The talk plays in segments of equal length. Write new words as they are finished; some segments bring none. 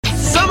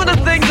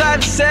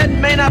I've said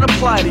may not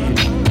apply to you.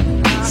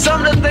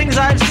 Some of the things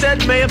I've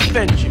said may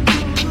offend you.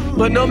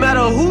 But no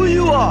matter who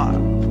you are,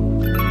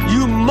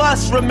 you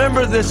must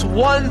remember this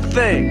one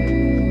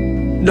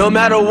thing. No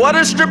matter what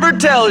a stripper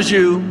tells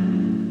you,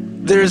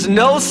 there's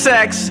no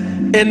sex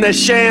in the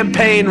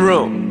champagne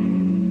room.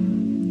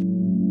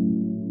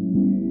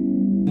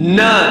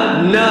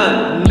 None.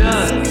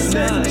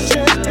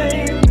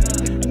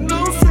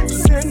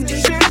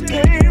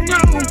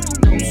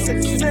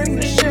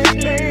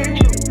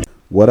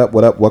 What up?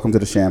 Welcome to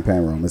the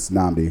Champagne Room. It's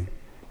Namdi.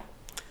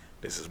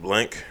 This is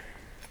Blank.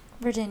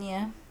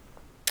 Virginia.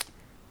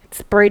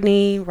 It's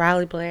Brittany,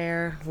 Riley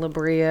Blair,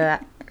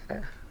 Labria.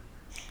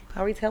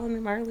 Are we telling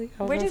them early?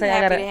 We're just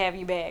happy to have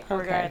you back, okay.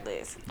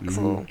 Regardless.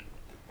 Cool.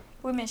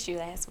 We missed you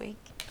last week.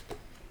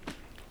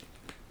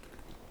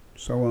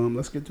 So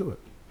let's get to it.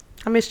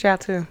 I missed y'all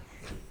too.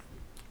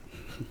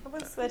 It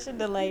was such a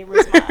delayed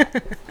response.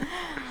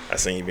 I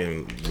seen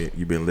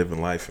you been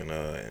living life in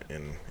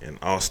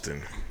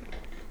Austin.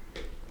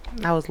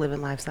 I was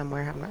living life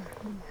somewhere.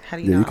 How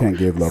do you know? You can't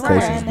give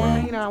locations, bro.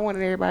 You know, I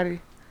wanted everybody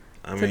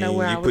I to mean, know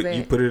where I was at.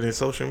 you put it in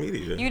social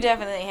media. You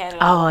definitely had it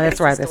Oh, on that's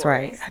right. That's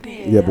stories. right. I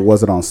did. Yeah, but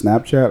was it on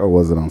Snapchat or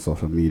was it on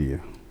social media?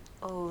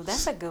 Oh,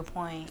 that's a good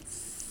point.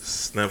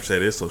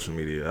 Snapchat is social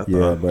media. I Yeah,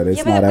 thought. but it's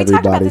yeah, not but we talked about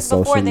everybody's this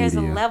before. social There's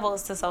media.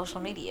 levels to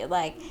social media.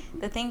 Like,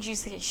 the things you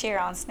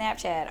share on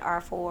Snapchat are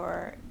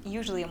for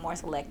usually a more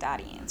select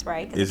audience,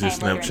 right? 'Cause Is your it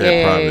came later in Snapchat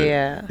the- private?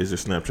 Yeah. Is your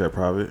Snapchat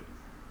private?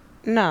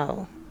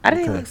 No. I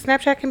didn't Okay. even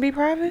Snapchat can be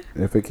private.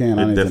 If it can,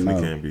 I It need to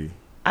definitely know. can be.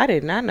 I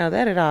did not know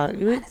that at all.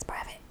 It's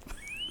private.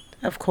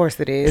 Of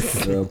course it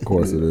is. Yeah, of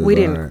course it is.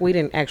 We All right.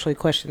 didn't actually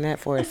question that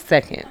for a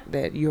second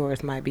that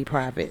yours might be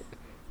private.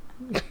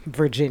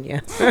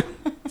 Virginia.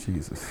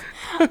 Jesus.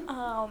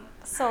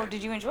 So,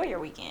 did you enjoy your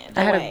weekend?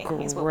 I had Away,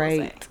 is what we'll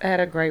say. I had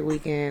a great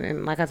weekend,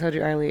 and like I told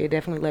you earlier, it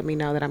definitely let me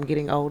know that I'm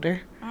getting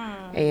older,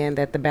 and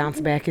that the bounce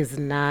back is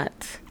not.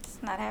 It's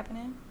not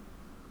happening.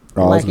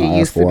 Oh, I was Like it gonna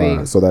used ask to why.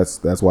 be. So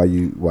that's why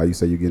you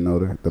say you're getting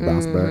older. The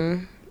bounce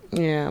back.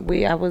 Yeah,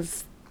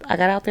 I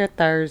got out there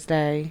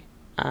Thursday,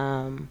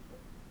 and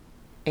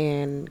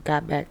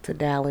got back to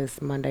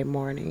Dallas Monday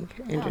morning,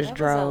 and just that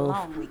drove. was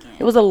a long weekend.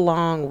 It was a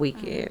long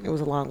weekend. It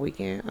was a long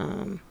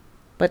weekend.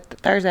 But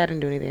Thursday I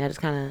didn't do anything. I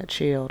just kind of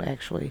chilled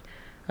actually,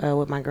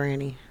 with my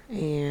granny.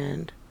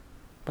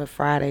 But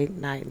Friday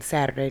night and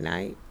Saturday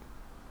night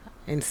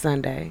and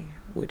Sunday,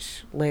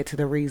 which led to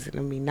the reason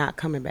of me not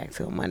coming back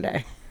till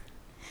Monday.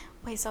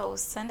 Wait, so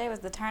Sunday was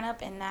the turn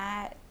up and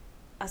not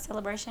a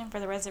celebration for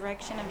the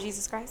resurrection of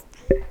Jesus Christ?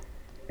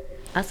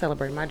 I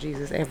celebrate my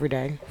Jesus every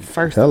day.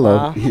 First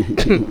Hello. of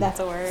all. That's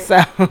a word.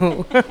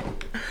 So,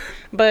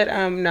 but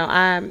no,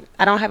 I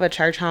don't have a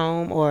church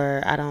home,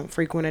 or I don't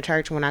frequent a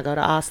church when I go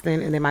to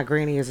Austin. And then my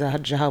granny is a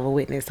Jehovah's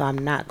Witness, so I'm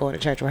not going to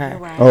church with her.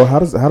 Right. Oh, how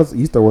does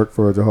Easter work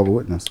for a Jehovah's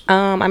Witness?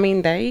 I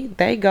mean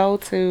they go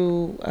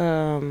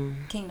to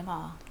Kingdom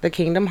Hall. the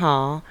Kingdom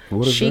Hall.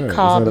 What is She that?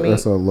 called me.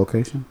 That's a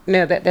location.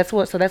 No, that's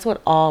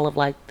what all of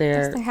like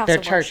That's their their house their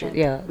of churches. worship.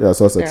 Yeah. Yeah,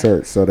 so it's a Yeah.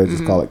 church. So they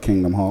just call it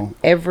Kingdom Hall.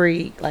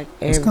 Every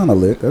It's kind of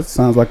lit. That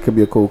sounds like it could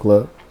be a cool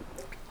club.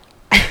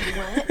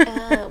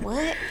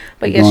 What?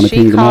 but You yeah, going to she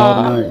Kingdom Hall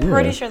called. tonight? Yeah.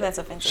 Pretty sure that's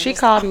offensive. She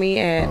called me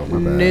at Oh,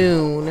 my bad.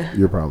 noon.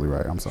 You're probably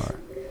right. I'm sorry.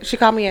 She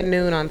called me at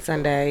noon on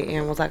Sunday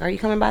and was like, "Are you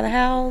coming by the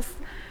house?"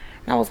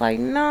 And I was like,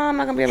 "No, I'm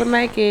not gonna be able to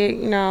make it.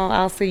 You know,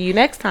 I'll see you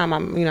next time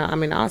I'm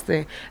in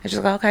Austin." And she's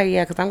like, "Okay,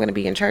 yeah, because I'm gonna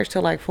be in church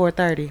till like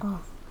 4:30." Oh,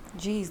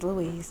 jeez,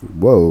 Louise.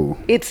 Whoa.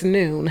 It's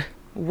noon.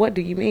 What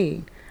do you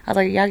mean? I was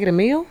like, "Y'all get a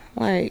meal?"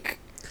 Like,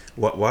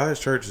 Why is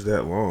church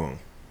that long?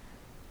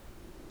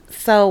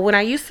 so when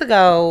I used to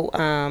go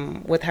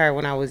with her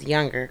when I was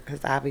younger, because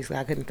obviously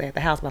I couldn't stay at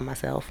the house by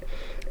myself.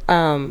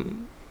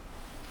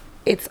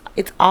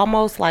 It's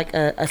almost like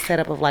a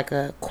setup of like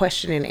a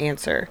question and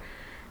answer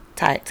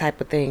type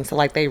of thing. So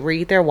like they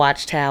read their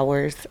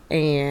watchtowers,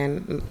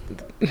 and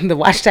the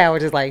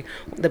watchtowers is like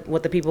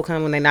what the people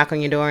come when they knock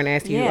on your door and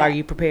ask you, Yeah. "Are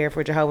you prepared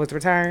for Jehovah's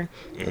return?"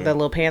 The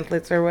little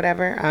pamphlets or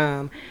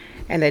whatever.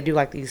 And they do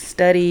like these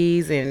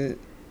studies, and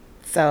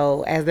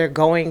so as they're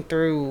going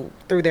through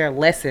their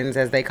lessons,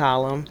 as they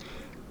call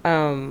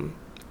them.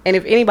 And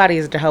if anybody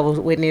is a Jehovah's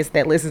Witness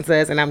that listens to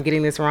us and I'm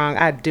getting this wrong,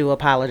 I do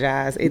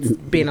apologize. It's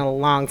been a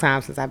long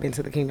time since I've been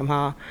to the Kingdom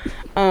Hall.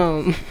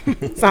 So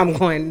I'm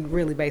going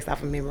really based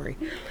off of memory.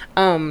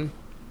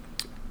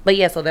 But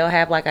yeah, so they'll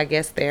have like, I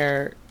guess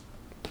I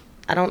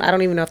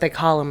don't even know if they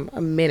call him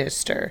a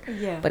minister.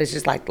 Yeah. But it's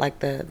just like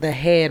the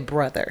head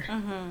brother,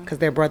 because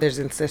they're brothers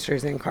and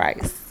sisters in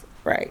Christ.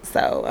 Right.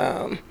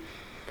 So,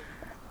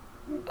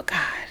 God.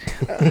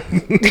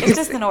 It's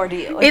just an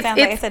ordeal. It sounds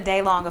like it's a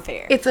day-long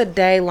affair. It's a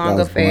day-long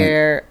That was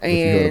affair. Blank. If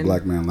you heard a And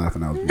black man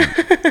laughing, that was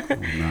Blank. That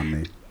was not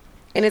me.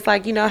 and it's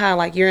like, you know how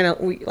like you're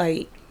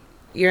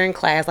in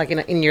class, like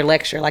in your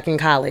lecture, like in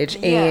college,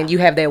 Yeah. and you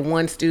have that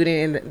one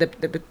student, and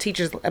the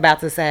teacher's about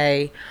to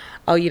say,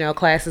 "Oh, you know,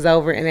 class is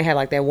over," and they have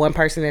like that one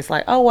person that's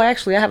like, "Oh, well,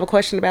 actually, I have a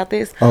question about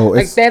this." Oh,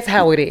 like that's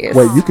how it is.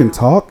 Wait, you can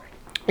talk?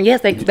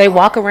 Yes, they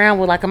walk around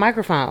with like a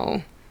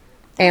microphone,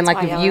 And like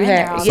why if y'all you are in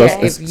there have, all yeah,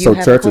 day. if you So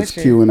have church a is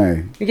question,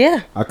 Q&A.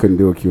 yeah, I couldn't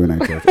do a Q&A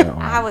church at all.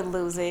 I would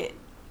lose it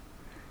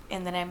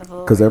in the name of the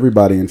Lord. Because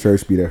everybody in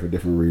church be there for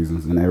different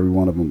reasons, and every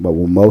one of them, but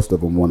most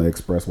of them want to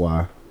express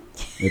why,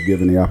 if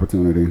given the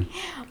opportunity.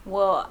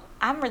 Well,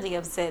 I'm really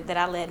upset that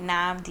I let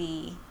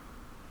Namdi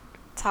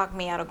talk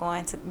me out of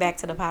going back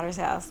to the Potter's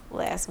house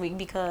last week,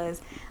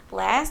 because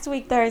last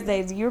week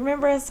Thursday, do you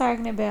remember us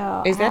talking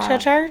about? is that your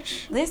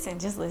church? Listen,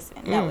 just listen.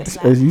 No, it's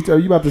not. Are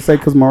you about to say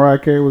because Mariah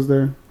Carey was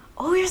there?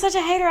 Oh, you're such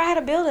a hater. I had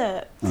a build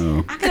up.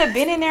 Oh. I could have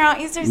been in there on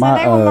Easter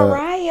Sunday with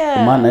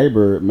Mariah. My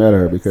neighbor met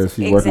her because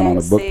she's working on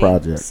a book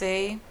project.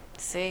 See.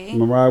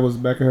 Mariah was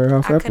back at her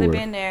house I could have afterwards.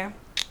 been there.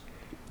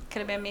 Could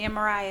have been me and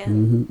Mariah.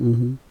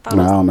 No, I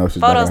Photos, don't know if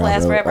she's back at photos her last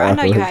house forever. I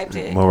know you afterwards.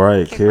 hyped it.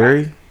 Mariah Kick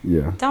Carey? rock.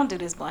 Yeah, Don't do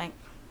this, Blank.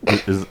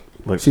 Is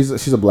like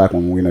she's a black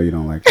woman. We know you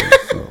don't like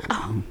her.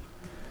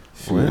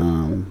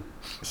 So.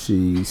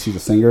 She's a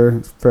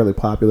singer, fairly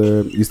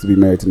popular. Used to be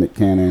married to Nick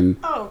Cannon.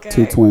 Oh, okay.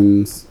 2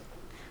 twins.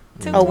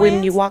 Oh,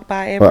 wouldn't you walk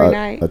by every Or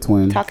night? a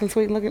twin. Talking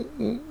sweet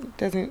looking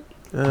doesn't.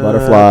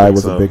 Butterfly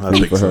was a big I thing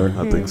think for so.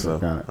 her. I think so.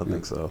 Got it. I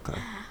think so. Okay.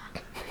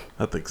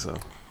 I think so.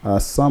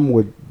 Some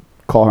would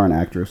call her an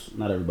actress.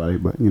 Not everybody,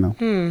 but you know.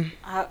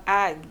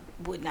 I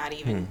would not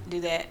even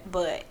do that,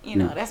 but you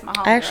know that's my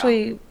home. I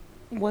actually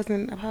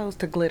wasn't opposed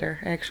to glitter.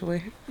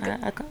 Actually, I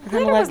kind of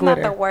glitter like was not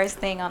glitter. the worst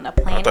thing on the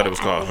planet. I thought it was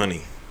called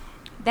Honey.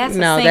 That's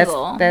No, a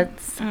single.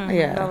 that's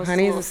yeah. that was a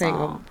Honey's little a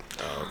single. song.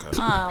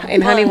 Oh, okay.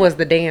 And Honey but- was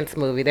the dance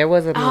movie. There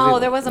was a movie. Oh,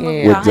 there was a movie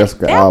Yeah. With about Honey.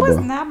 Jessica That Alba. was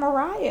not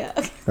Mariah.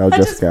 That was I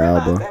just Jessica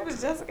realized Alba. That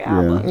was Jessica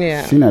Yeah. Alba.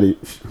 Yeah. She not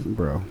even,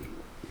 bro.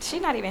 She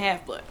not even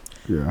half blood.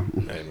 Yeah.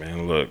 Hey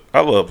man, look,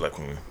 I love black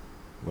women.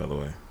 By the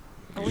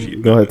way,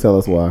 Go ahead, tell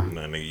us why.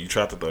 Nah, nigga, you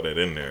tried to throw that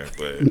in there,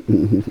 but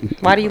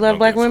Why do you love don't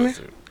black get it women?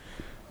 twisted.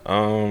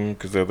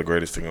 Because they're the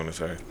greatest thing on this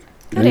earth.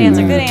 Good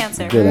answer. Amen. Good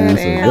answer. Good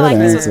answer. I I feel like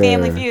Good this was answer.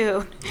 Family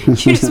Feud. You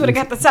just would have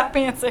got the top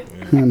answer.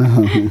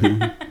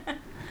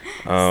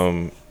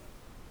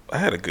 I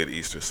had a good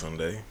Easter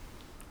Sunday.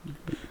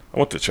 I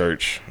went to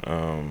church.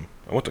 I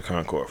went to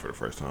Concord for the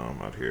first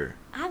time out here.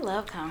 I love I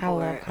love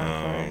Concord.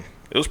 Concord.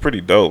 It was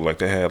pretty dope. Like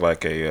they had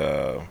like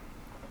a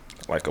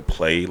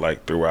play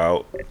like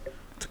throughout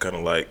to kind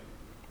of like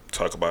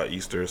talk about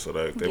Easter, so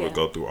that they Yeah. would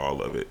go through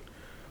all of it,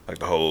 like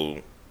the whole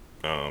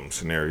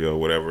scenario,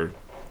 whatever.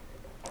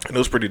 And it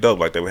was pretty dope.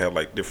 Like they would have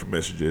like different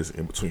messages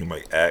in between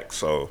like acts.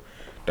 So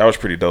that was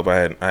pretty dope. I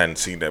hadn't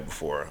seen that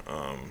before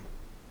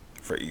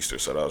for Easter,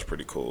 so that was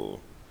pretty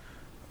cool.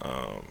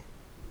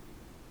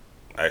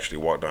 I actually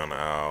walked down the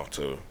aisle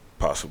to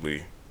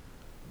possibly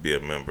be a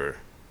member.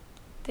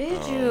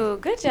 Did you?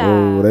 Good job.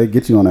 Oh, they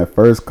get you on that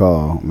first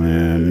call,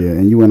 man. Yeah,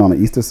 and you went on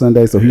an Easter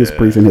Sunday, so he was Yeah.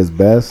 preaching his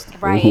best.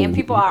 Right, Ooh. and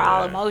people are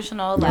all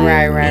emotional. Like,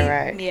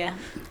 Right. Yeah.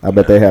 I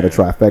bet they had a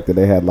trifecta.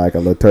 They had like a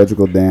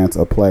liturgical dance,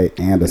 a play,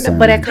 and a sermon.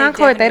 But at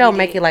Concord, they don't definitely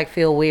make did. it like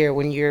feel weird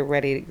when you're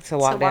ready to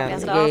walk down. down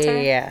to the Yeah,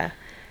 altar? yeah.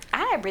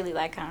 I really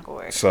like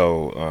Concord.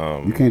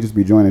 So You can't just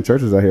be joining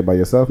churches out here by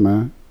yourself,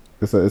 man.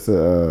 It's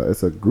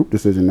a group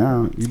decision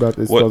now. It's supposed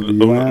to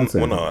be you and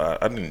Sam. well, no,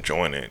 I didn't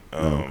join it.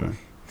 okay.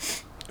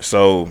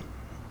 So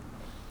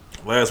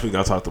last week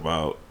I talked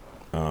about,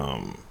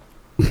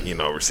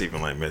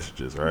 receiving like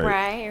messages,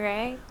 right?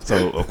 Right.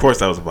 So of course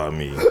that was about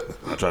me.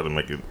 I tried to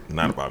make it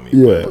not about me.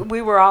 Yeah. But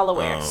We were all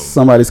aware.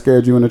 Somebody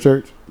scared you in the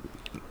church?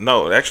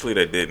 no, actually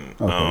they didn't.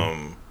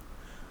 Okay.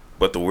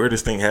 But the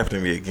weirdest thing happened to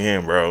me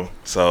again, bro.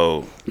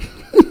 So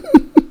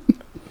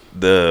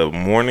the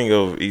morning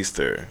of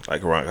Easter,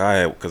 like around, I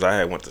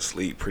had went to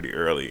sleep pretty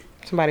early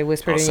Somebody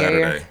whispered on in your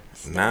ear.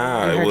 Saturday.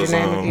 Nah, and it heard was your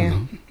name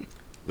again.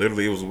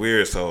 literally it was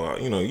weird. So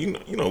you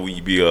know when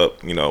you be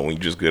up, when you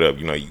just get up,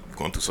 you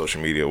going through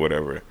social media or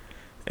whatever,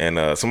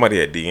 and somebody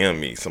had DM'd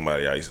me,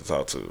 somebody I used to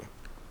talk to,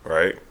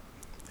 right?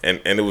 And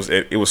it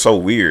was so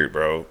weird,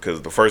 bro,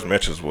 because the first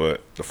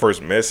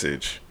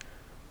message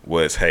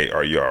was, "Hey,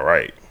 are you all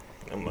right?"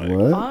 I'm like,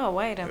 What? Oh,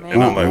 wait a minute.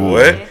 and I'm like,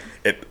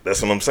 what?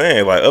 That's what I'm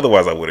saying. Like,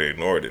 otherwise I would have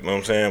ignored it. You know what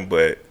I'm saying?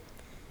 But it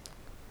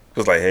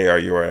was like, hey, are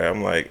you all right?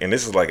 I'm like, and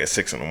this is like at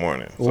 6 a.m.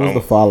 What So was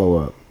the follow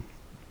up?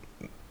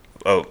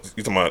 oh,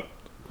 you talking about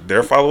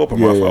their follow up or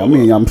my Yeah, follow I up?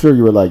 mean, I'm sure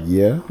you were like,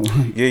 yeah.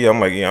 Yeah. I'm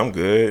like, yeah, I'm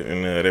good.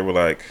 And they were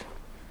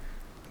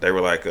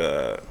like,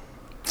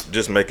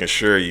 just making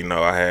sure,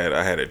 I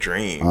had a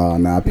dream.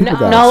 Nah, people No,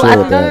 got no, chill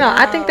with that.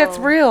 no. I think that's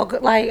real.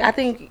 Like, I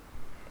think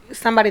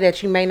somebody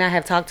that you may not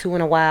have talked to in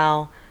a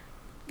while,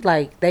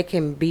 like they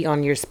can be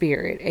on your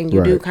spirit, and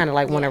you do Right. kind of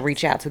like want to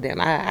reach out to them.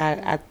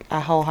 I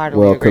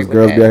wholeheartedly Well, agree because with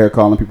girls that. be out here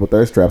calling people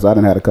thirst traps. I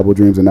done had a couple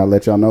dreams and not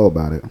let y'all know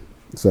about it.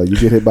 So you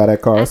get hit by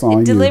that car, it's on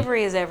you.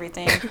 Delivery is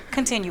everything.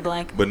 Continue,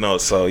 Blank. But no,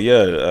 so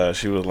yeah,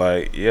 she was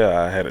like,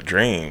 yeah, I had a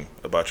dream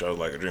about you. I was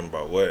like, a dream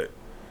about what?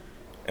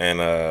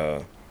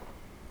 And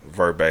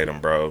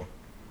verbatim, bro,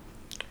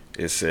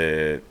 it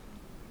said,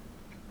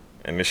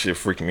 and this shit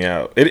freaked me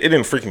out. It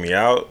didn't freak me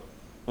out.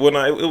 Well,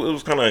 no, it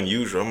was kind of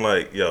unusual. I'm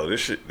like, yo,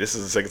 this is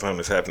the second time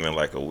this happened in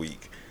like a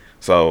week.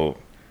 So,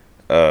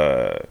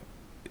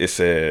 it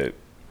said,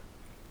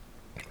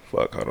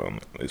 fuck? Hold on,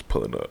 it's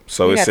pulling up.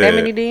 So You it got said,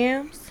 that many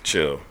DMs?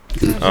 chill.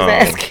 Just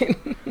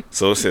asking.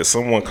 So it said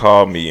someone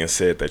called me and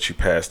said that you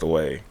passed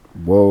away.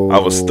 Whoa. I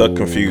was stuck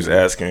confused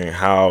asking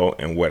how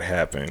and what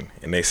happened,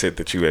 and they said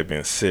that you had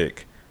been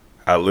sick.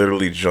 I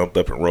literally jumped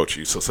up and wrote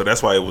you. So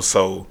that's why it was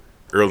so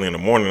early in the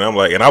morning. I'm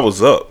like, and I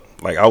was up.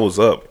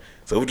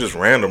 So it was just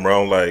random,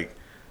 bro. I'm like,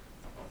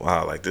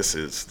 wow, like this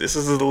is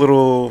a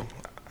little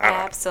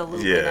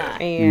Absolutely yeah.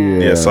 not.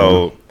 Yeah,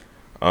 so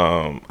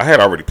I had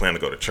already planned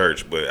to go to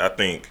church, but I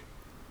think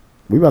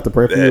We about to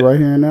pray for you right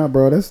here and now,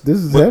 bro. This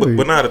is heavy.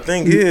 but now the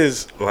thing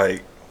is,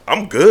 like,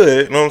 I'm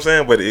good, you know what I'm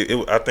saying? But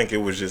I think it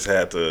was just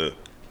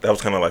that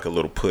was kind of like a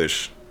little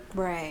push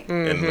Right.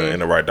 in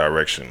the right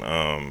direction.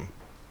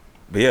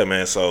 But yeah,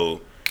 man,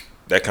 so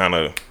that kind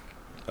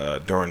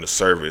of during the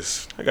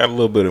service, I got a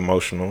little bit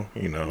emotional,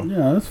 you know.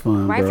 Yeah, that's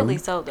fine, Rightfully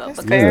bro. so, though,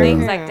 because fair.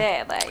 things Yeah. like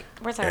that, like,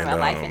 we're talking And, about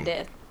life and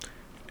death.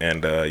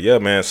 And yeah,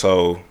 man,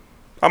 so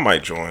I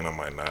might join, I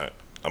might not.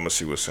 I'm gonna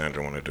see what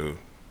Sandra want to do.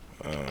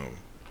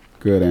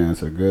 Good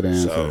answer. Good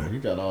answer. So- You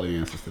got all the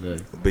answers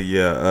today. But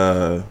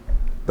yeah,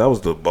 that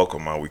was the bulk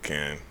of my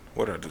weekend.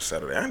 What did I do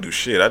Saturday? I didn't do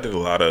shit. I did a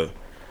lot of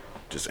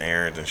just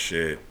errands and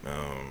shit.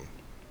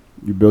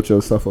 You built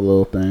yourself a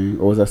little thing,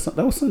 or was that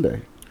was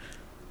Sunday?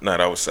 No,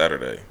 that was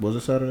Saturday. Was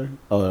it Saturday?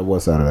 Oh, that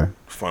was Saturday.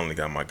 Finally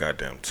got my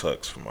goddamn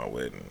tux for my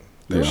wedding.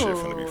 That shit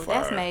finna be Ooh,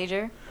 fire. that's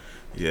major.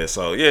 Yeah,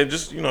 so yeah,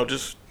 just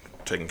just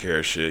taking care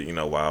of shit.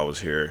 While I was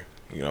here,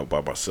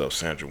 by myself.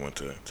 Sandra went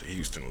to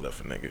Houston and left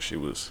a nigga. She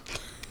was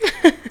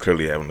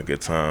clearly having a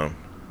good time.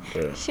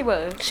 Yeah. She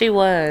was. She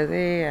was,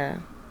 yeah.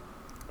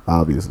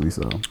 Obviously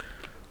so.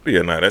 But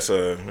yeah, that's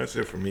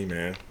it for me,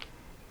 man.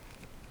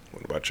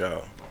 What about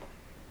y'all?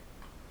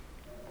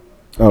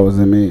 Oh, was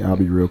it me? I'll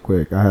be real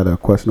quick. I had a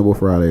questionable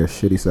Friday, a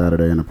shitty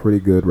Saturday, and a pretty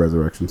good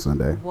Resurrection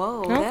Sunday.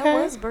 Whoa, Okay.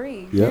 that was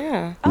brief. Yep.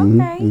 Yeah.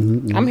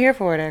 Okay. I'm here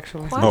for it,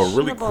 actually. No,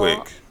 really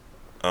Questionable.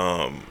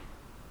 quick.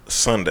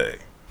 Sunday,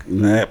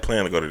 I had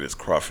planned to go to this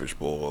crawfish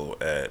boil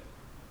at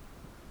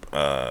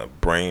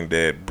Brain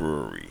Dead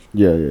Brewery.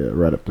 Yeah,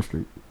 right up the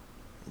street.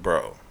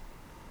 Bro,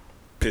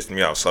 pissed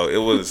me off. So it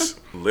was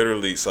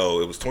literally, it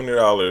was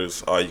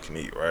 $20 all you can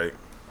eat, right?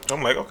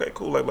 I'm like, okay,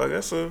 cool. Like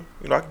that's I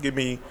could give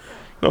me,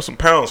 some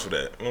pounds for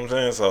that. You know what I'm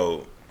saying?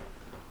 So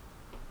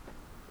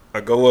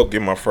I go up,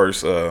 get my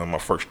first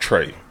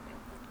tray.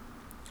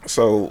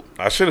 So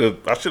I should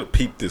have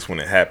peeped this when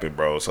it happened,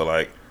 bro. So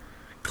like,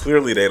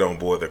 clearly they don't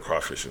boil their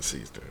crawfish in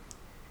seasoning,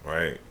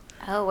 right?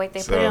 Oh, wait, they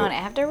So- put it on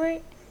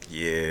afterward?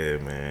 Yeah,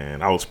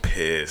 man, I was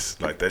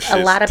pissed. Like that A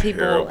shit's lot of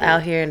people terrible.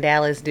 out here in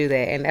Dallas do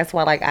that, and that's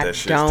why, like, I That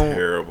shit's don't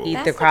terrible. eat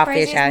That's the crawfish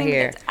craziest out thing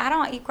here. because I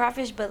don't eat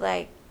crawfish, but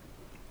like,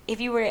 if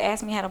you were to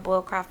ask me how to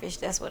boil crawfish,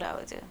 that's what I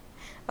would do.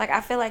 Like,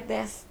 I feel like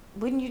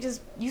wouldn't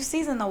you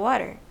season the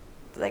water?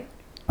 Like,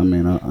 I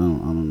mean, I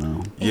don't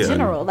know. in Yeah.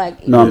 general,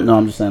 like, No,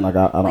 I'm just saying, like,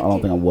 I Like don't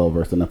you- think I'm well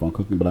versed enough on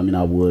cooking, but I mean,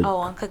 I would. oh,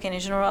 on cooking in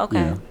general? Okay.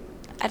 Yeah.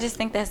 I just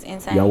think that's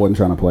insane. Y'all wasn't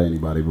trying to play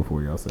anybody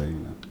before y'all say,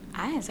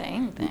 I didn't say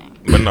anything.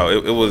 But no,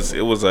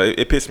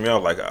 it pissed me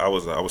off. Like I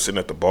was sitting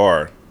at the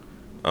bar,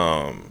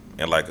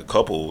 and like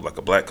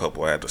a black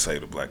couple, I had to say to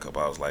the black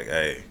couple, I was like,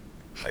 hey,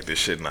 like this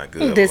shit not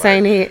good. This Like,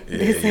 ain't it. Yeah,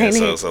 This yeah. ain't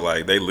So it. so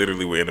like they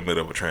literally were in the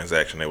middle of a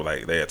transaction. They were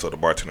like, they had told the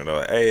bartender, they're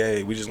like,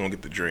 hey, we just gonna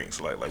get the drinks.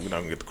 Like we're not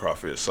gonna get the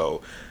crawfish.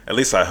 So at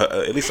least I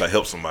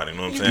helped somebody. You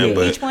know what I'm saying?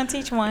 But Each one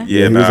teach one.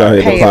 yeah, he was nah, out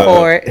here Pay it was,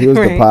 for it. He was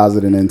Right.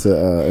 depositing into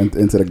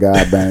the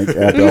God bank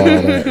after all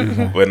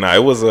that. But nah,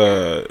 it was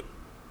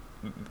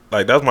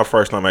like that was my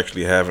first time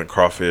actually having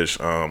crawfish,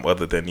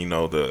 other than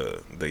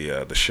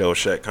the shell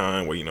shack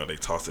kind where they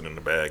toss it in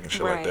the bag and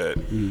shit like Right.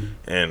 that.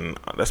 And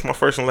that's my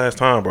first and last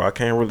time, bro. I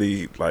can't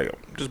really I'm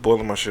just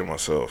boiling my shit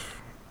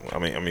myself. I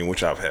mean,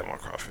 which I've had my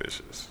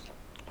crawfish is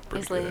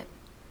pretty It's good. lit.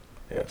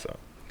 Yeah, so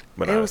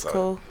but It nah, was it's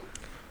cool.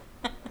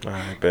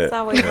 I bet. It's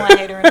always one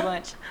hater in a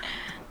bunch.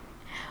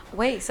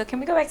 Wait, so can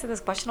we go back to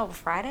this questionable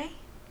Friday?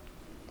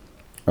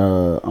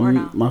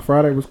 No? My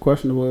Friday was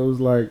questionable.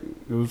 It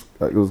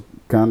was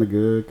kind of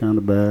good, kind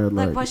of bad.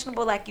 Like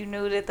questionable, like you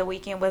knew that the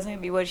weekend wasn't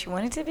gonna be what you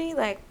wanted to be.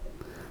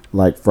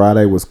 Like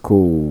Friday was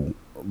cool,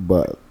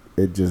 but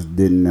it just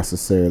didn't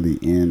necessarily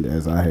end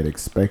as I had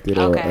expected.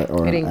 Okay.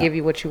 Or It didn't give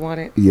you what you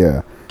wanted.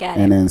 Yeah. Got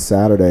And it. then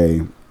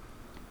Saturday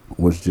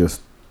was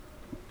just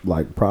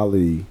like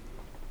probably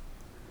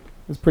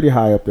it's pretty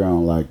high up there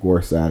on like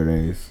worst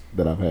Saturdays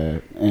that I've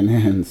had. And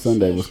then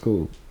Sunday was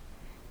cool.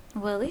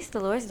 Well, at least the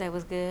Lord's Day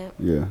was good.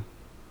 Yeah.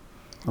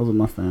 I was with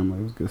my family.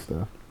 It was good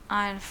stuff.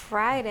 On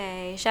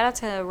Friday, shout out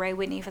to Ray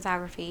Whitney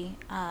Photography.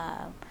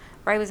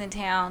 Ray was in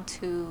town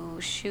to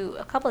shoot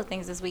a couple of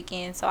things this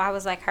weekend, so I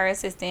was like her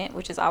assistant,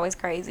 which is always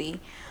crazy,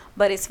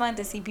 but it's fun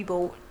to see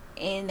people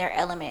in their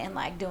element and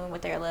like doing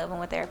what they love and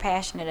what they're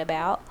passionate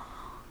about.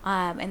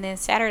 And then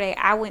Saturday,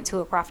 I went to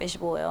a crawfish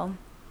boil,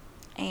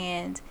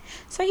 and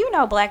so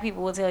black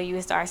people will tell you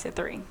it starts at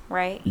 3,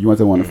 right? You went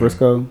to one in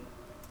Frisco?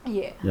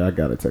 Yeah. Yeah, I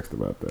got a text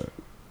about that.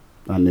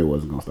 I knew it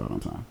wasn't gonna start on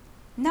time.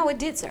 No, it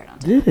did start on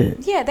time. Did it?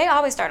 Yeah, they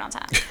always start on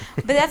time.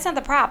 But that's not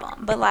the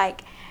problem. But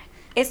like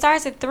It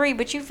starts at 3,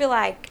 but you feel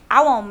like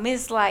I won't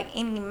miss like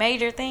any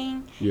major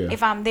thing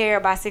if I'm there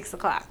by 6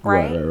 o'clock,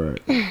 right?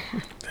 Right.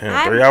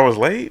 Damn, 3 hours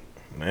late?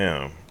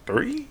 Damn,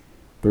 3?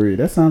 3.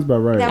 That sounds about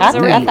right. That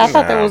was a I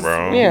thought that Nah, was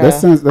bro. yeah. That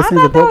seems I thought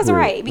appropriate. that was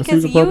right That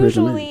because seems appropriate to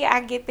me. usually I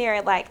get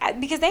there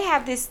like because they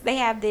have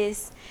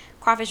this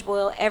crawfish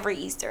boil every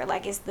Easter,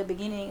 like it's the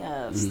beginning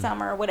of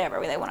summer,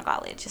 whatever they want to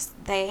call it.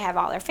 Just they have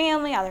all their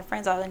family, all their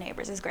friends, all their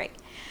neighbors. It's great.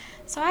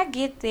 So I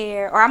get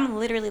there, or I'm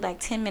literally like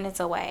 10 minutes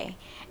away,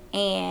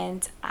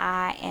 and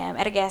I am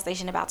at a gas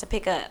station about to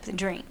pick up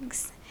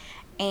drinks,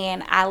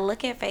 and I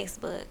look at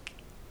Facebook,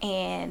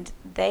 and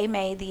they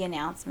made the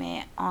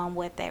announcement on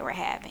what they were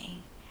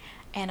having.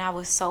 And I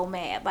was so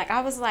mad. Like,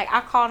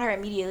 I called her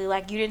immediately.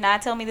 Like, you did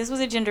not tell me this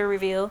was a gender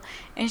reveal.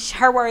 And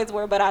her words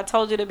were, but I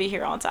told you to be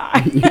here on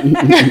time.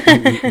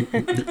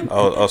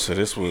 So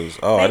this was.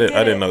 Oh, I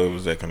didn't know it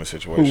was that kind of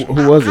situation.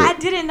 Who was it? I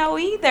didn't know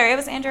either. It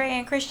was Andrea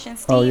and Christian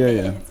Oh,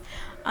 Stevens.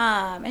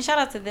 yeah. And shout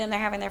out to them. They're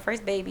having their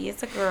first baby.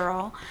 It's a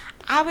girl.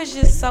 I was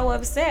just so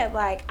upset.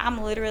 Like,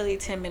 I'm literally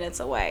 10 minutes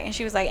away. And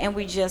she was like, and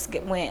we just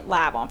went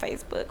live on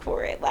Facebook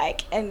for it.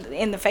 Like, and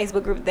in the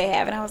Facebook group they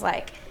have. And I was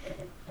like,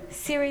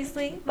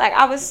 seriously? Like,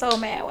 I was so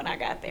mad when I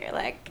got there.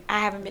 Like, I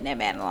haven't been that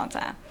mad in a long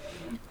time.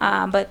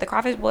 But the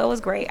crawfish boil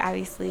was great,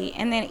 obviously.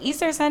 And then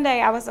Easter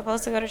Sunday, I was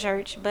supposed to go to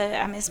church, but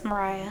I missed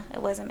Mariah.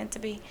 It wasn't meant to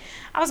be.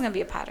 I was going to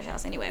be at Potter's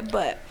house anyway,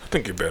 but. I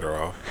think you're better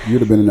off. You'd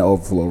have been in the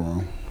overflow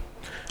room.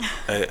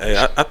 Hey,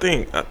 I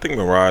think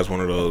Mariah's one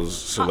of those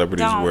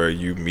celebrities don't. where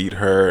you meet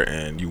her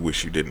and you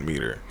wish you didn't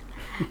meet her.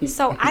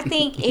 So I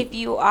think if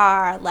you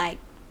are, like,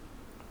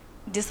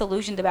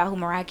 disillusioned about who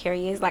Mariah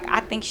Carey is, like, I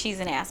think she's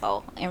an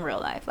asshole in real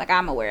life. Like,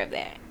 I'm aware of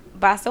that.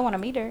 But I still want to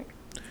meet her.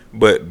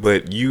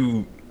 But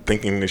you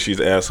thinking that she's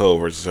an asshole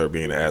versus her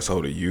being an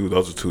asshole to you,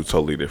 those are two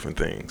totally different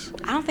things.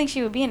 I don't think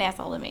she would be an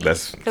asshole to me.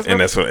 That's we're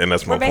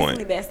my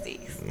point. basically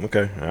besties.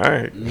 Okay, all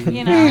right,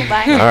 You know,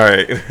 like. all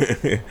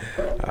right,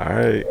 all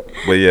right.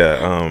 But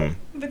yeah,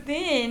 But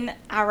then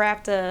I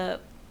wrapped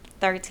up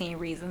 13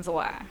 Reasons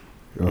Why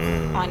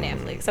on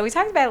Netflix. So we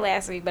talked about it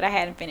last week, but I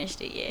hadn't finished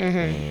it yet.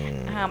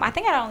 I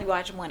think I'd only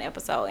watched one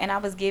episode, and I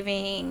was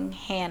giving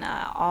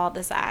Hannah all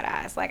the side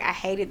eyes. Like, I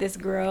hated this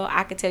girl.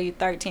 I could tell you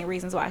 13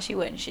 reasons why she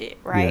wasn't shit,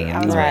 right? Yeah,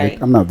 I was right.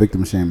 I'm not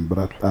victim shaming,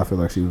 but I feel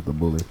like she was the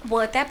bully.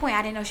 Well, at that point,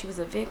 I didn't know she was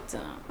a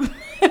victim.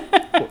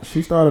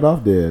 She started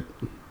off dead.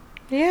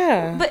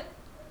 Yeah. But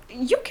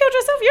you killed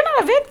yourself. You're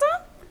not a victim.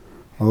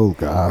 Oh,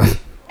 God.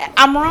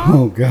 I'm wrong.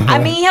 Oh, God.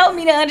 I mean, help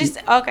me to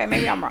understand. Okay,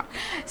 maybe I'm wrong.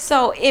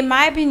 So, in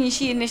my opinion,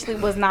 she initially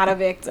was not a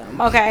victim.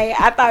 Okay,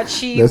 I thought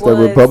she That's was.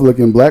 that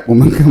Republican black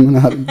woman coming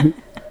out of you.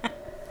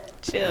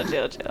 Chill.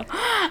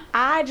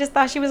 I just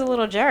thought she was a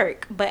little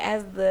jerk, but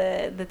as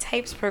the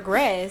tapes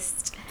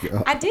progressed,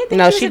 I did think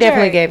No, she was she a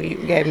definitely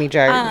jerk. gave me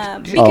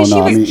jerk. Because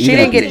no, I mean, She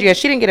didn't get even-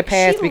 she didn't get a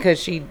pass She- because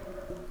she.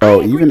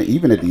 Oh, even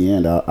at the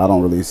end, I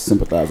don't really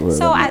sympathize with her.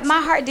 So that much.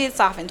 my heart did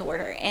soften toward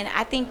her, and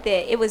I think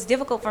that it was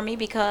difficult for me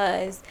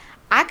because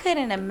I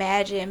couldn't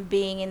imagine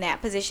being in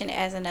that position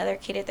as another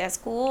kid at that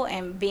school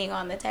and being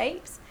on the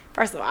tapes.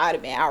 First of all, I'd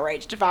have been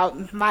outraged if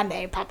my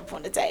name popped up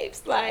on the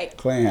tapes. Like,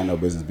 Clay had no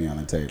business being on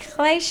the tape.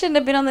 Clay shouldn't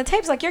have been on the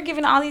tapes. Like, you're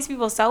giving all these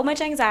people so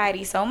much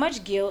anxiety, so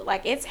much guilt.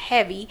 Like, it's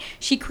heavy.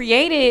 She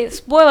created,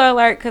 spoiler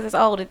alert, because it's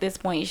old at this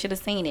point. You should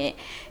have seen it.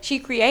 She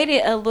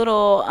created a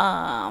little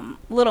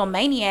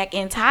maniac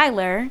in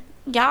Tyler.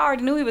 Y'all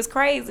already knew he was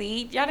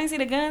crazy. Y'all didn't see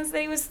the guns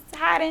that he was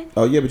hiding?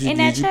 Oh, yeah, but in did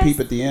that you chest? peep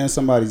at the end?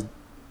 Somebody's...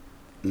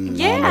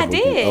 Yeah, I don't know if we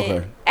did. can-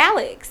 Okay.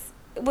 Alex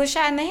was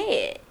shot in the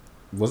head.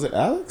 Was it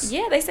Alex?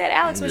 Yeah, they said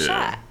Alex was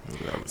shot.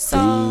 Yeah. So,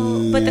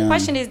 but the Damn.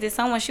 question is, did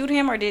someone shoot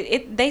him or did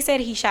it? They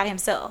said he shot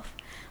himself.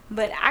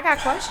 But I got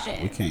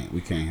questions. We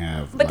can't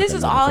have... But like, this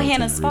is another all 13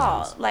 Hannah's reasons.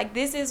 fault. Like,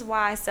 this is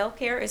why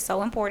self-care is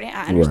so important.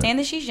 I understand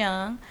that she's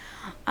young,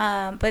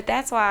 but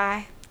that's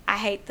why I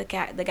hate the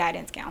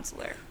guidance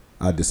counselor.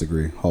 I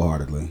disagree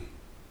wholeheartedly.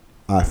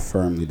 I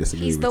firmly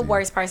disagree He's with the you.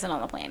 worst person on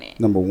the planet.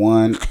 Number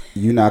one,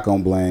 you're not going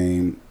to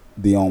blame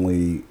the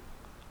only,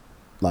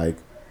 like,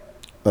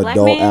 Black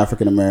adult man?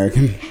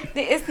 African-American,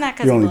 It's not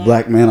because the only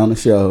black man on the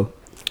show.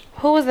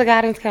 Who was the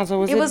guidance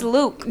counselor? It was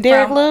Luke.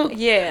 Derek from- Luke?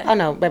 Yeah. Oh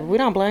no, baby, we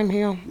don't blame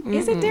him.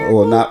 Is it Derek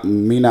Well, Luke?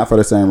 not for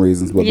the same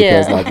reasons, but Yeah.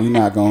 because, like, we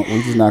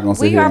just not going to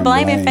sit We here are and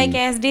blaming blame. fake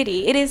ass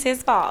Diddy. It is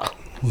his fault.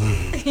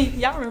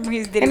 Y'all remember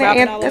his Diddy And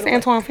rapping all that's over.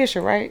 Antoine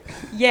Fisher, right?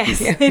 Yes,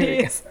 it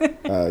is.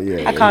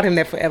 Yeah, I called him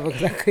that forever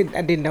because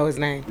I didn't know his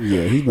name.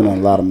 Yeah, he's been on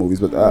a lot of movies,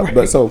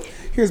 but so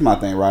here's my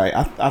thing, right?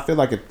 I feel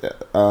like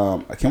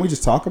can we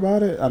just talk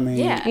about it? I mean,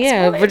 Yeah.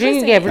 Yeah, Spoiler- Virginia.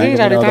 listen, Yeah, Virginia's Ain't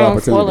already gonna thrown have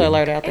the spoiler opportunity.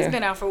 alert out It's there.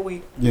 been out for a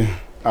week. yeah.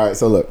 All right,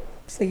 so look,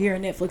 It's a year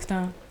of Netflix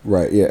time.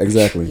 right? Yeah,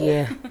 exactly.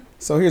 Yeah,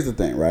 So here's the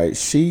thing, right?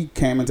 She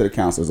came into the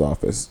counselor's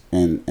office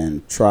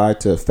and tried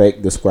to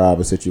fake describe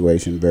a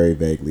situation very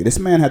vaguely. This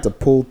man had to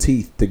pull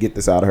teeth to get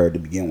this out of her to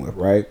begin with,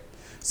 right?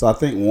 So I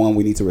think, one,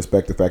 we need to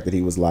respect the fact that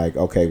he was like,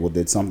 okay, well,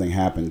 did something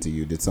happen to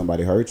you? Did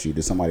somebody hurt you?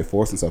 Did somebody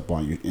force themselves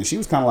on you? And she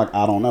was kind of like,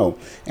 I don't know.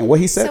 And what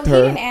he said So to he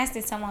her... didn't ask,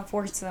 did someone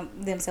force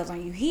themselves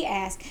on you? He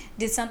asked,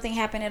 did something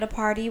happen at a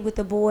party with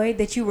a boy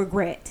that you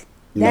regret?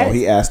 No,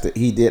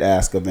 he did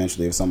ask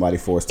eventually if somebody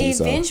forced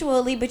himself.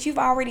 Eventually, but you've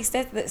already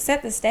set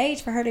the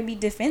stage for her to be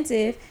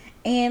defensive,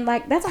 and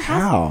like that's a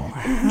How?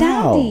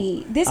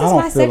 Naughty. This is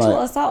why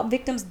sexual assault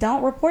victims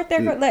don't report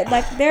their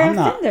their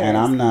offenders. And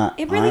I'm not.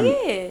 It really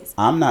is.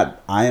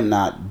 I am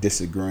not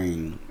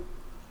disagreeing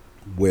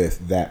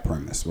with that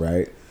premise,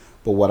 right?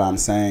 But what I'm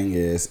saying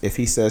is, if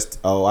he says,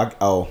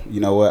 you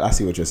know what? I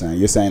see what you're saying.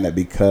 You're saying that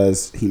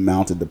because he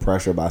mounted the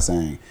pressure by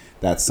saying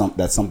that's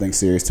something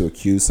serious to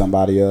accuse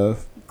somebody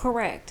of.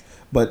 Correct.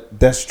 But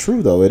that's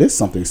true, though. It is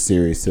something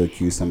serious to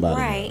accuse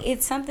somebody Right. of.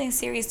 It's something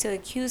serious to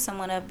accuse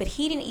someone of, but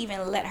he didn't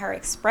even let her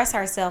express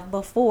herself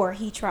before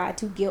he tried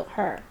to guilt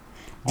her.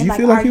 Do you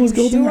feel like he was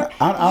guilty? Sure?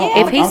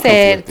 If he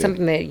said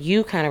something that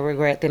you kind of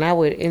regret, then I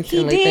would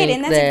instantly think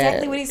and that's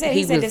exactly what he said.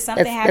 He said, did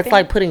something happen? It's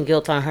like putting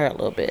guilt on her a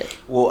little bit.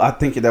 Well, I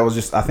think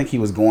he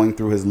was going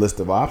through his list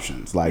of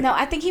options. Like, no,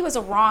 I think he was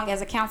wrong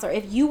as a counselor.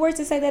 If you were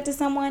to say that to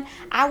someone,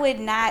 I would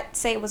not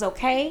say it was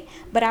okay,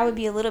 but I would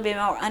be a little bit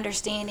more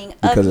understanding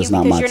of you because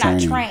you're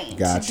not trained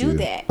to do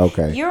that.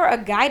 Okay. You're a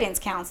guidance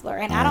counselor,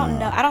 and I don't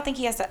know. I don't think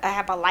he has to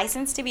have a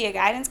license to be a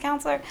guidance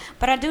counselor,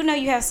 but I do know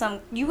you have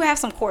some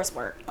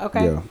coursework.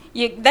 Okay.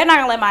 Yeah. They're not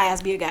gonna let my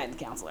ass be a guidance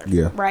counselor.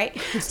 Yeah. Right.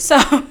 So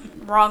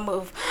wrong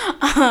move.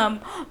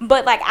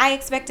 But like I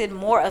expected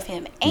more of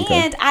him,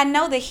 and I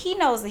know that he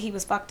knows that he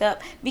was fucked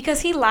up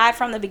because he lied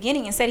from the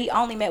beginning and said he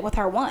only met with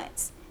her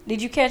once.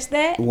 Did you catch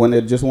that? When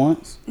it just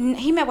once?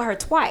 He met with her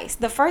twice.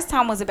 The first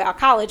time was about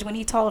college when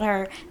he told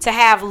her to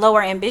have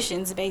lower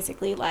ambitions,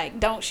 basically, like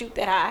don't shoot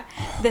that high.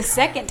 The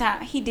second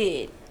time he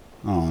did.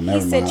 Oh, never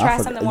mind. He said try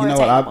something more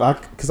attainable. You know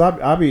what? Because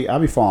I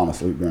be falling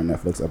asleep during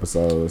Netflix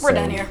episodes. We're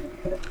done here.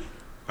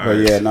 But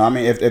yeah, no, I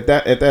mean, if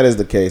that is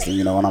the case,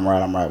 then when I'm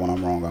right, I'm right. When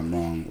I'm wrong, I'm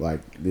wrong.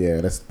 Like,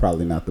 yeah, that's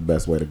probably not the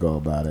best way to go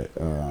about it.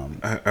 All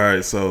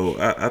right, so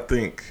I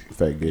think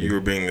Fake you were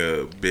being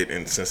a bit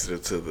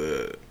insensitive to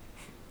the.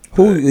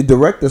 Who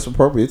direct this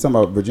appropriate? You talking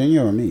about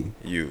Virginia or me?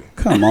 You.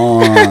 Come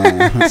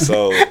on.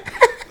 So I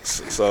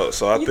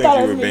think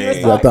you were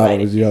being. I thought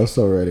it was you. I was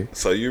so ready.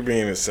 So you're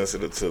being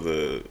insensitive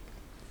to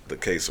the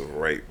case of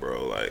rape,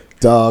 bro. Like,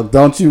 dog,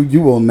 don't you?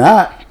 You will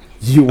not.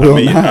 You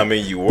will not. I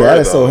mean, you were. That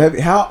is so heavy.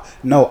 How?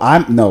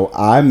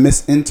 I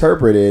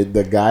misinterpreted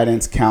the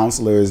guidance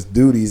counselor's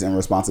duties and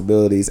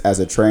responsibilities as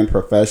a trained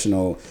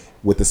professional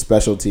with a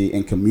specialty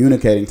in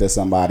communicating to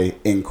somebody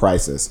in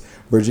crisis.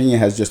 Virginia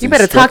has just. You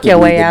better talk your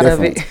way out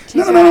of it.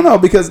 No,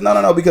 because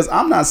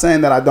I'm not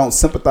saying that I don't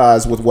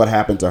sympathize with what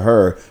happened to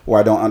her, or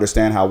I don't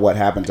understand how what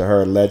happened to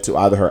her led to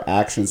either her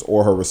actions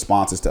or her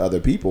responses to other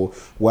people.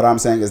 What I'm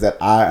saying is that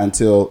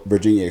until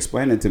Virginia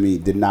explained it to me,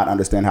 did not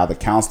understand how the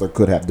counselor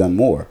could have done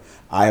more.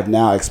 I have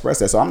now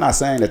expressed that. So I'm not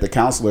saying that the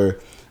counselor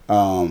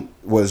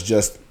was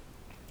just.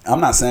 I'm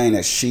not saying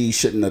that she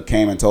shouldn't have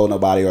came and told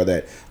nobody or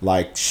that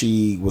like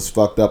she was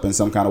fucked up in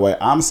some kind of way.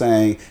 I'm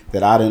saying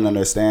that I didn't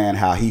understand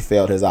how he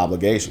failed his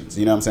obligations.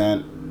 You know what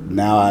I'm saying?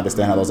 Now I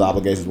understand how those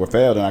obligations were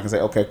failed, and I can say,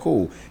 okay,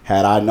 cool.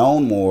 Had I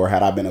known more,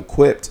 had I been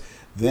equipped,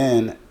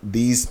 then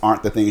these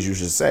aren't the things you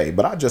should say.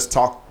 But I just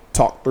talk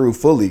through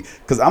fully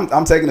because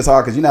I'm taking this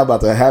hard because you're not about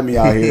to have me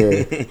out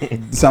here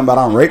something about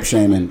I'm rape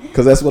shaming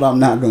because that's what I'm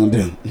not gonna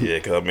do. Yeah,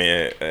 because I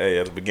mean, hey,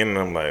 at the beginning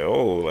I'm like,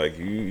 oh, like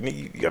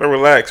you gotta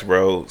relax,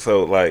 bro.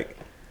 So like,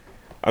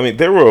 I mean,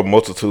 there were a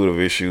multitude of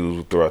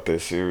issues throughout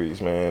that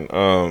series, man.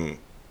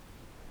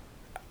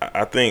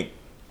 I think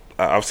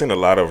I've seen a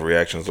lot of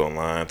reactions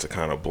online to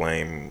kind of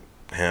blame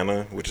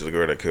Hannah, which is the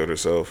girl that killed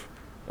herself.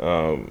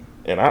 And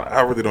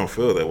I really don't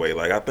feel that way.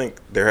 Like, I think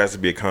there has to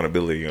be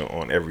accountability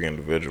on every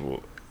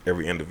individual.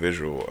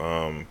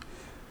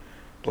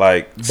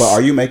 Like, but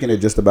are you making it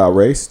just about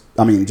race?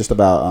 I mean, just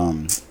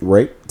about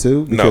rape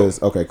too?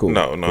 Because, no. Okay, cool.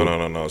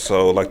 No.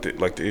 So like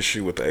the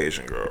issue with the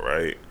Asian girl,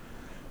 right?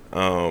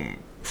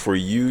 For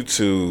you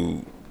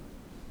to,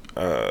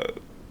 if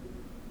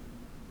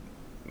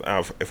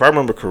I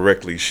remember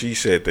correctly, she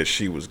said that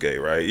she was gay,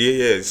 right?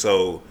 Yeah.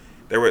 So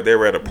they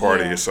were at a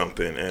party or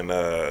something,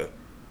 and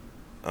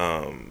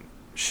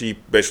she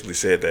basically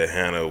said that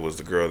Hannah was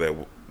the girl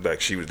that like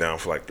she was down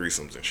for like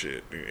threesomes and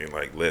shit and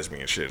like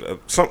lesbian shit,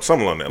 something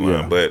along that line.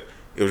 Yeah. But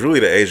it was really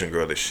the Asian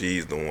girl that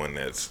she's the one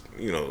that's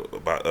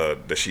about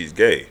that she's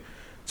gay.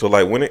 So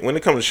like when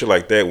it comes to shit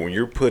like that, when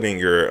you're putting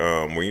your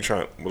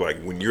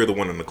when you're the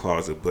one in the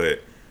closet,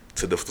 but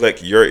to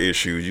deflect your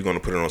issues, you're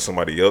gonna put it on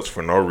somebody else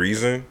for no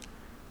reason.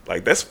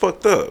 Like that's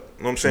fucked up.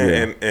 You know what I'm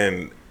saying? Yeah.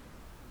 And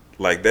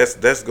like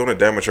that's gonna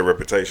damage her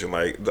reputation.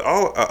 Like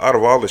out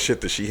of all the shit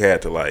that she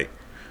had to like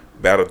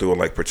battle through and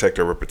like protect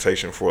her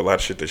reputation for a lot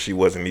of shit that it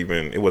wasn't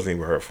even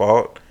her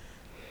fault.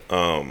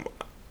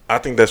 I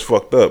think that's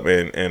fucked up,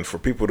 and for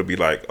people to be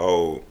like,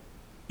 oh,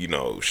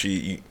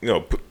 she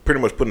pretty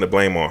much putting the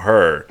blame on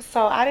her.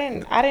 So I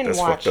didn't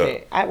watch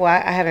it.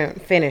 I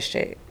haven't finished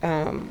it.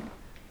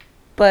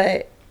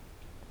 But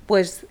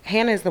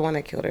Hannah's the one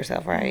that killed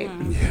herself, right?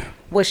 Mm-hmm. Yeah.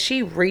 Was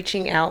she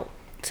reaching out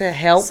to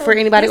help for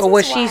anybody, or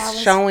was she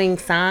showing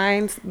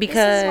signs? Because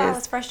this is why I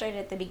was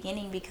frustrated at the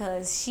beginning,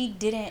 because she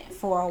didn't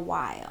for a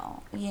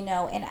while,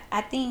 and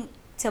I think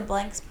to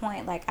Blank's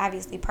point, like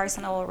obviously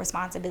personal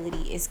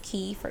responsibility is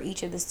key for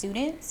each of the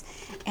students.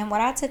 And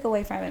what I took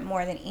away from it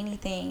more than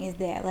anything is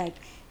that like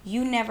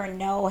you never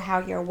know how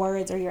your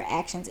words or your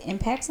actions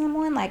impact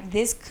someone. Like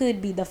this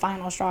could be the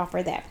final straw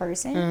for that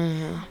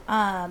person.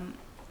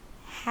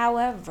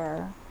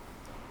 However,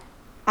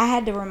 I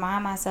had to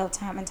remind myself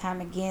time and time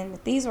again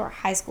that these were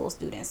high school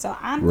students. So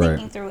I'm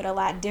thinking through it a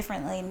lot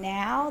differently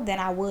now than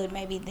I would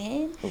maybe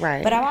then.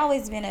 Right. But I've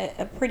always been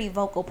a pretty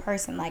vocal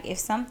person. Like if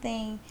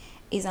something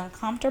is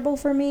uncomfortable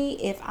for me,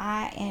 if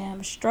I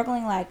am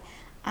struggling, like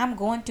I'm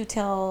going to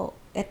tell,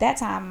 at that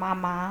time, my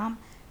mom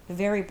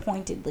very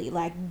pointedly,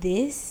 like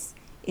this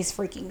is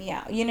freaking me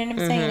out. You know what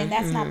I'm saying? And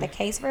that's not the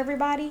case for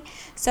everybody.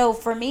 So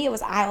for me, it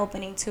was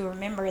eye-opening to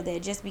remember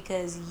that just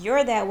because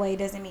you're that way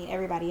doesn't mean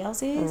everybody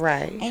else is.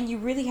 Right. And you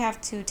really have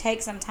to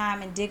take some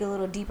time and dig a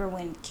little deeper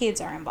when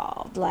kids are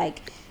involved.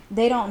 Like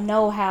they don't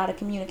know how to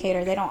communicate,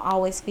 or they don't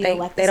always feel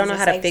like they this don't is know a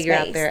how to safe figure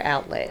space. out their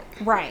outlet.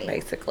 Right.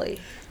 Basically.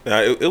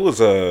 Now, it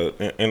was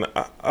and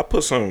I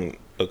put some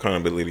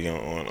accountability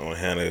on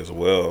Hannah as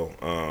well.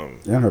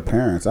 And her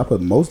parents. I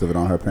put most of it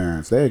on her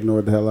parents. They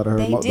ignored the hell out of her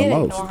They the did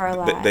most. ignore her a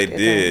lot.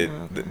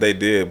 They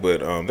did, but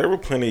there were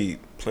plenty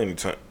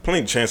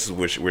chances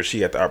where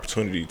she had the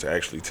opportunity to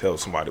actually tell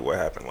somebody what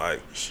happened.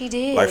 Like She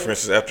did. Like for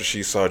instance, after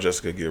she saw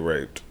Jessica get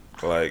raped,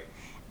 like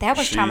That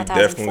was she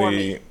traumatizing for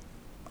me.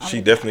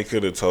 She definitely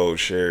could have told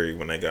Sherry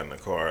when they got in the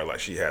car. Like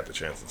she had the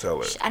chance to tell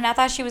her. And I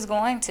thought she was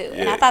going to.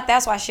 And Yeah. I thought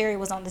that's why Sherry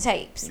was on the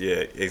tapes.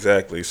 Yeah,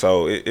 exactly.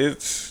 So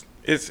it's.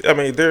 I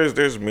mean,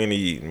 there's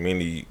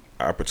many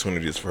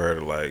opportunities for her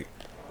to like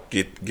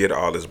get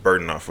all this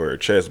burden off of her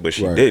chest, but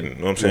she didn't. You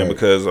know what I'm saying? Right.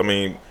 Because I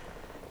mean,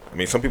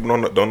 some people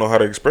don't know how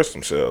to express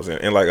themselves,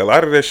 and like a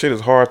lot of that shit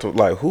is hard to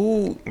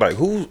who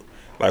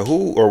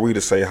are we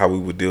to say how we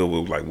would deal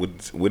with like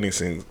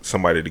witnessing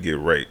somebody to get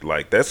raped?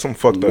 Like that's some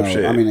fucked up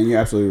shit. I mean, and you're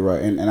absolutely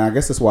right, and I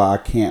guess that's why I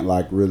can't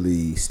like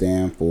really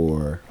stand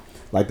for.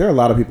 Like there are a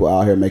lot of people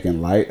out here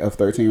making light of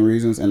 13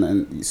 Reasons,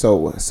 and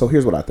so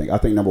here's what I think. I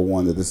think number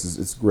one that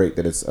it's great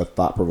that it's a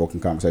thought provoking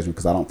conversation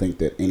because I don't think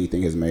that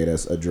anything has made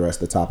us address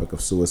the topic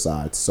of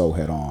suicide so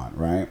head on,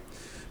 right?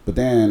 But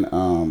then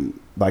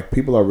like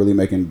people are really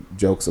making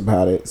jokes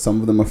about it.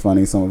 Some of them are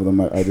funny, some of them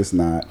are just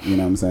not. You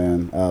know what I'm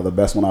saying? The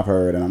best one I've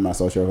heard, and I'm not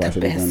so sure if I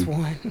should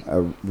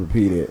even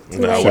repeat it.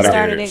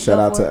 Shout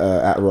out to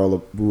at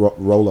Rollo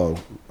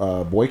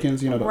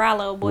Boykins. You know,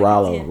 Rollo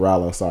Boykins.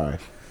 Rollo. Sorry.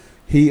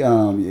 He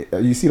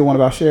you see the one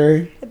about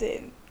Sherry? I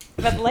did.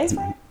 About the lace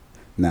front?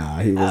 Nah,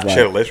 he was like, she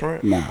had a lace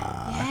front? Nah.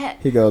 Yeah.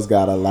 He goes,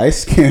 got a light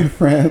skinned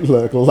friend,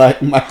 look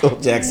like Michael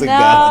Jackson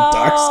got a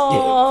dark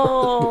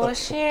No,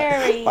 skinned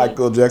Sherry.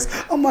 Michael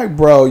Jackson. I'm like,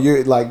 bro,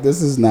 you're like,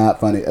 this is not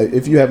funny.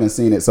 If you haven't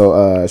seen it,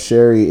 so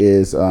Sherry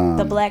is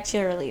the black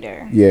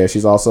cheerleader. Yeah,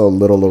 she's also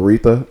Little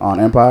Aretha on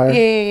Empire.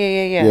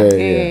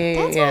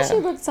 That's why she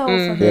looked so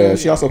familiar. Yeah,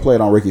 she also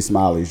played on Ricky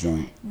Smiley's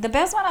joint. The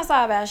best one I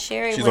saw about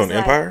Sherry She's was on like,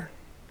 Empire?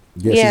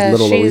 Yeah, she's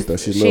Little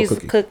Aretha. She's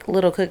Little Cookie.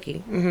 Little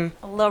Cookie.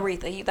 Mm-hmm. Lil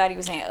Aretha. You thought he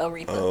was saying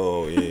Aretha.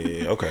 Oh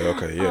yeah.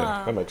 Okay,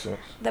 yeah, that makes sense.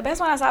 The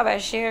best one I saw about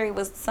Sherry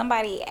was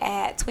somebody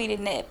tweeted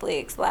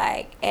Netflix,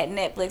 like, at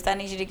Netflix, I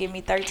need you to give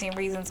me 13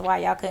 reasons why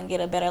y'all couldn't get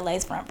a better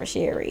lace front for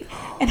Sherry.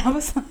 And I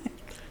was like,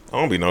 I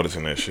don't be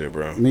noticing that shit,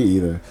 bro. Me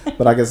either.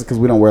 But I guess because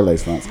we don't wear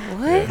lace fronts.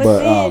 What? but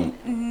then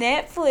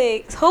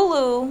Netflix,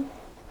 Hulu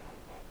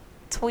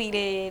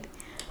tweeted.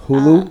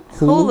 Hulu.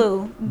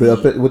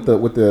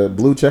 With the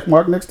blue check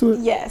mark next to it.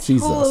 Yes,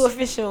 Jesus. Hulu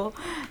official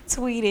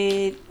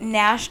tweeted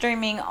now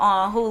streaming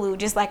on Hulu,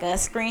 just like a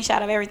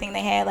screenshot of everything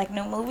they had, like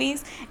new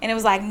movies, and it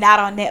was like not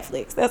on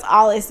Netflix. That's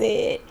all it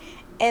said.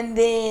 And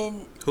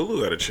then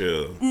Hulu gotta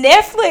chill.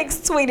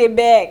 Netflix tweeted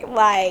back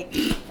like,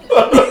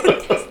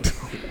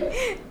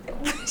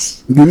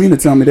 You mean to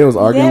tell me they was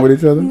arguing with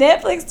each other?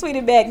 Netflix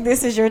tweeted back,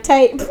 "This is your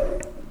tape."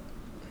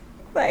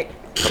 Like,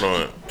 hold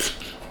on.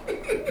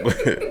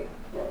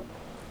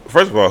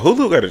 First of all,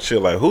 Hulu gotta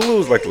chill. Like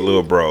Hulu's like the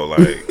little bro.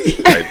 Like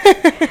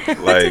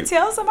to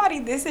tell somebody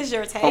this is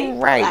your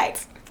tape, right? Like,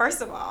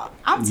 first of all,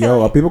 I'm telling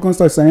Yo, are people gonna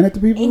start saying it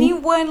to people?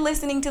 anyone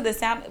listening to the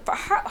sound, for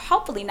her,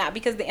 hopefully not,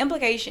 because the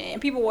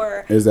implication people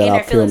were Is that in I'll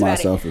their feelings kill about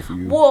myself it. if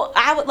you. Well,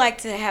 I would like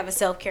to have a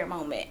self-care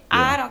moment.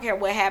 I don't care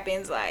what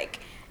happens. Like,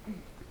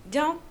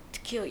 don't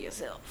kill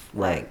yourself.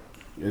 Right.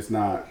 Like, It's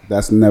not.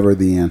 That's never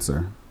the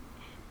answer.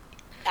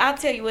 I'll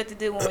tell you what to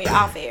do when we're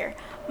off air,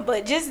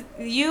 but just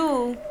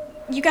you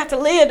got to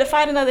live to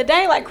fight another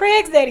day, like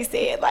Craig's daddy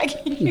said. Like,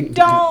 you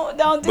don't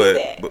do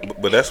that.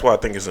 But that's why I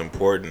think it's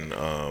important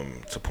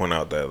to point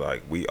out that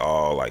like we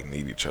all like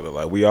need each other.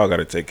 Like we all got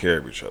to take care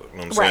of each other. You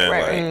know what I'm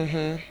saying?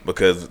 Right.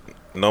 Because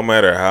no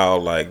matter how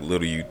like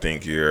little you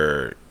think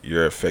your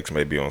effects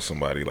may be on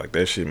somebody, like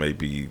that shit may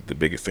be the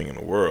biggest thing in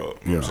the world.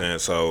 You know what I'm saying?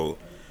 So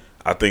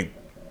I think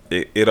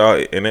it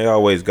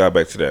always got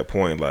back to that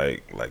point.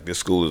 Like this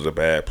school is a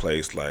bad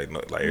place. Like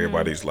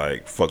everybody's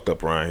like fucked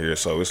up around here.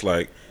 So it's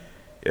like.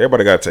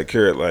 Everybody got to take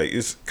care of it. Like,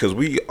 it's because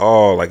we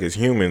all, like, as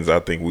humans, I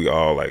think we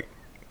all, like,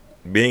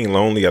 being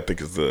lonely, I think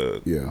is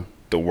the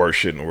the worst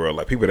shit in the world.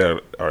 Like people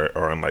that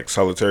are in like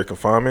solitary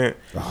confinement.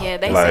 Yeah,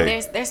 they like,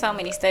 say there's so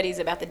many studies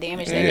about the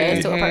damage that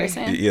does to a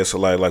person. Yeah, so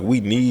like we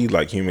need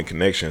like human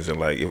connections, and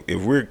like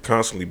if we're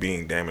constantly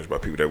being damaged by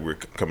people that we're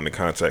coming in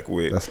contact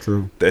with, That's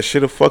true. That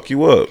shit'll fuck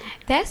you up.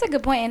 That's a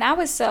good point. And I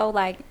was so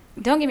like,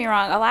 don't get me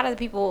wrong, a lot of the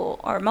people,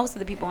 or most of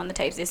the people on the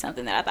tapes, did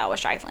something that I thought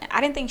was trifling. I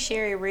didn't think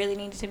Sherry really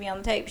needed to be on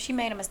the tape. She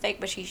made a mistake,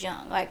 but she's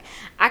young. Like,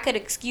 I could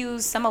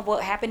excuse some of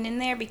what happened in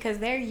there because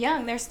they're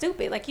young, they're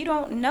stupid. Like, you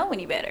don't know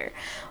any better.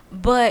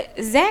 But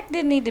Zach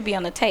didn't need to be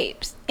on the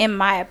tapes, in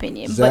my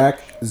opinion. Zach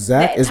is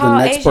the tall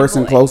next Asian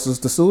person boy,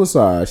 closest to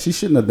suicide. She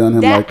shouldn't have done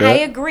him like that. I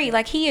agree.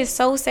 Like, he is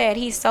so sad.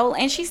 He's so,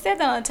 and she said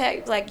that on the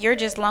tape, like, you're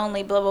just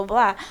lonely, blah, blah,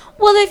 blah.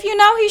 Well, if you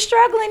know he's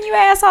struggling, you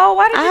asshole,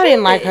 why did you I do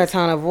didn't like her this?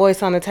 tone of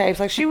voice on the tapes.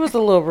 Like, she was a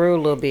little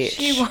rude, little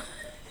bitch.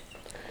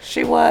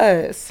 She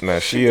was. Nah,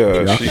 she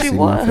See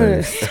my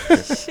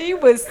face. She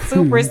was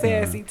super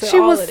sassy to She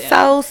all was of them.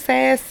 so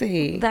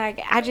sassy.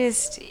 Like,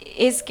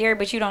 it's scary,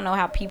 but you don't know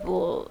how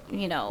people,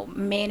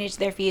 manage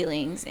their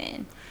feelings.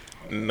 And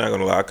not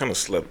gonna lie, I kind of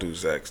slept through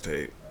Zach's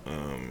tape.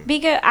 because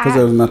Because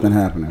there was nothing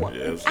happening. Yeah,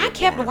 it was I so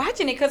kept boring.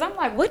 watching it because I'm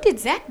like, what did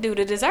Zach do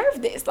to deserve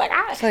this? Like,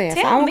 So yes,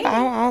 tell me.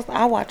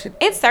 I'll watch it.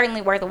 It's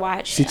certainly worth a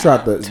watch. She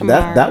tried to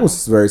Tomorrow. that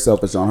was very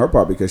selfish on her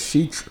part because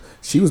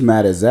she was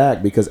mad at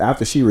Zach because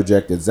after she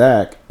rejected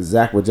Zach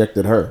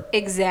rejected her.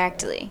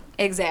 Exactly.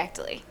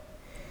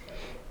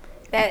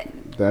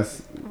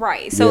 That's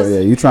Right. So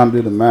you trying to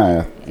do the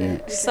math.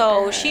 Yeah.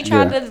 so she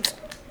tried Yeah. to.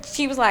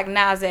 She was like,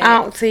 nah, Zach.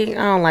 I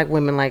don't like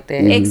women like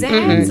that.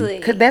 Exactly.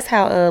 Cause that's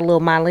how little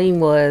Mylene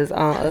was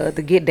on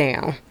the Get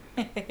Down.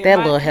 That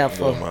little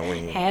heifer. Oh, my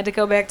wing. Had to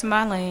go back to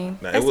my lane.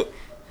 Nah, it was,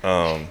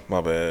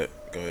 my bad.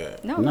 Go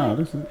ahead. No,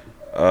 this is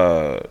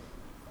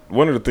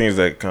One of the things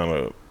that kind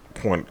of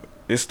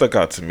it stuck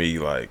out to me,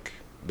 like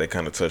they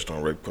kind of touched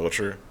on rape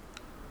culture,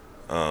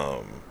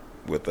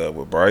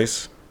 with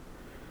Bryce,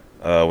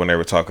 when they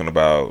were talking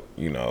about,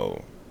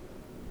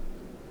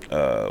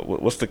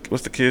 what's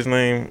the kid's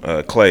name?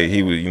 Clay.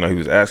 He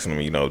was asking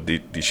him,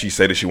 did she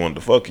say that she wanted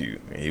to fuck you?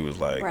 And he was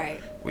like,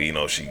 Right.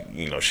 Well, she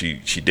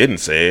didn't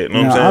say it. You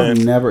know now, what I'm I've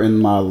saying? never in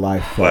my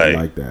life felt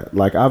like that.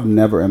 Like I've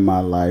never in my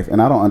life,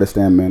 and I don't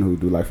understand men who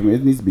do. Like for me,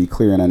 it needs to be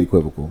clear and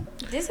unequivocal.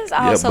 This is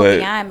also but-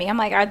 beyond me. I'm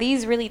like, are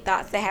these really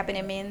thoughts that happen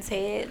in men's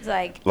heads?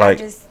 Like Like-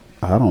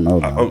 I don't know.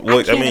 Though. Well,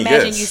 I can't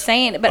imagine you yes.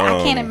 saying it, but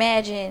I can't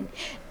imagine.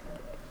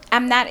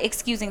 I'm not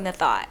excusing the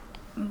thought,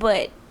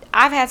 but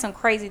I've had some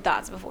crazy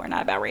thoughts before.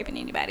 Not about raping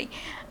anybody,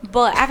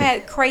 but I've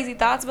had crazy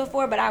thoughts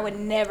before. But I would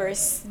never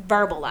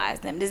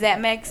verbalize them. Does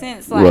that make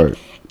sense? Like Right.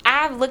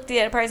 I've looked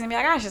at a person and be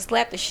like, I should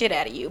slap the shit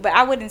out of you, but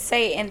I wouldn't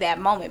say it in that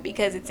moment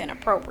because it's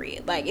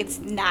inappropriate. Like it's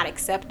not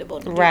acceptable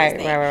to do Right,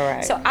 this thing.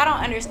 right. So I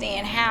don't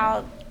understand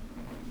how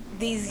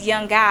these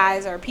young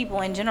guys or people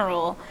in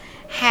general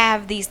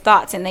have these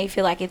thoughts and they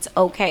feel like it's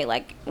okay.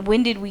 Like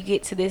when did we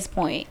get to this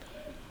point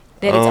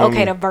that it's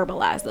okay to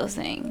verbalize those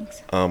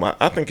things?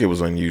 I think it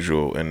was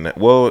unusual, and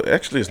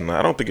actually, it's not.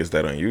 I don't think it's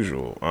that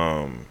unusual.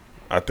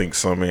 I think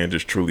some men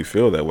just truly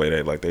feel that way.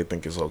 They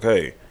think it's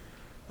okay.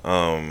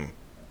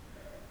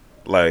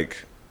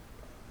 Like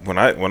when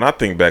I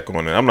think back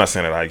on it, I'm not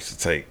saying that I used to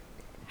take,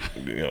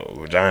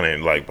 vagina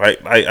and like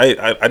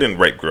I didn't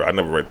rape girl. I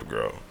never raped a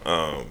girl.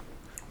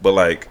 But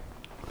like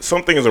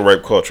some things in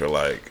rape culture,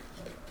 like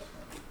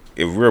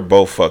if we're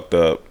both fucked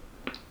up,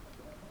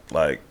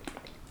 like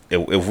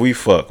if we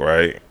fuck,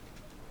 right,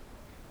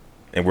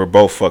 and we're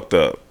both fucked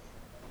up,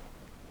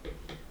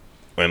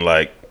 and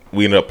like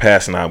we end up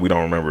passing out, we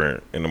don't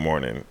remember in the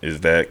morning,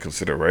 is that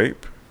considered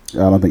rape? I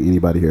don't think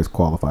anybody here is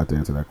qualified to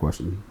answer that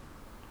question.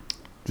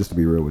 Just to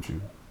be real with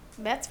you.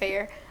 That's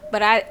fair,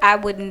 but I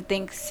wouldn't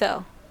think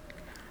so.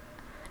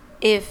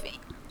 If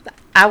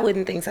I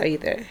wouldn't think so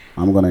either.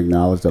 I'm going to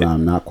acknowledge that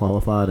I'm not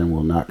qualified and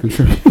will not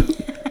contribute.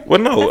 Well,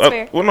 no.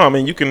 That's fair. I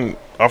mean, you can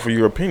offer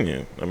your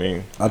opinion. I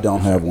mean, I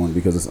don't have one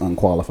because it's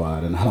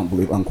unqualified, and I don't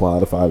believe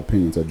unqualified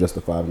opinions are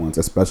justified ones,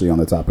 especially on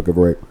the topic of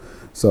rape.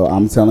 So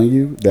I'm telling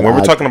you that when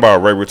we're talking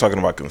about rape, we're talking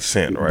about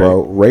consent, right?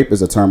 Bro, rape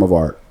is a term of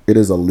art. It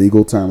is a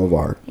legal term of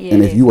art. Yeah,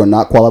 and it if is. you are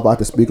not qualified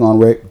to speak on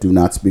rape, do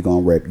not speak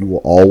on rape. You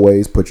will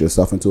always put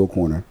yourself into a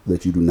corner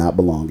that you do not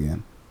belong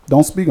in.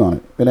 Don't speak on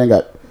it. It ain't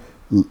got...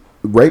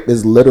 Rape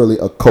is literally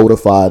a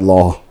codified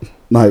law.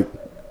 Like,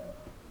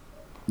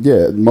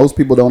 yeah, most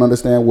people don't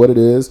understand what it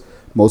is.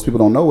 Most people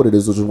don't know what it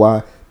is, which is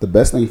why the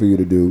best thing for you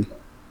to do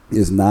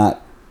is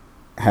not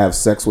have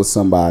sex with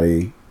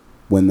somebody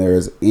when there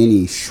is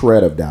any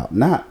shred of doubt.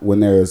 Not when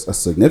there is a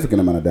significant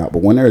amount of doubt,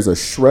 but when there is a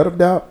shred of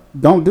doubt,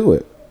 don't do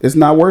it. It's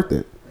not worth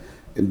it.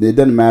 It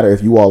doesn't matter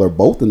if you all are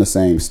both in the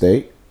same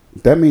state.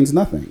 That means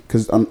nothing.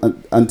 Because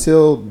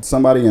until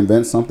somebody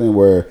invents something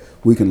where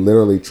we can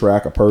literally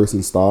track a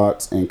person's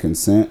thoughts and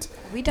consent,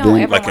 we don't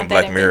ever Like in want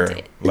Black that Mirror.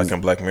 invented. Like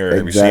in Black Mirror.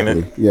 Have exactly.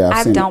 you seen it? Yeah, I've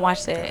I seen don't it.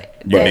 watch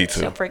that. You That need to.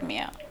 shall freak me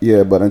out.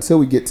 Yeah, but until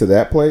we get to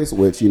that place,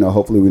 which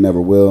hopefully we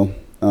never will.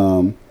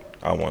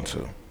 I want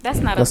to. That's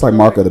not. That's up like the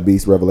Mark Lord. of the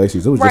Beast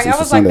Revelations. It was Right, just I Easter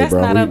was like, Sunday, that's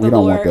bro. not of We the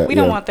don't Lord. want that. We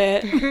don't Yeah. want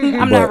that.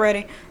 I'm But- not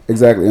ready.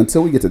 Exactly.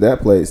 Until we get to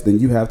that place, then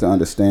you have to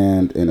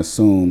understand and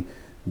assume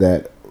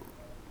that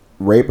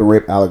rape and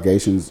rape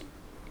allegations,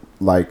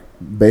 like,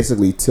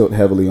 basically tilt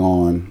heavily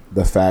on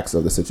the facts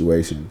of the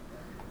situation,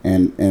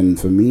 and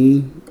for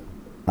me,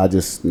 I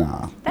just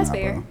That's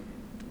fair.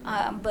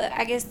 bro. But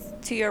I guess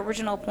to your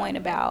original point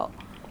about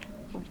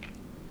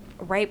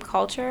rape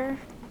culture,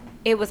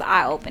 it was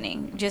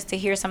eye-opening just to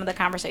hear some of the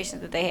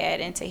conversations that they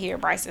had and to hear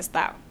Bryce's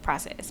thought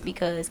process,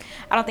 because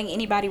I don't think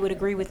anybody would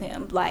agree with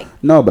him. Like,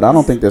 No, but I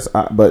don't think there's.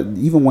 But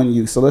even when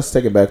you, so let's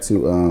take it back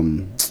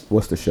to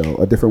what's the show?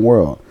 A Different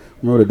World.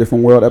 Remember the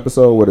Different World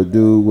episode where the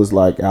dude was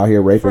like out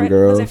here raping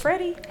girls? Was it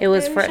Freddie? It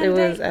was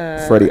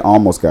Freddie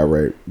almost got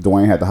raped.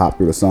 Dwayne had to hop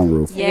through the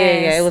sunroof.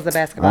 Yeah, it was a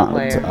basketball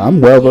player. I'm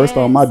well versed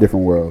on my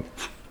Different World.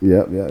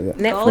 Yep.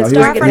 Netflix he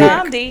star was, for he,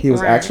 Namdi. he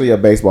was Right. actually a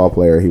baseball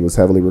player. He was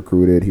heavily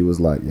recruited. He was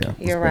like,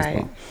 You're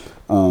right.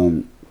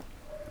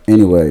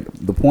 Anyway,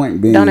 the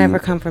point being, Don't ever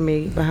come for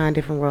me behind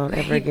Different World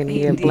ever again in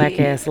your black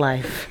ass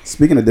life.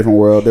 Speaking of Different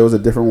World, there was a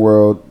Different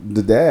World.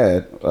 The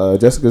dad,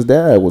 Jessica's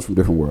dad, was from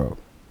Different World.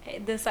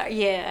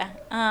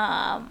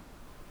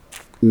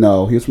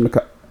 No, he was from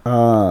the.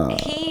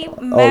 He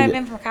might have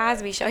been from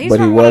Cosby Show. He's but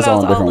from he one was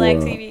of those on old Different black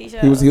World. TV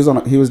shows.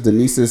 He was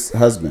Denise's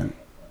husband.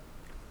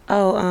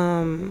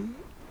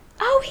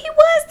 Oh, he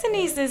was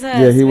Denise's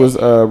husband. Yeah, he was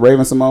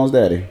Raven Simone's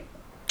daddy.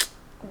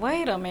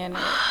 Wait a minute.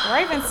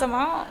 Raven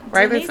Simone.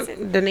 Denise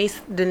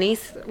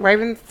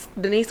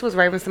was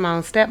Raven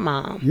Simone's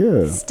stepmom.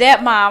 Yeah.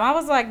 Stepmom. I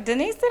was like,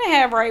 Denise didn't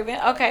have Raven.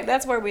 Okay,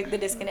 that's where the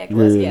disconnect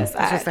was. Yeah. Yes.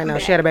 I was just saying, no,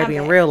 she had a baby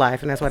in real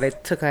life, and that's why they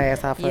took her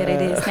ass off. Yeah, they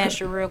did snatch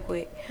her real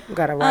quick.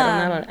 Got her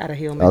right out of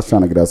heel. I was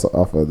trying to get us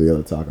off of the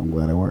other talk. I'm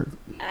glad it worked.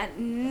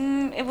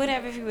 It would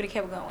have if you would have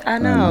kept going. I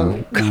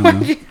know.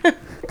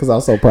 Because I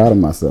was so proud of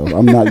myself.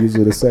 I'm not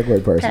usually the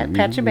segue person.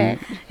 Pat your back.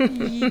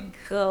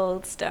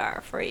 Gold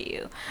star for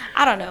you.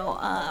 I don't know.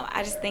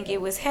 I just think it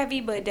was heavy,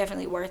 but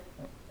definitely worth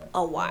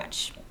a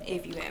watch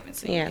if you haven't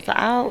seen it. Yeah, so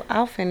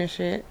I'll finish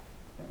it.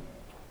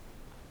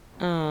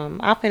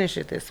 I'll finish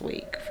it this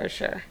week for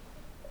sure.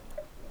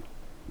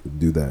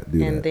 Do that.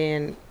 And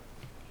then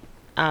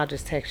I'll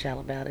just text y'all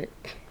about it.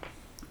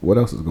 What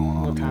else is going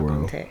on We'll in the talk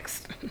world? on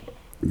text.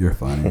 You're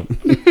funny.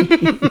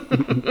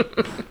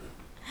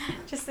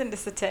 Just send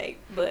us a tape,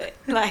 but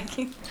like,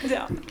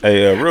 don't.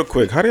 Hey, real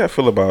quick, how do y'all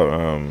feel about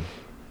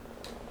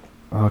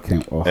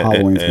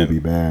Halloween's gonna be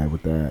bad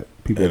with that.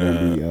 People are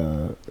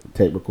gonna be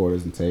tape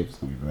recorders and tapes. It's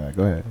gonna be bad.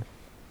 Go ahead.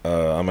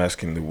 I'm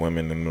asking the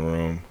women in the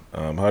room,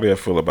 how do y'all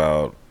feel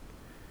about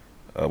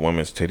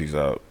women's titties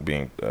out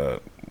being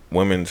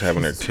women's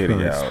having their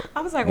titty out?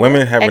 I was like, women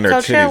what? having At their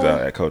Coachella? titties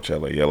out at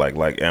Coachella. Yeah,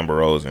 like Amber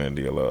Rose and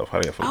India Love.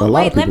 How do y'all feel Oh, about A lot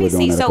wait, of people let me are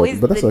doing see. that at So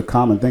Coachella, but that's a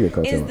common thing at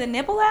Coachella. Is the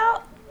nipple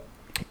out? that?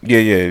 Yeah.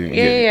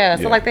 Yeah.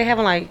 So like they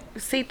having like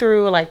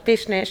see-through or like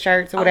fishnet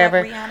shirts or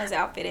whatever. Like Rihanna's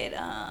outfitted.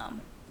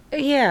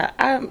 Yeah.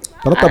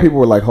 But I thought people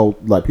were like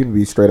people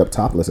be straight up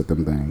topless at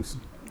them things.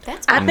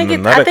 That's I think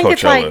Not at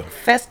it's like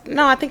Coachella.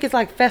 I think it's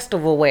like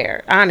festival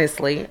wear.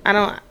 Honestly,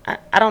 I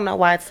don't know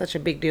why it's such a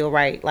big deal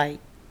right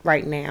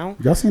now.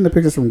 Y'all seen the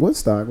pictures from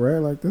Woodstock, right?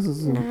 Like this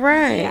is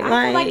Right. Yeah,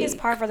 I feel like it's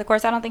par for the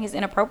course. I don't think it's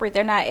inappropriate.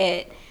 They're not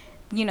at,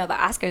 the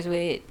Oscars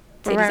with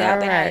titties out. They're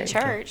not at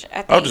church.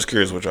 I was just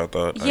curious what y'all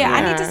thought. Yeah,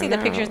 I need to see the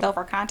pictures though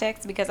for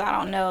context because I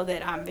don't know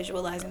that I'm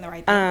visualizing the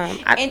right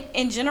thing.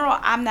 In general,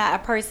 I'm not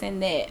a person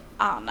that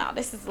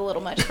this is a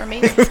little much for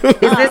me. Is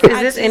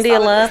this India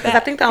Love? Because I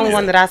think the only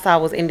one that I saw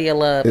was India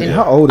Love.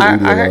 How old is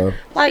India Love?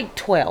 Like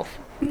 12.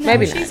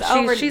 Maybe she's not.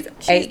 over. She's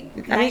 8.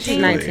 I think she's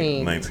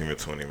 19. 19 or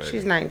 20 maybe.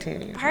 She's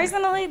 19.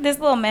 Personally, this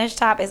little mesh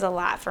top is a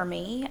lot for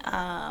me.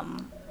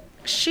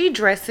 She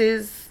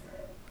dresses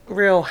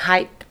real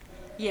hype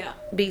Yeah,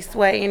 beast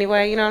way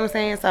anyway. You know what I'm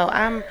saying? So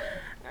I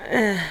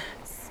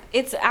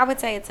would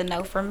say it's a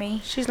no for me.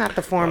 she's not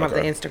the form of the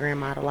Okay. Instagram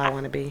model I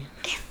want to be.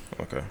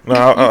 Okay. No,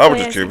 I was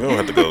just curious. We don't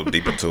have to go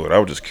deep into it. I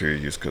was just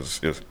curious because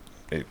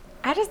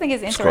I just think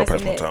it's Scroll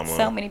past interesting my that timeline.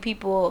 so many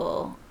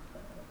people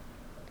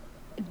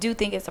do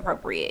think it's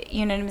appropriate.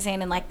 You know what I'm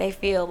saying? And like they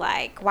feel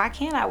like, why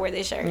can't I wear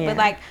this shirt? Yeah. But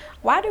like,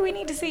 why do we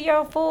need to see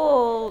your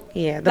full?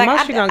 Yeah, the like,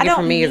 most you're going to get don't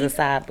from me is a need-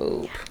 side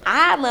boob.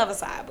 I love a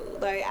side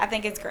boob. Like I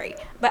think it's great.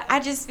 But I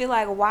just feel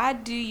like, why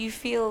do you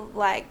feel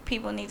like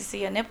people need to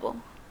see a nipple?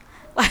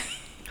 Like.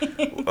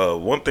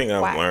 one thing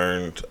I've Why?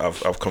 learned,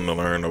 I've come to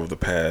learn over the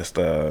past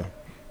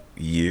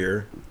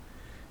year.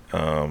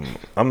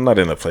 I'm not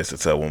in a place to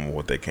tell women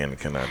what they can and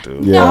cannot do.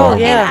 Yeah. No, Oh,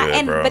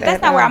 yeah. but that's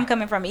not where I'm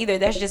coming from either.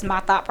 That's just my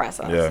thought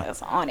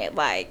process on it.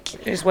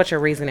 Like, It's what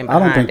your reasoning I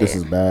behind don't think it. this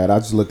is bad. I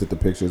just looked at the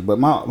pictures. But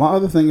my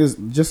other thing is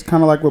just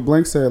kind of like what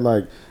Blank said.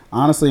 Like,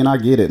 honestly, and I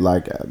get it.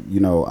 Like,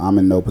 I'm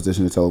in no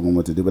position to tell a woman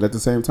what to do. But at the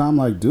same time,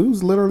 like,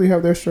 dudes literally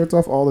have their shirts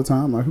off all the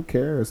time. Like, who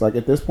cares? Like,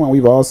 at this point,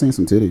 we've all seen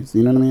some titties.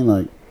 You know what I mean?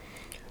 Like,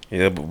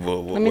 Yeah, but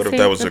what me if see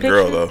that was the a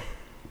girl picture. though?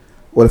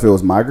 what if it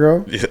was my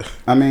girl? Yeah.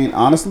 I mean,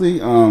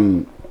 honestly,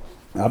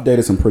 I've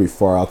dated some pretty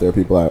far out there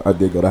people. I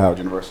did go to Howard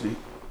University.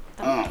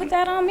 don't put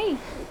that on me.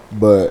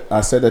 But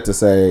I said that to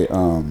say,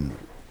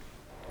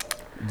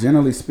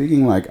 generally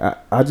speaking, like,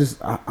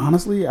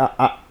 honestly,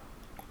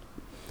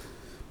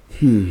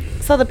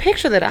 So the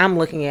picture that I'm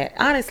looking at,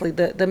 honestly,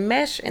 the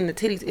mesh and the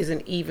titties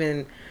isn't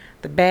even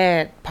the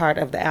bad part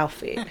of the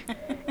outfit.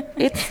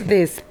 It's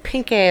this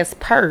pink ass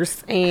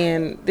purse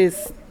and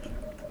this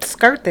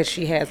skirt that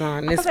she has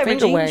on. This thought they were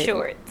finger jean weight.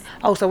 shorts.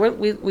 Oh, so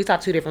we saw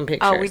two different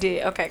pictures. Oh, we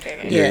did. Okay.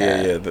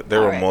 Yeah. There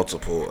were Alright.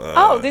 multiple.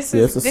 This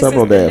Yeah, is it's a this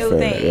several is the day new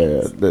affair. thing.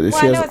 Yeah, Well, she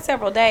I know has, it's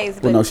several days,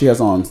 but well, no, she has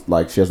on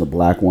like she has a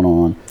black one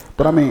on.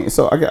 But I mean,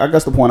 so I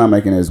guess the point I'm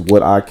making is,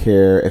 would I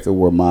care if it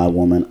were my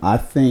woman? I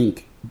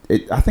think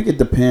it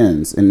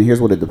depends, and here's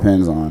what it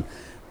depends on.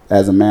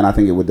 As a man, I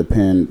think it would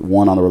depend,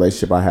 one, on the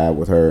relationship I have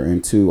with her,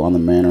 and two, on the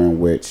manner in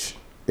which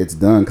it's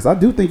done. Because I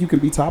do think you can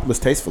be topless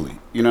tastefully.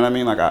 You know what I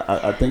mean? Like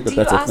I think do you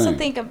that's a also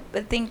thing.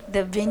 think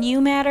the venue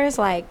matters?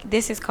 Like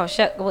this is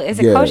Coachella. Is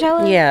it Yeah.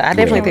 Coachella? Yeah, I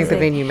definitely Yeah. think the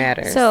venue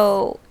matters.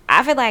 So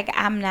I feel like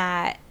I'm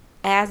not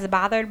as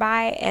bothered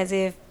by it as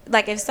if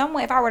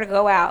I were to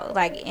go out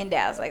like in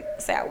Dallas, like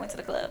say I went to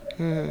the club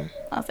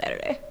on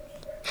Saturday.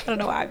 I don't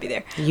know why I'd be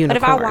there. But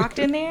if I Unicorn. walked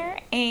in there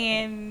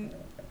and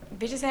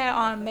bitches had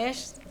on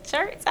mesh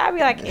shirts, I'd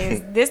be like,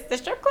 is this the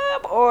strip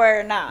club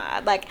or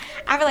not? Like,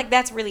 I feel like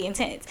that's really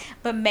intense.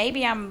 But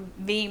maybe I'm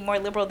being more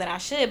liberal than I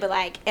should. But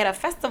like at a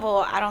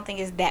festival, I don't think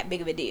it's that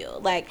big of a deal.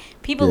 Like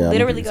people Yeah, I don't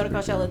literally think go to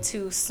it's a big Coachella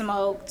to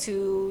smoke,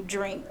 to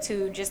drink,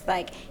 to just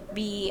like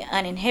be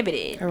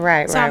uninhibited.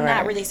 Right, So I'm right.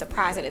 not really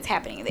surprised that it's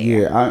happening there.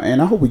 Yeah,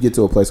 and I hope we get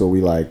to a place where we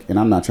like, and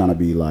I'm not trying to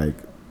be like,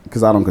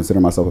 because I don't consider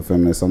myself a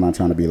feminist, so I'm not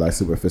trying to be like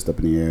super fist up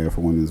in the air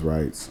for women's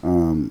rights.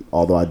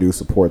 Although I do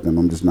support them,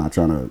 I'm just not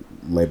trying to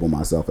label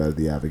myself as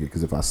the advocate,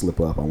 because if I slip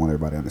up, I want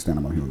everybody to understand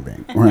I'm a human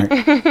being,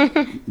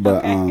 right?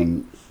 But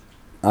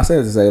I say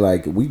it to say,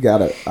 like,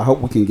 I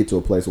hope we can get to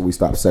a place where we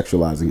stop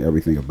sexualizing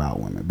everything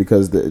about women,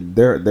 because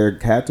there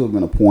had to have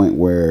been a point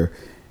where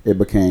it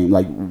became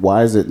like,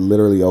 why is it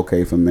literally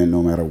okay for men,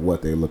 no matter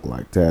what they look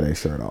like, to have their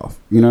shirt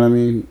off? You know what I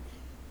mean?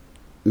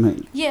 Like,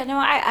 Yeah, no,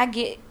 I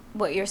get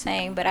what you're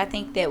saying, but I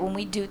think that when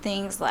we do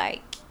things like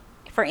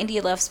for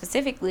India Love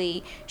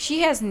specifically,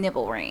 she has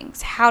nipple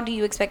rings. How do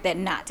you expect that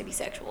not to be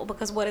sexual?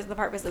 Because what is the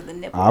purpose of the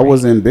nipple I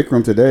was in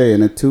Bikram today,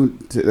 and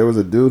there was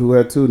a dude who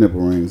had 2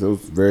 nipple rings. It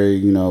was very,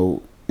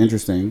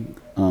 interesting.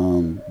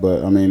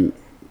 But I mean,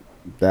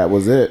 that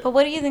was it. But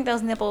what do you think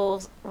those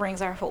nipple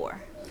rings are for?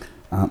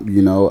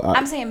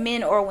 I'm saying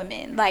men or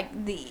women.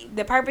 Like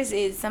the purpose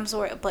is some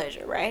sort of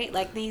pleasure, right?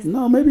 Like these.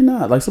 No, maybe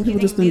not. Like some You people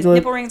think just these enjoy.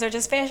 nipple rings are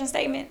just fashion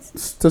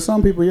statements? To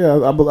some people, yeah,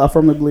 I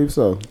firmly believe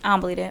so. I don't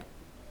believe that.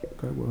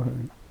 Okay, well, hey.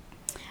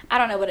 I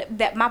don't know, but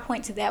that my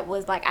point to that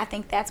was like I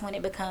think that's when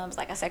it becomes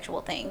like a sexual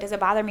thing. Does it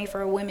bother me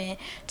for a woman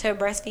to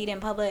breastfeed in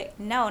public?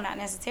 No, not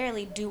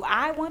necessarily. Do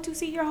I want to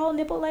see your whole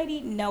nipple, lady?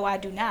 No, I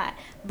do not.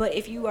 But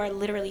if you are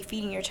literally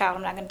feeding your child,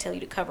 I'm not going to tell you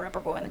to cover up or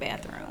go in the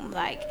bathroom.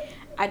 Like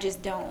I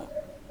just don't.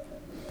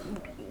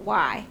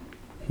 Why?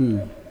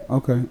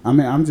 Okay. I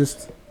mean, I'm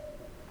just.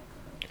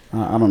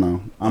 I don't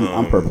know.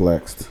 I'm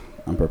perplexed.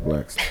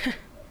 Because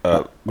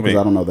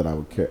I don't know that I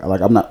would care.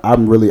 Like I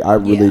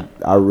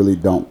really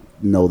don't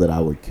know that I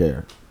would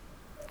care.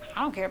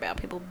 I don't care about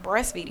people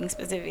breastfeeding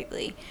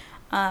specifically,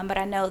 but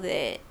I know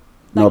that.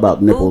 No,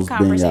 about the nipples boob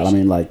being out. I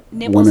mean, like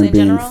nipples women in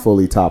being general.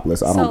 fully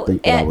topless. I don't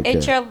think that I would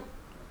care.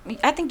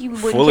 I think you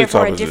wouldn't Fully care for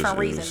a topless different is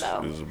reason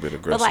though. a bit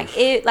aggressive. But like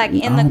it, like I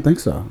in don't the think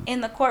so.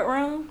 in the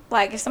courtroom,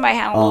 like if somebody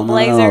had on a Oh little no,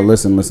 blazer. no,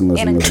 listen.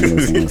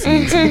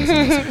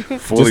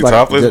 Fully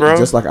topless, bro.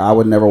 Just like I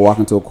would never walk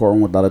into a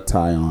courtroom without a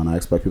tie on. I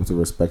expect people to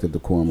respect the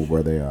decorum of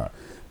where they are.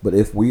 But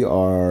if we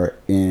are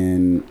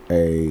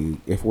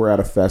if we're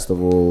at a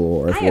festival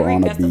or if we're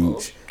on a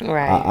beach,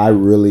 Right.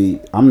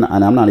 I'm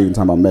not even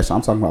talking about mesh.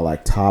 I'm talking about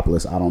like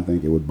topless. I don't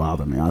think it would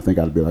bother me. I think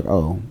I'd be like,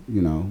 oh,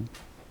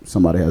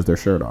 somebody has their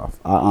shirt off.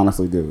 I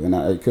honestly do, and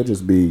it could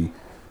just be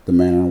the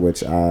manner in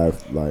which I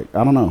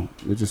don't know.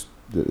 It just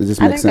makes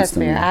I think sense that's to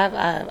fair.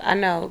 me. I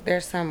know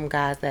there's some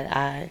guys that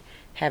I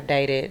have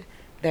dated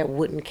that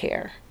wouldn't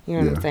care. You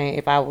know what I'm saying?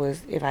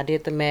 If I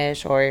did the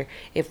mesh, or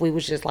if we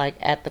was just like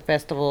at the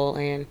festival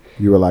and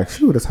You were like,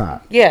 shoot, it's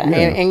hot. yeah.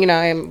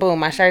 And boom,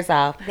 my shirt's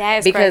off. That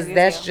is because crazy as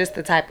that's hell. just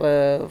the type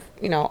of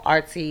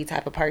artsy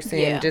type of person,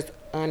 Yeah. just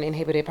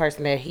uninhibited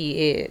person that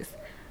he is.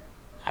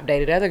 I've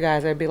dated other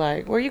guys that'd be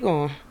like, "Where you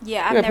going?" Yeah,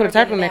 You I've gotta never put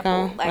a been in turtleneck that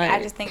on. pool. Like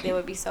I just think that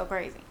would be so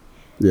crazy.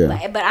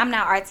 Yeah. But I'm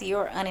not artsy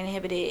or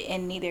uninhibited,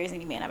 and neither is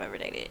any man I've ever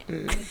dated.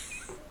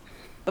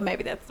 But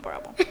maybe that's the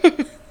problem.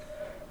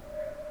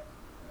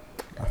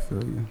 I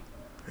feel you.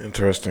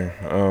 Interesting.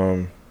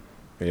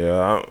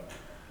 Yeah.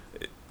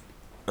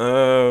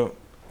 Are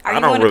I you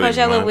don't going to really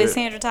Coachella mind with it.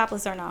 Sandra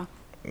Topless or no?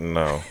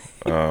 No.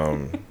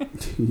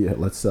 Yeah,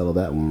 let's settle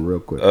that one real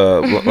quick.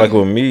 Like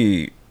with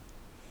me,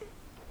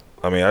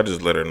 I mean, I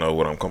just let her know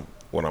what I'm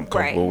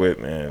comfortable with,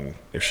 and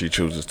if she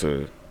chooses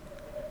to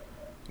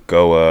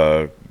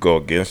go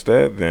against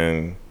that,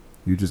 then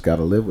You just got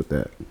to live with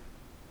that.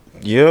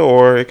 yeah,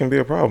 or it can be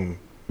a problem.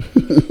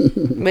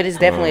 But it's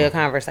definitely a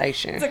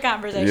conversation. It's a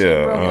conversation.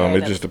 Yeah, bro.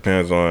 it just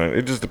depends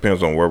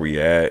on where we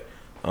at.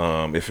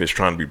 If it's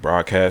trying to be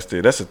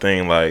broadcasted, that's the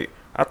thing. Like,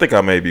 I think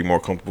I may be more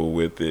comfortable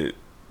with it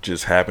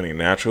just happening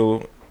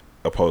natural,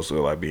 opposed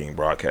to like being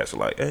broadcasted.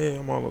 Like, hey,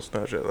 I'm on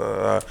Snapchat.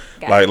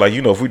 Like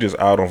if we just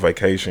out on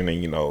vacation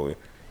and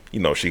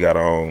she got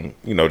on,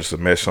 just a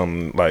mesh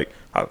something like,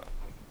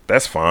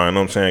 that's fine. You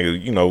know what I'm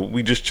saying,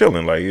 we just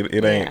chilling. Like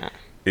it ain't,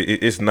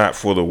 it's not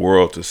for the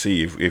world to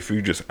see. If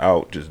you're just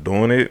out just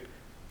doing it,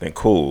 then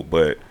cool.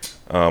 But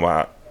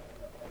I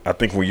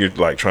think when you're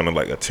like trying to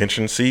like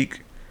attention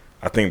seek,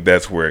 I think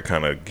that's where it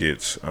kind of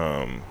gets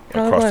across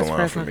the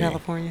line for me.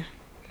 California.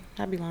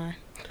 I'd be lying.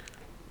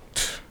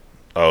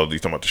 Oh, you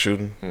talking about the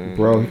shooting?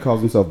 Bro, he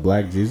calls himself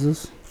Black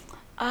Jesus.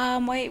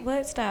 Wait,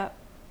 what? Stop.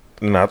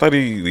 No, I thought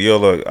he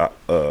yelled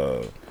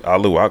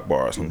Allahu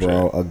Akbar or some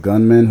Bro, shit. a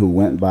gunman who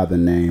went by the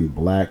name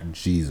Black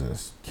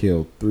Jesus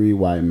killed 3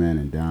 white men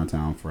in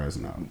downtown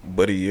Fresno.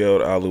 But he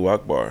yelled Allahu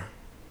Akbar.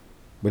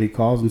 But he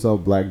calls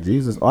himself Black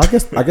Jesus. Oh, I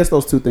guess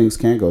those two things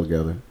can go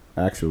together,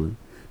 actually,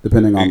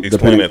 depending on.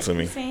 Explain that to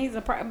me. He's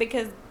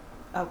because.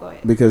 Oh, go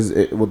ahead. Because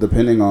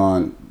depending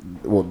on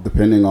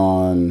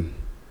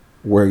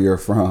where you're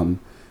from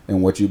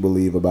and what you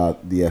believe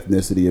about the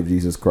ethnicity of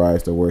Jesus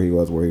Christ, or where he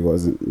was, where he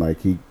wasn't,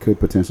 like, he could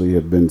potentially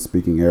have been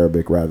speaking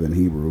Arabic rather than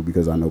Hebrew,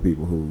 because I know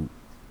people who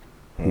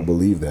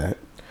believe that.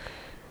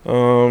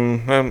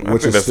 I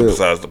think that's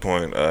besides the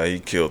point. He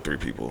killed 3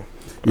 people.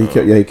 He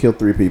killed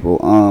 3 people.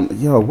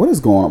 Yo, what is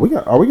going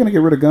on? Are we gonna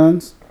get rid of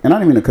guns? And I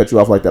didn't mean to cut you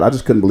off like that. I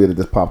just couldn't believe it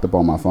just popped up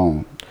on my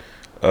phone.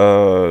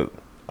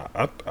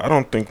 I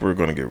don't think we're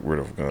gonna get rid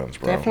of guns,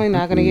 bro. Definitely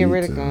not gonna get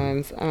rid of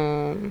guns.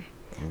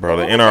 Bro,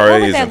 the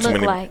NRA is in too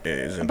many like?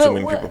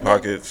 people's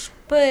pockets.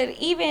 But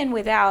even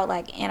without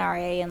like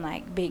NRA and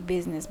like big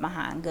business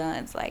behind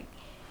guns, like,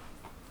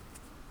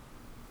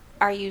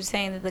 are you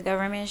saying that the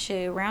government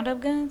should round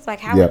up guns?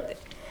 Like, how? Yep.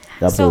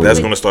 Absolutely. That's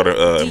going to start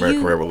an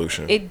American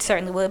Revolution. It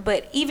certainly would.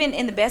 But even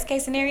in the best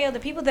case scenario, the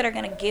people that are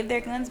going to give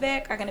their guns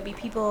back are going to be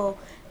people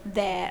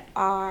that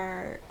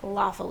are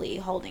lawfully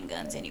holding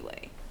guns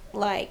anyway.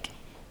 Like,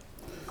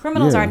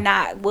 criminals are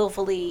not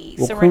willfully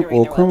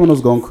surrendering their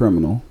criminals weapons. gone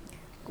criminal.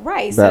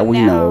 Right. That so we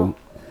now, know.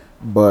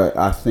 But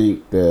I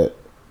think that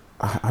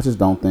I just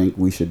don't think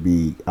we should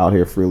be out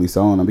here freely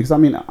selling them. Because, I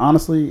mean,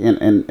 honestly,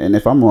 and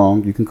if I'm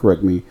wrong, you can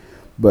correct me,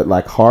 but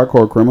like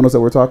hardcore criminals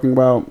that we're talking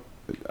about,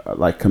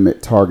 like,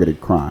 commit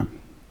targeted crime.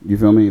 You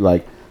feel me?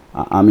 Like,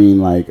 I mean,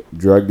 like,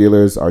 drug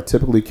dealers are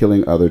typically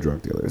killing other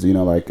drug dealers.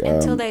 Like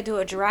until they do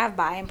a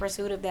drive-by in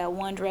pursuit of that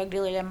one drug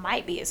dealer that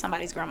might be at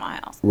somebody's grandma's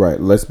house. Right.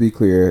 Let's be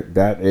clear.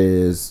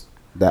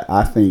 That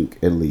I think,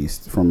 at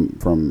least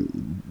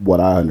from what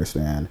I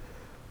understand,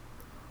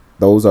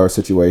 those are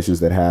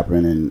situations that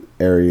happen in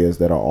areas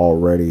that are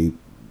already,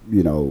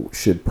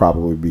 should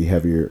probably be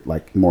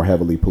more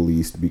heavily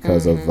policed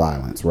because of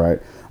violence, right?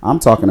 I'm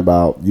talking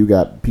about, you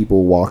got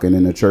people walking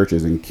into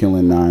churches and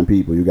killing 9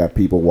 people. You got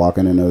people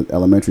walking into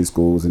elementary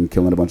schools and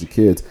killing a bunch of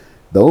kids.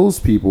 Those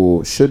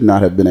people should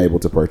not have been able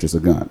to purchase a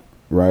gun,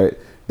 right?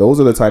 Those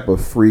are the type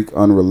of freak,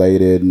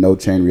 unrelated, no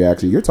chain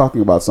reaction. You're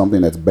talking about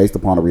something that's based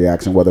upon a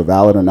reaction, whether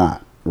valid or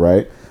not,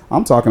 right?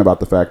 I'm talking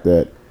about the fact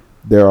that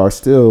there are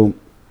still,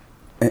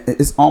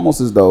 it's almost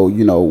as though,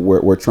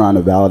 we're trying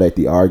to validate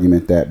the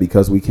argument that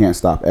because we can't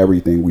stop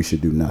everything, we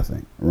should do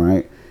nothing,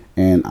 right?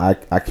 And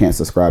I can't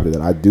subscribe to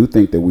that. I do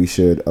think that we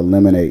should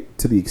eliminate,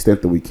 to the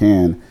extent that we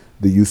can,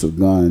 the use of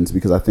guns,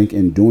 because I think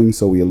in doing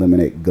so, we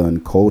eliminate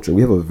gun culture.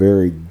 We have a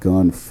very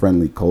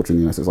gun-friendly culture in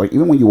the United States. Like,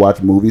 even when you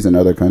watch movies in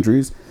other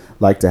countries,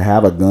 like, to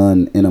have a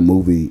gun in a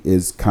movie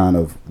is kind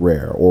of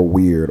rare or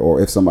weird.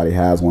 Or if somebody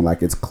has one,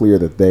 like, it's clear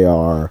that they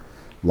are,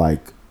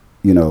 like,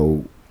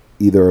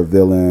 either a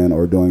villain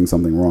or doing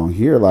something wrong.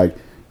 Here, like,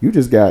 you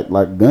just got,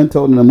 like, gun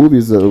toting in a movie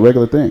is a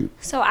regular thing.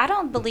 So I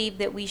don't believe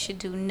that we should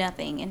do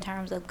nothing in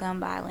terms of gun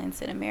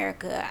violence in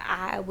America.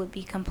 I would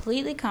be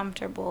completely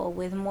comfortable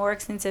with more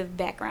extensive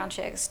background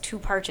checks to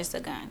purchase a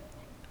gun.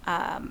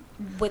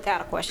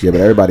 Without a question. Yeah,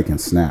 but everybody can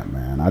snap,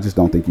 man. I just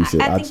don't think you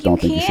should. I just don't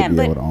think you should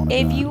be able to own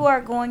a gun. If you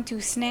are going to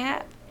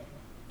snap,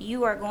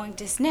 you are going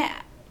to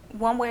snap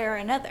one way or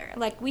another.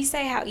 Like, we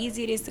say how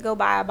easy it is to go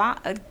buy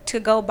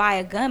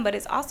a gun, but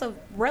it's also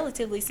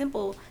relatively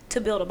simple to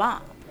build a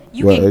bomb.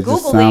 You can it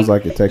just sounds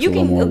like it takes a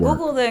little more work. You can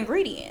Google the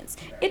ingredients.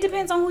 It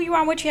depends on who you are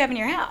and what you have in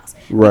your house.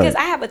 Right. Because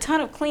I have a ton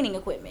of cleaning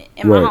equipment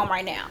in my home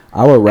right now.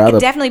 I would rather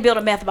definitely build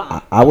a meth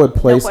bomb. I would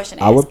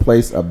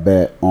place a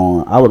bet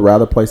on. I would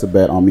rather place a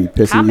bet on me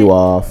pissing you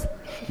off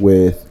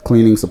with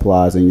cleaning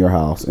supplies in your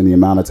house and the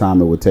amount of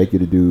time it would take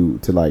you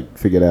to like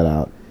figure that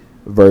out,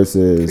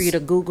 versus for you to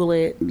Google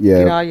it,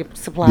 get all your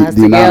supplies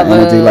the together. amount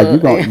of energy,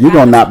 like you're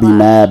gonna not be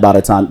mad by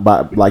the time,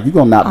 you're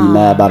gonna not be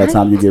mad by the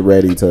time you get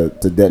ready to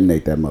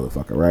detonate that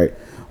motherfucker, right?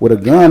 With a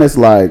gun, it's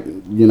like,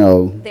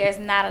 there's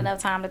not enough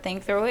time to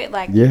think through it.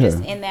 Like, you're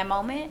just in that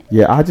moment.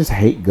 Yeah, I just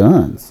hate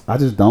guns. I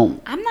just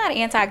don't. I'm not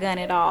anti-gun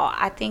at all.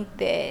 I think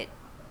that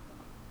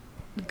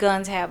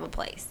guns have a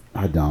place.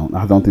 I don't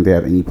think they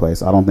have any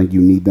place. I don't think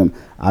you need them.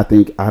 I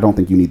don't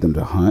think you need them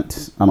to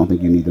hunt. I don't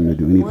think you need them to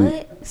do anything.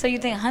 What? So you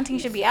think hunting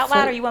should be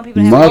outlawed, or you want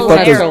people to have bows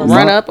and arrows?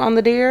 Run up on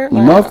the deer?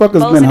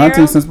 Motherfuckers been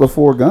hunting since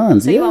before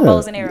guns. So you want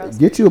bows and arrows?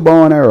 Get you a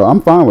bow and arrow.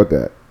 I'm fine with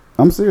that.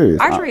 I'm serious.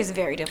 Archery is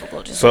very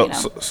difficult.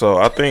 So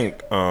I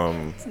think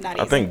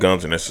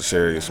guns are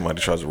necessary if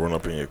somebody tries to run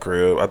up in your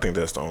crib. I think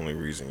that's the only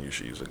reason you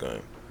should use a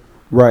gun.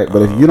 Right,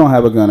 but if you don't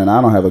have a gun and I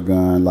don't have a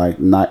gun, like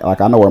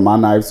I know where my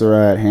knives are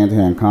at, hand to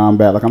hand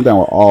combat. Like I'm down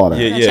with all of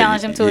that. Yeah,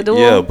 Challenge them to a duel.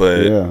 Yeah,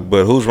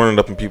 but who's running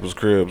up in people's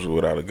cribs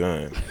without a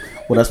gun?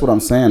 Well, that's what I'm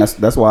saying.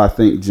 That's why I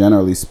think,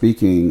 generally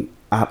speaking,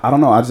 I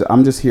don't know.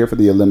 I'm just here for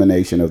the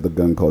elimination of the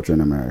gun culture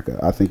in America.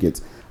 I think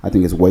it's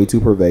way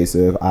too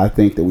pervasive. I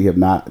think that we have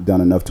not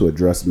done enough to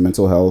address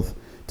mental health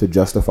to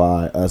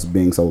justify us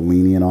being so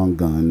lenient on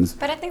guns.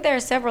 But I think there are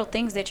several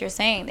things that you're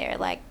saying there.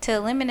 Like, to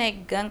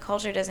eliminate gun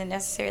culture doesn't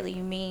necessarily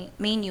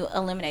mean you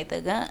eliminate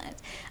the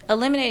guns.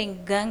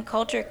 Eliminating gun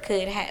culture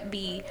could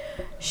be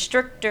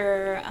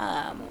stricter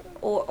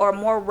or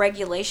more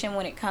regulation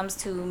when it comes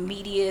to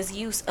media's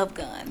use of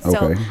guns.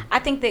 Okay. So I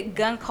think that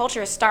gun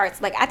culture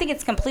starts, like, I think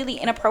it's completely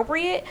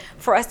inappropriate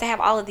for us to have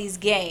all of these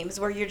games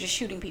where you're just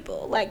shooting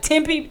people. Like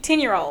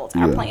 10-year-olds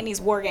are playing these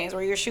war games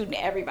where you're shooting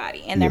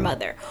everybody and their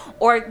mother.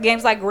 Or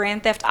games like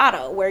Grand Theft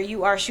Auto where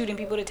you are shooting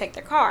people to take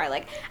their car.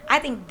 Like, I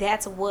think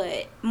that's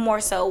what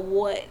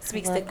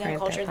speaks to gun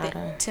culture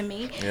to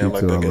me. Yeah, I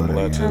like that game a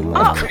lot too.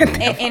 Oh,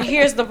 and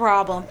here's the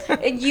problem.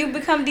 You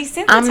become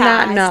desensitized.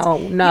 I'm not,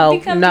 no. You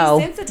become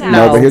desensitized.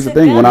 No, but here's the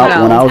thing. When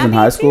I was in I'm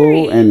high school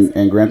serious.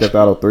 and Grand Theft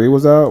Auto 3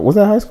 was out, was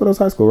that high school? That was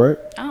high school, right?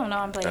 I don't know.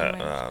 I'm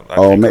playing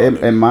Oh,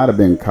 it might have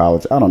been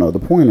college. I don't know. The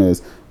point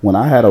is, when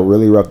I had a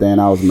really rough day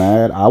and I was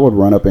mad, I would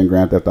run up in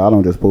Grand Theft Auto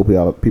and just pull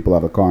people out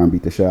of the car and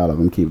beat the shit out of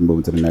them, keep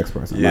moving to the next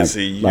person. Yeah,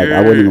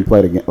 I wouldn't even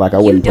play the game. Like I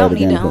wouldn't play the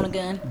game. You don't need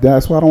to own a gun.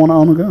 That's why I don't want to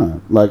own a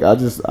gun. Like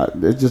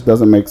it just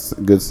doesn't make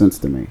good sense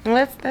to me.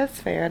 That's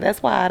fair.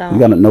 That's why I don't. You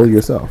gotta know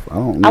yourself.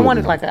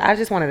 I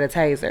just wanted a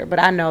taser, but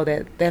I know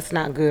that that's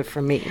not good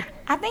for me.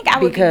 I think I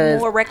would be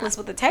more reckless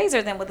with a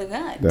taser than with a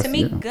gun. To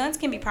me, guns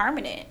can be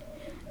permanent.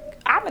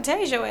 I'm gonna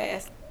tase your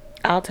ass.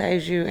 I'll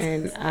tase you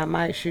and I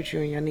might shoot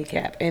you in your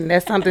kneecap. And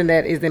that's something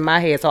that is in my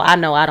head, so I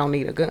know I don't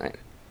need a gun.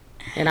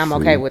 And I'm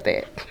okay with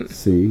that.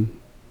 See,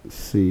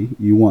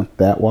 you want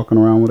that walking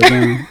around with a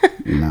gun?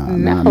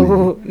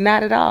 No,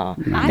 not at all.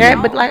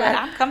 But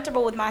I'm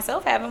comfortable with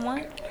myself having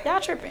one.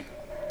 Y'all tripping.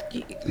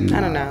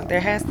 I don't know.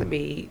 There has to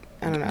be,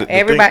 I don't know.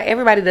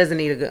 Everybody doesn't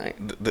need a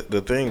gun.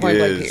 The thing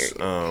is,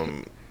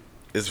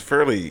 it's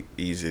fairly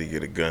easy to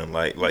get a gun.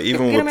 Like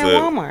even with the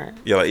Walmart.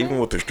 Even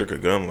with the stricter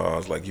gun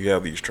laws, like you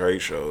have these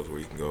trade shows where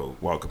you can go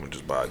walk up and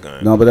just buy a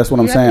gun. No, but that's what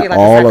I'm saying. Like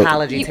all a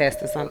psychology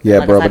test or something.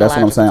 Yeah, bro, but that's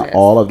what I'm saying.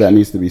 All of that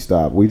needs to be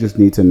stopped. We just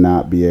need to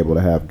not be able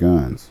to have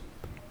guns.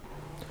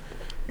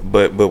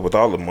 But with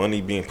all the money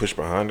being pushed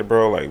behind it,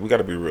 bro, like we got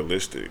to be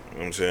realistic. You know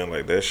what I'm saying?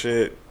 Like that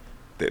shit,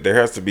 there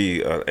has to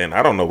be, and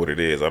I don't know what it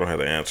is. I don't have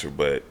the answer,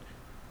 but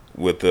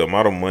with the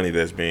amount of money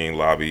that's being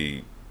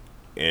lobbied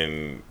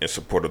in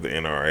support of the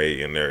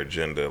NRA and their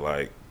agenda,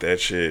 like that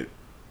shit,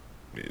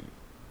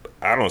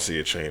 I don't see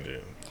it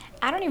changing.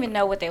 I don't even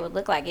know what they would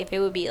look like if it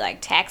would be like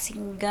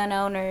taxing gun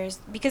owners,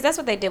 because that's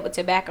what they did with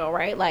tobacco,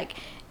 right? Like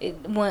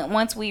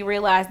once we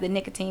realized that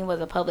nicotine was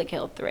a public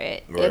health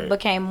threat, it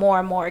became more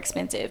and more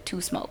expensive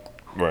to smoke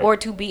or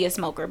to be a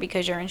smoker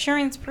because your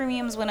insurance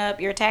premiums went up,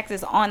 your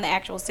taxes on the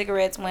actual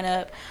cigarettes went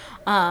up,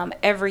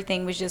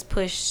 everything was just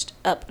pushed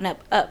up and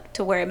up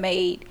to where it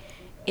made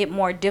it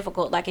more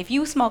difficult. Like if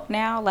you smoke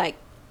now, like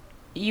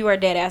you are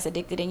dead ass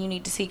addicted and you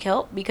need to seek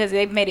help because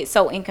they've made it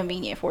so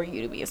inconvenient for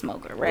you to be a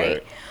smoker,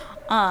 right?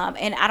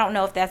 And I don't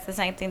know if that's the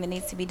same thing that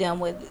needs to be done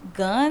with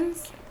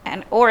guns,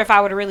 or if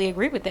I would really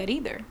agree with that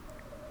either.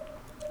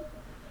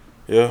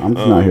 Yeah, I'm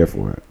just not here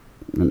for it,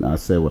 and I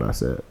said what I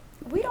said.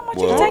 We don't want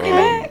you to take it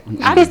back.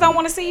 I just don't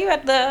want to see you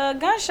at the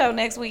gun show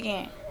next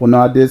weekend. Well, no,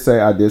 I did say,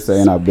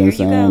 and I've been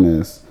saying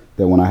this,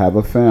 that when I have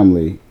a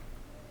family,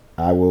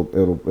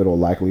 it'll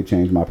likely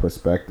change my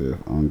perspective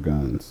on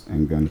guns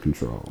and gun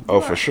control.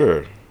 Oh, for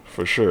sure.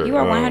 You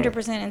are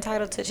 100%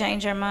 entitled to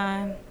change your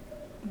mind,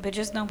 but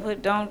just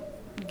don't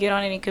get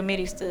on any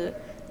committees to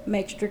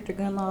make stricter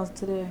gun laws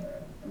today.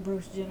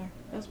 Bruce Jenner,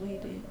 that's what he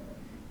did.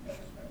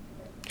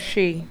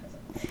 Caitlyn.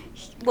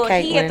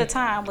 He at the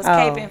time was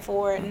caping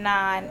for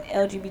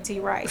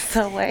non-LGBT rights.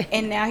 So wait.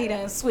 And now he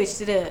done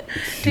switched it up.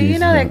 Do you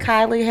know that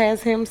Kylie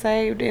has him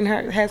saved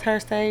has her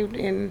saved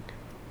in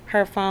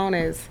her phone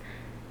as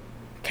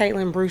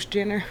Caitlyn Bruce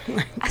Jenner?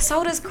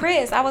 So does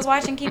Chris. I was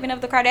watching Keeping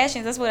Up the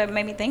Kardashians. That's what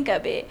made me think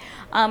of it.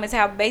 It's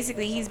how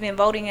basically he's been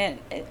voting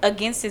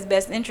against his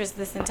best interest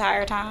this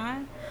entire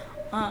time.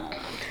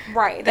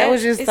 Right. That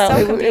was just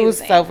it was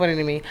so funny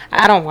to me.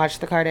 I don't watch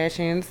the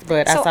Kardashians,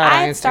 but I saw it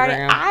on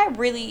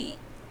Instagram.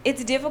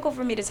 It's difficult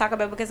for me to talk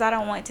about because I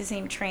don't want to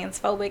seem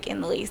transphobic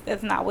in the least.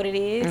 That's not what it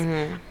is.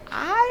 Mm-hmm.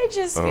 I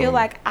just feel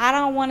like I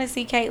don't want to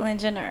see Caitlyn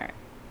Jenner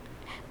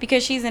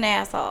because she's an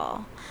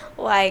asshole.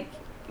 Like,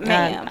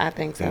 ma'am. I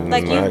think so.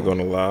 Like, I'm not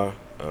gonna lie.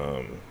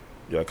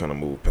 Y'all kind of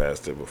moved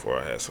past it before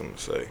I had something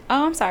to say.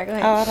 Oh, I'm sorry. Go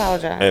ahead. Oh, I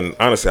apologize. And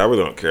honestly, I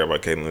really don't care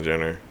about Caitlyn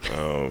Jenner.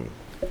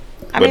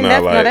 I mean,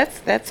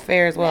 that's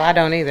fair as well. I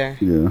don't either.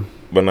 Yeah.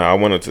 But no, I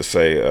wanted to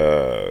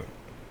say,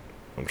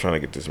 I'm trying to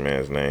get this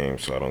man's name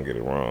so I don't get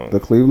it wrong. The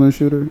Cleveland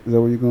shooter? Is that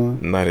where you're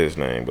going? Not his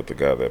name, but the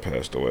guy that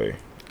passed away.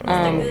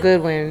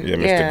 Goodwin. Yeah,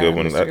 Mr.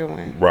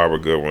 Goodwin. Robert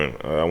Goodwin.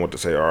 I want to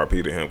say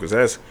RIP to him because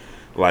that's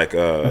like...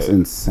 that's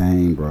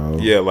insane, bro.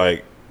 Yeah,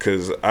 like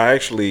because I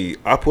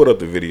put up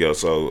the video,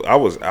 so I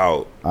was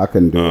out. I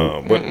couldn't do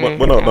it.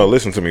 But no,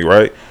 listen to me,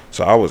 right?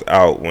 So I was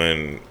out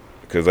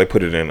because they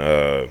put it in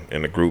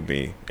the group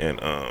me, and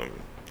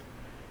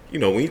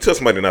when you tell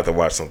somebody not to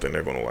watch something,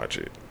 they're gonna watch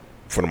it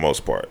for the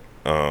most part.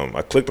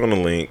 I clicked on the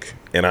link,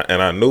 and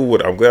I knew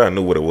I'm glad I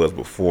knew what it was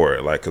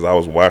before, like, because I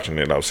was watching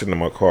it. I was sitting in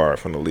my car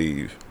from the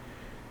leave,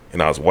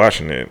 and I was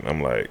watching it. And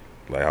I'm like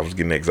I was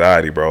getting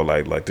anxiety, bro.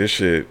 Like this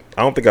shit.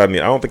 I don't think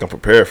I'm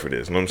prepared for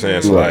this. You know what I'm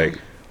saying? So like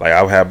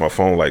I have my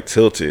phone like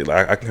tilted.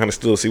 Like I can kind of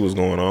still see what's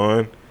going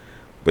on,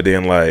 but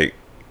then like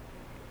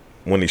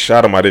when he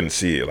shot him, I didn't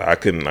see it. Like I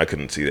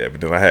couldn't see that.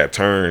 But then I had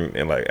turned,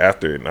 and like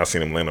after it, and I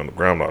seen him land on the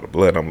ground with all the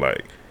blood. I'm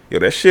like, yo,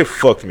 that shit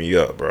fucked me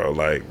up, bro.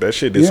 Like that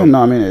shit did something.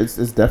 No, I mean it's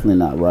definitely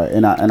not right,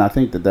 and I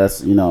think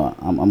that's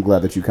I'm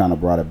glad that you kind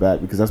of brought it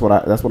back, because that's what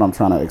I'm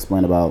trying to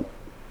explain about.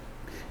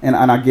 And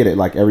I get it,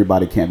 like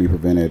everybody can't be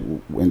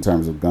prevented in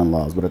terms of gun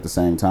laws, but at the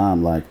same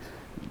time, like,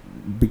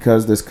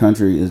 because this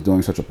country is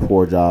doing such a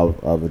poor job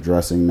of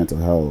addressing mental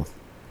health,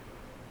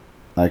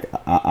 like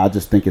I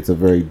just think it's a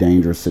very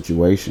dangerous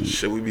situation.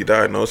 Should we be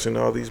diagnosing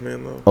all these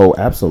men though? Oh,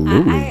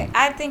 absolutely.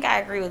 I think I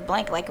agree with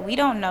Blank. Like, we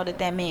don't know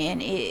that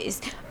man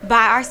is,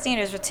 by our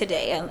standards of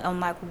today, on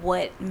like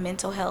what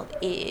mental health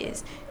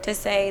is, to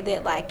say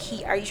that like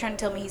are you trying to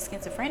tell me he's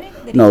schizophrenic?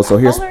 That no, he's so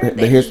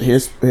bipolar?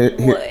 here's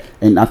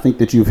and I think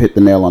that you've hit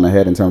the nail on the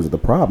head in terms of the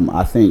problem.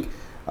 I think,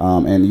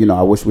 and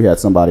I wish we had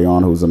somebody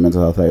on who's a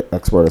mental health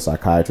expert, a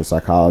psychiatrist,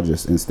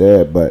 psychologist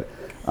instead. But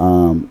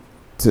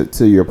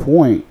to your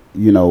point,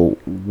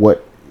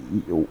 what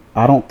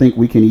I don't think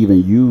we can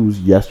even use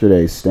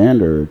yesterday's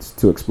standards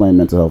to explain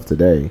mental health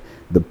today.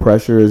 The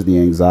pressures, the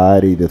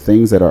anxiety, the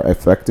things that are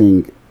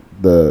affecting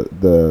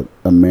the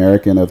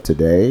American of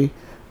today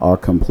are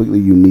completely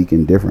unique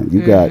and different.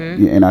 You got,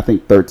 and I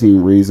think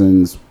 13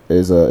 Reasons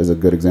is a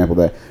good example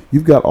of that.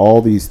 You've got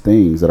all these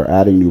things that are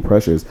adding new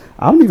pressures.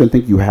 I don't even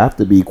think you have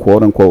to be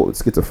quote unquote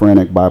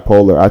schizophrenic,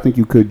 bipolar. I think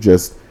you could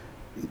just,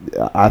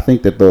 I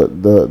think that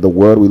the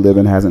world we live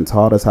in hasn't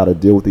taught us how to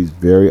deal with these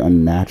very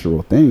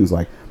unnatural things.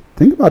 Like,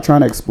 think about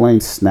trying to explain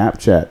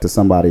Snapchat to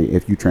somebody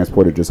if you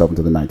transported yourself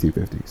into the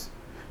 1950s.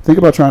 Think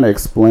about trying to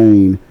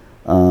explain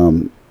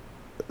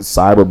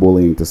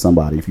cyberbullying to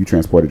somebody if you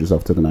transported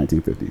yourself to the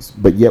 1950s.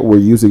 But yet we're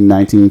using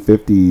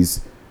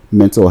 1950s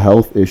mental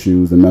health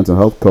issues and mental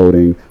health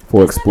coding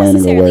for That's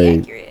explaining not away.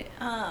 accurate.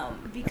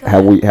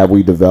 Because Have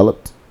we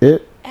developed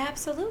it?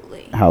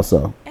 Absolutely. How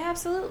so?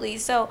 Absolutely.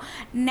 So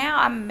now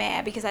I'm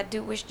mad because I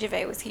do wish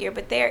Javay was here,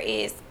 but there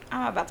is,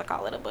 I'm about to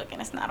call it a book, and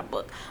it's not a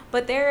book,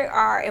 but there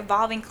are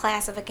evolving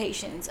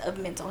classifications of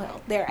mental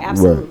health. There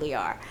absolutely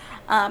are.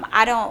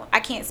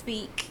 I can't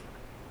speak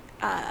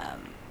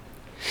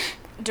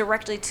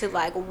directly to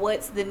like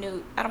what's the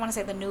new, I don't want to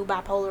say the new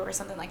bipolar or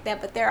something like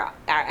that, but there are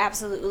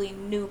absolutely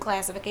new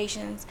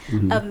classifications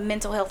of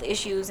mental health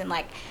issues, and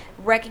like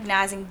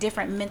recognizing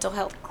different mental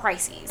health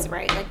crises,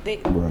 right?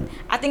 Like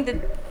I think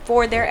that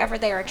for their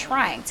effort they are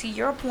trying. To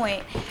your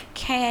point,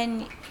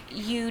 can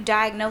you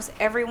diagnose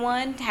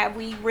everyone? Have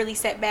we really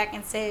sat back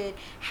and said,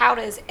 how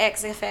does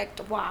X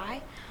affect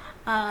Y?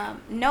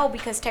 No,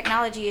 because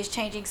technology is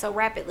changing so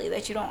rapidly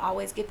that you don't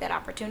always get that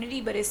opportunity,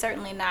 but it's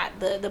certainly not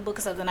the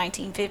books of the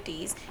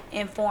 1950s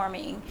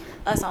informing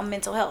us on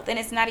mental health. And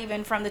it's not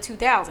even from the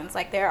 2000s.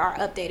 Like, there are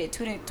updated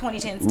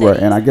 2010 studies. Right,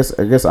 and I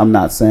guess I'm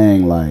not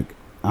saying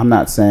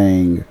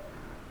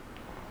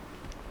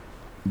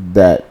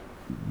that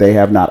they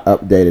have not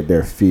updated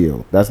their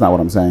field. That's not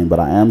what I'm saying, but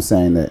I am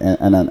saying that,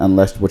 and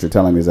unless what you're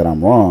telling me is that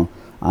I'm wrong,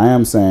 I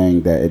am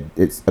saying that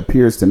it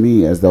appears to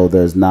me as though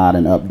there's not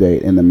an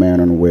update in the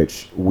manner in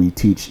which we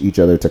teach each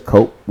other to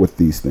cope with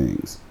these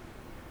things.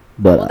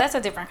 But well, that's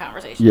a different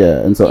conversation.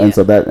 Yeah, and so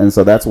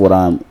that's what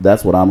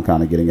I'm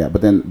kind of getting at.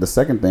 But then the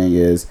second thing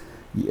is,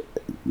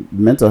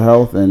 mental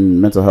health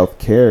and mental health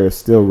care is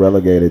still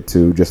relegated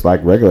to, just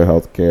like regular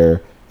health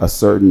care, a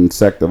certain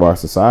sect of our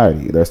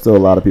society. There's still a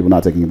lot of people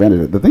not taking advantage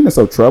of it. The thing that's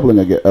so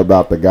troubling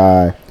about the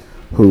guy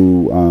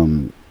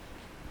who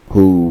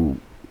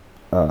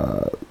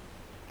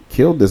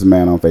killed this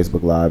man on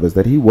Facebook Live is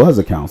that he was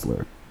a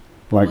counselor.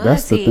 Like,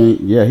 that's the thing.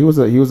 Yeah, he was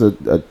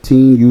a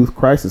teen youth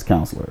crisis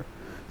counselor.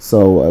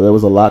 So there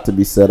was a lot to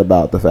be said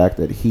about the fact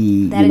that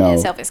he, in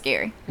itself is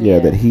scary. Yeah,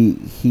 that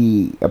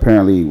he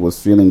apparently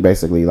was feeling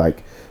basically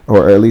like,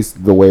 or at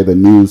least the way the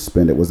news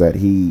spun it was that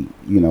he,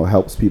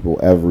 helps people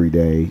every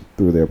day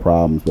through their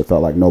problems, but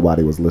felt like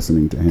nobody was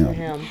listening to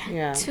him.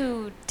 Yeah.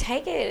 To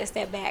take it a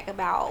step back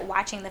about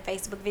watching the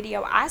Facebook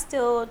video, I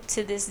still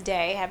to this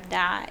day have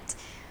not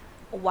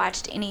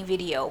watched any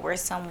video where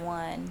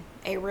someone,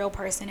 a real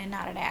person and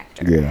not an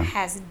actor,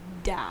 has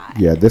died.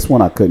 Yeah, this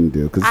one I couldn't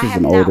do because this is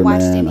an older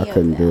man. I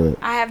couldn't do it.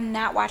 I have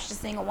not watched a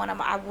single one of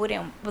them. I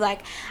wouldn't,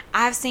 like,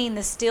 I've seen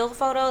the still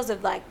photos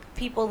of like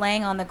people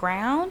laying on the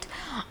ground,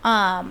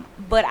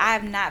 but I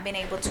have not been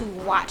able to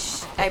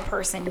watch a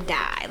person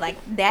die. Like,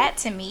 that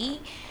to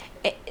me,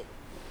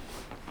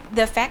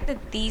 the fact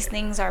that these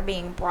things are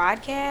being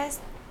broadcast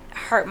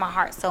hurt my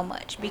heart so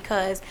much,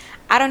 because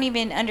I don't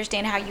even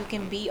understand how you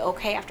can be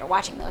okay after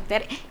watching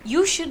that.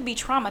 You should be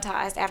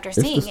traumatized after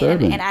seeing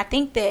it, and I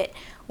think that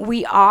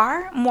we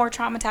are more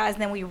traumatized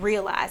than we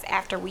realize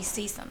after we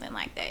see something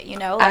like that. You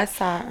know, I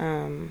saw.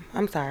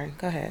 I'm sorry.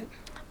 Go ahead.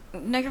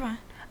 No, you're fine.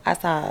 I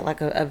saw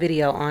like a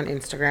video on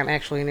Instagram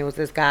actually, and it was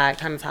this guy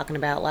kind of talking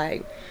about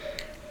like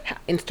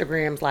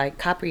Instagram's like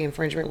copy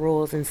infringement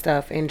rules and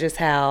stuff, and just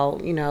how,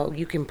 you know,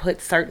 you can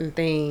put certain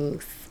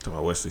things. Talking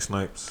about Wesley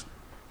Snipes.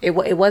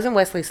 It wasn't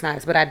Wesley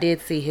Snipes, but I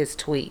did see his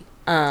tweet.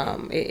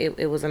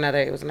 It was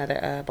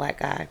another black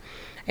guy,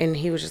 and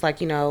he was just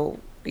like, you know,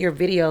 your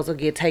videos will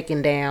get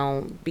taken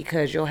down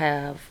because you'll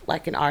have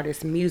like an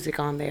artist's music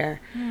on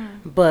there,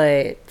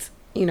 but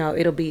you know,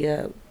 it'll be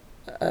a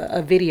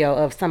video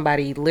of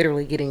somebody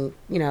literally getting,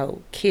 you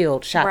know,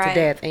 killed, shot to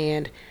death,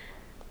 and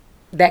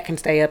that can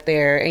stay up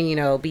there and, you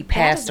know, be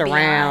passed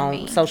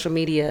around social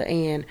media,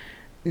 and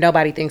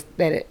nobody thinks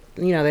that it,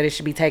 you know, that it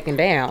should be taken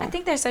down. I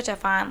think there's such a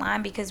fine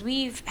line, because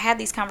we've had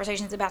these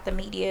conversations about the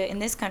media in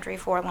this country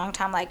for a long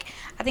time. Like,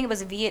 I think it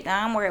was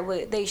Vietnam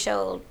where they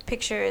showed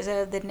pictures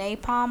of the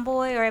napalm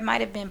boy, or it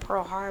might have been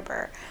Pearl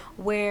Harbor,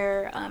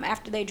 where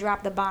after they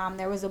dropped the bomb,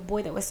 there was a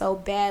boy that was so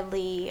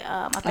badly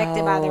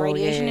affected by the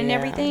radiation and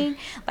everything.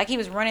 Like, he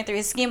was running through,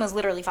 his skin was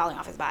literally falling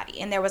off his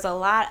body. And there was a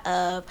lot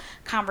of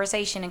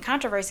conversation and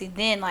controversy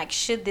then, like,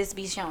 should this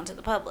be shown to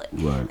the public?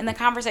 Right. And the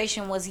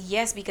conversation was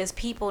yes, because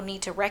people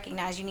need to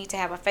recognize, you need to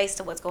have a face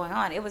to what's going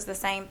on. It was the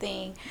same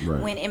thing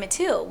when Emmett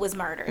Till was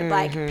murdered.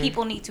 Like,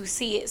 people need to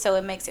see it so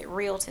it makes it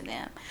real to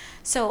them.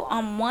 So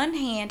on one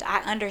hand, I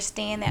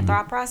understand that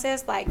thought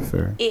process. Like,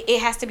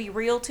 it has to be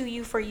real to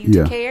you for you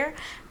to care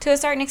to a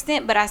certain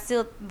extent, but I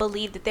still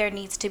believe that there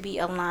needs to be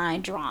a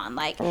line drawn.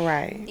 Like,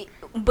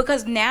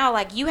 because now,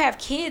 like, you have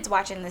kids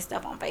watching this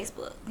stuff on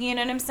Facebook. You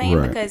know what I'm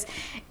saying? Because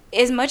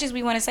as much as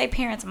we want to say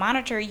parents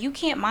monitor, you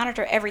can't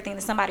monitor everything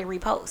that somebody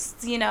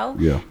reposts, you know?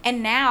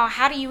 And now,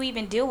 how do you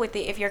even deal with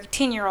it if your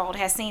 10-year-old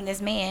has seen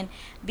this man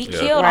be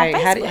killed on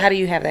Facebook? How do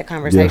you have that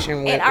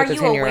conversation with are the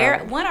you 10-year-old?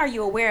 aware? One, are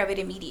you aware of it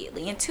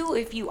immediately? And two,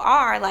 if you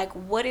are, like,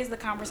 what is the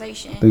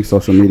conversation? I think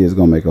social media is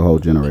gonna make a whole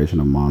generation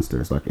of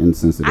monsters, like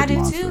insensitive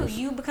monsters. I do too.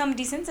 You become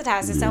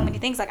desensitized to so many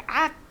things. Like,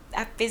 I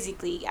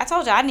physically, I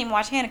told you, I didn't even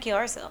watch Hannah kill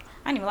herself.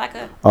 I didn't even like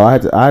her. Oh, I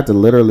had to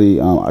literally,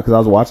 because I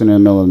was watching it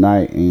in the middle of the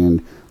night,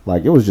 and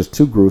like, it was just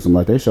too gruesome.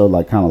 Like, they showed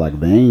like kind of like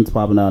veins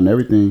popping out and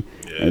everything.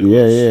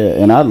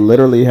 And I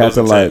literally had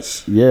to like,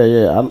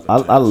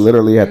 I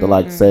literally had to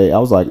like say, I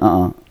was like,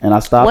 and I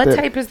stopped What it.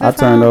 tape is this I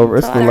turned on? over.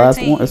 It's the 13.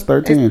 last one. It's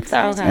 13.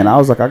 Okay. And I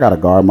was like, I gotta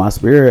guard my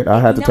spirit.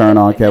 I had to turn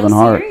on Kevin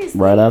Hart seriously.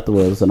 right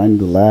afterwards, and I need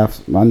to laugh.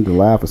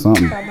 or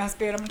something. Guard my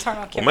spirit. I'm gonna turn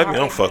on Kevin Well, maybe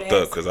Hart I'm fucked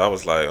up, because I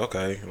was like,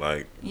 okay,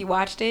 like, You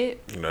watched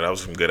it? you know, that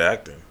was some good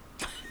acting.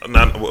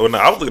 I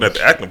was looking at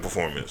the acting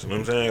performance. You know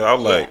what I'm saying? I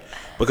was like,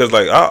 because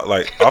like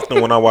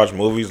often when I watch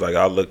movies, like,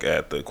 I look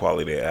at the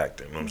quality of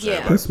acting. You know what I'm saying?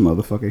 Like, This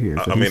motherfucker here.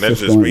 I mean, that's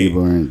just me.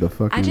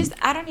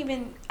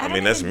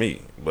 That's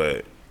me.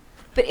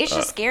 But it's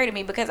just scary to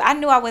me, because I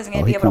knew I wasn't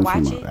gonna be he able to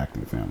comes watch from it. an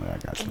acting family. I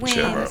got you. When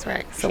Chill, bro. That's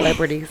right.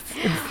 Celebrities.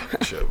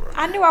 Chill, bro.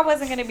 I knew I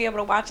wasn't going to be able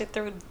to watch it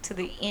through to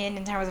the end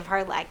in terms of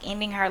her, like,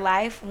 ending her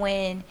life,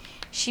 when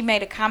she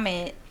made a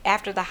comment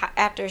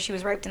after she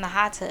was raped in the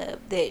hot tub,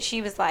 that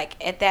she was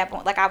like, at that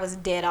point, like, I was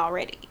dead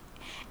already.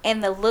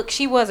 And the look,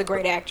 she was a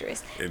great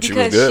actress, And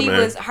because she was good,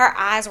 man. her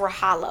eyes were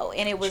hollow,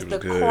 and it was the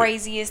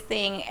craziest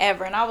thing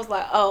ever. And I was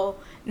like, oh,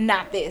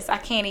 not this. I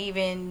can't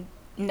even.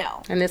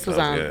 No. And this was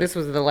That was good. this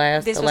was the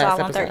last. This the was last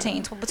all on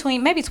episode. 13,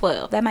 between maybe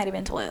 12. That might have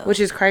been 12. Which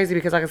is crazy,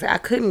 because, like I said, I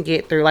couldn't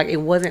get through. Like, it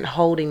wasn't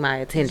holding my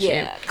attention.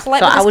 Yeah. So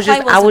I was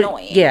Clay was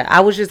annoying. I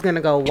was just gonna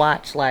go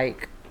watch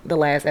like the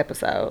last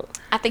episode.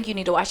 I think you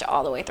need to watch it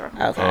all the way through.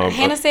 Okay.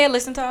 Hannah said,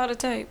 listen to all the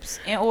tapes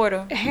in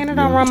order. Hannah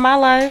don't run my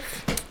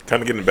life.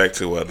 Kind of getting back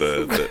to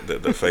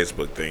the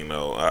Facebook thing,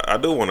 though. I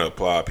do want to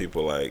applaud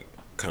people, like,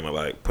 kind of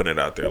like putting it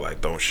out there, like,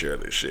 don't share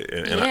this shit.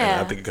 And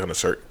I think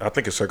it I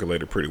think it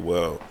circulated pretty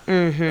well.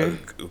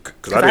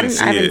 Because I didn't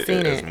see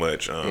it as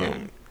much.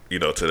 You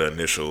know, to the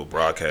initial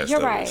broadcast You're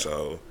of right. it.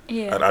 So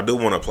Yeah. I do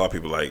want to applaud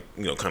people, like,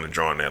 you know, kind of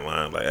drawing that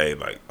line, like, hey,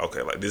 like,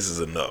 okay, like, this is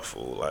enough,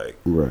 fool. Like,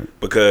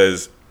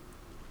 because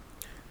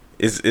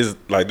it's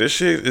like, this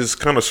shit is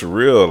kind of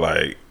surreal.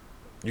 Like,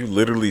 you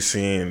literally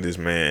seeing this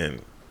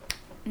man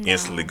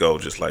instantly go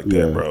just like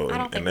that, bro. I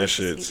don't think And that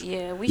shit's we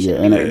Yeah, should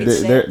and be privy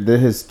to that. they're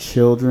his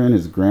children,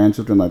 his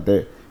grandchildren, like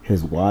that.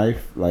 His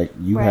wife, like,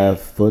 you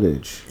have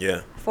footage.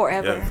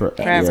 Forever.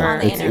 Yeah. It's on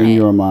the it's internet. in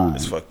your mind.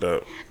 It's fucked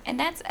up. And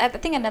that's, I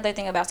think, another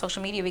thing about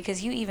social media,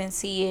 because you even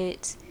see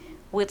it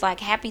with, like,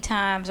 happy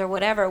times or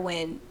whatever,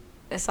 when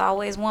it's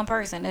always one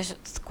person,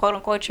 that's quote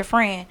unquote your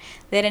friend,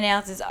 that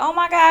announces, oh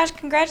my gosh,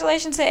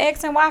 congratulations to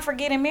X and Y for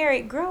getting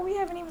married. Girl, we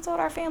haven't even told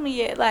our family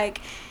yet.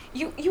 Like,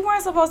 you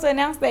weren't supposed to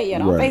announce that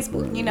yet on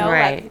Facebook. You know,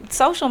 like,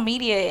 social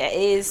media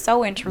is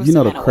so intrusive. You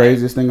know, in the a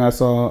craziest thing I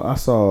saw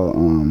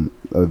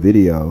a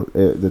video.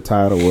 The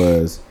title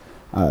was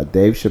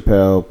Dave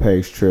Chappelle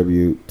pays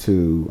tribute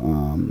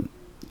to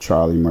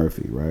Charlie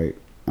Murphy, right?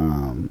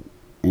 And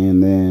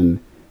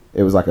then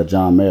it was like a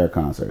John Mayer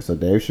concert. So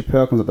Dave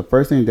Chappelle comes up. The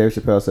first thing Dave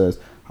Chappelle says,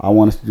 I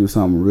want us to do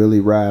something really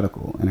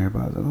radical. And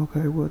everybody's like,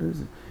 okay, what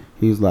is it?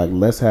 He's like,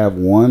 let's have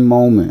one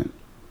moment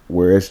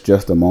where it's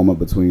just a moment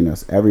between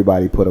us.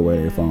 Everybody put away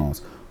their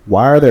phones.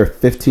 Why are there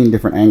 15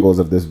 different angles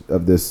of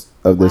this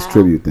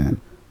tribute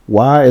then?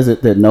 Why is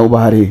it that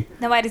nobody's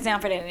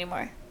down for that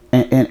anymore?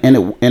 And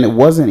it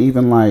wasn't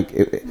even like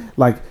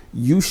like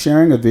you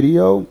sharing a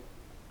video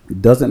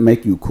doesn't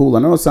make you cool. I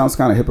know it sounds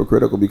kind of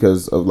hypocritical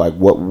because of like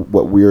what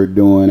we're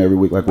doing every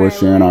week, like we're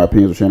sharing our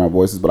opinions, we're sharing our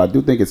voices, but I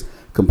do think it's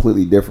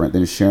completely different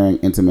than sharing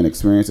intimate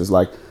experiences.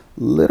 Like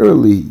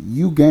literally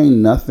you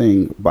gain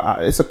nothing,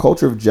 but it's a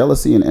culture of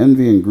jealousy and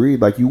envy and greed.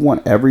 Like you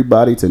want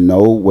everybody to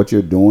know what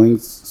you're doing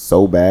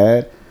so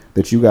bad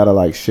that you gotta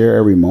like share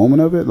every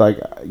moment of it. Like,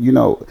 you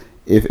know,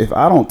 if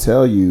I don't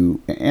tell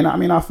you, and I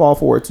mean I fall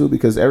for it too,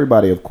 because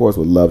everybody of course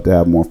would love to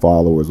have more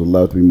followers, would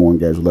love to be more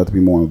engaged, would love to be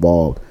more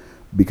involved,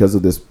 because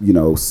of this, you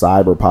know,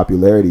 cyber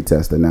popularity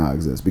test that now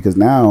exists. Because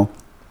now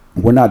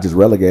we're not just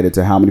relegated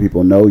to how many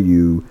people know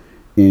you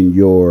in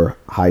your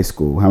high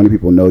school, how many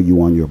people know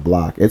you on your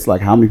block. It's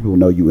like how many people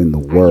know you in the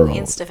world. Are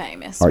you Insta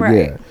famous?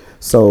 Right. Yeah.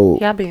 So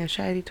y'all being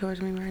shady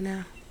towards me right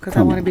now because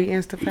I want to be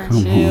Insta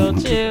famous.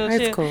 Chill.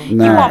 That's cool.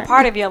 Nah. You want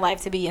part of your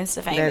life to be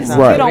Insta famous. That's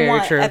right. You don't Very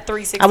want true. a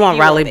 360. I want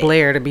view of Riley it.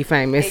 Blair to be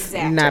famous,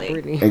 Exactly. not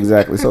Britney.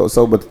 Exactly.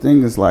 So but the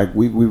thing is, like,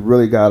 we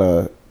really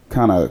gotta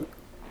kind of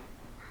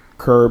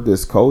curb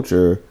this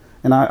culture.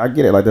 And I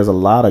get it. Like, there's a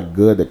lot of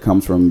good that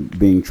comes from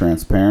being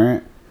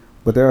transparent,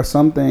 but there are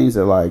some things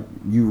that, like,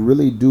 you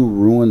really do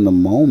ruin the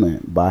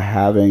moment by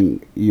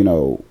having, you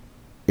know,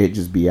 it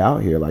just be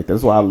out here. Like,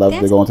 that's why I love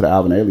to go into the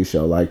Alvin Ailey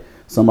show. Like,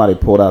 somebody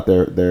pulled out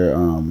their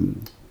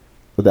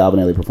with the Alvin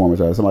Ailey performance,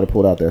 right? Somebody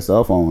pulled out their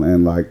cell phone,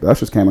 and like the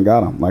ushers came and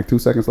got them. Like 2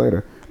 seconds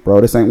later, bro,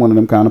 this ain't one of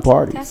them kind of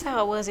parties. That's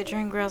how it was at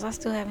Dreamgirls. I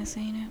still haven't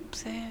seen it.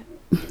 Sad.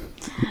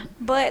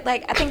 But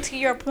like, I think to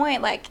your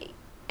point, like,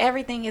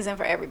 everything isn't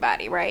for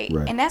everybody, right?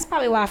 And that's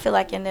probably why I feel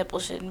like your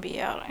nipples shouldn't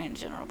be out in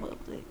general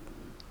public.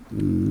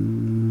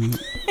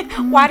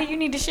 Why do you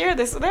need to share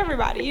this with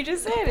everybody? You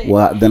just said it.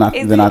 Well, then I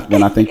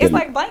think it's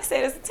like Blank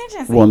said, it's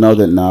attention seeking.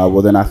 Well,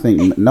 well then I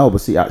think no, but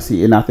see,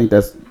 and I think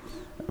that's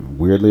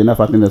weirdly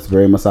enough, I think that's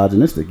very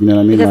misogynistic. You know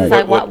what I mean? Because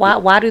it's like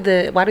why do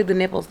the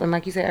nipples, and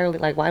like you said earlier,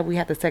 like why we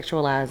have to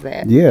sexualize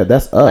that? Yeah,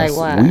 that's us. Like,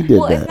 why? We did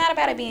well, that. it's not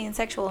about it being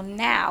sexual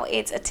now.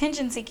 It's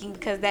attention seeking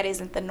because that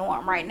isn't the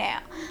norm right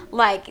now.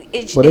 Like,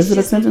 but is it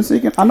attention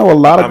seeking? I know a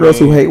lot of girls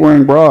who hate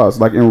wearing bras,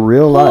 like in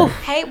real life.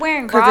 Hate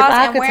wearing Because bras if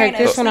I and could wearing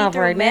take this one off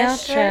see-through right now,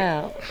 mesh shirt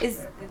child.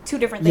 is two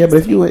different things. Yeah,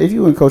 but to me. if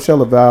you in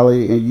Coachella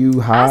Valley and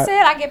you hot, I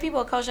said I give people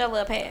a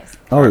Coachella a pass.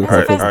 Oh, All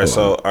right.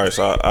 So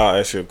I'll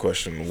ask you a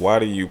question. Why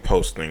do you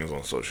post things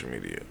on social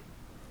media?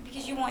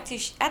 Because you want to,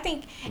 I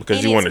think.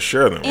 Because you want to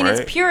share them, in right?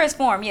 its purest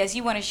form, yes,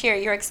 you want to share.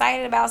 You're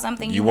excited about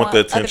something. You want the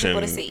other attention.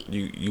 people to see.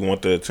 You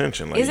want the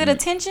attention. Like, is it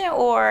attention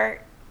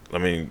or? I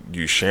mean,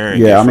 you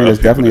sharing. yeah, it I mean, for it's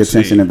other people definitely to see.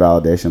 attention and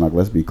validation. Like,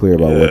 let's be clear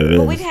about what it is.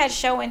 But we've had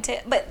show and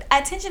tell, but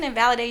attention and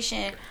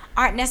validation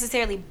aren't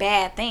necessarily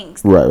bad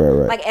things. Right.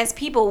 Like, as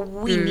people,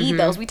 we need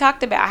those. We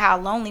talked about how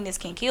loneliness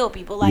can kill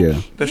people. Like,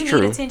 That's you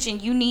true. need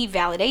attention, you need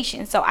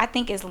validation. So I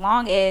think as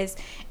long as,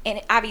 and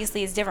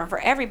obviously it's different for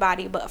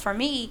everybody, but for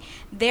me,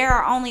 there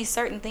are only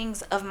certain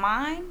things of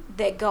mine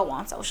that go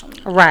on social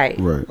media. Right.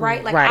 Like,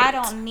 Right. I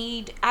don't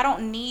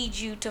need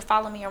you to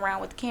follow me around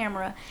with the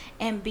camera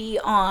and be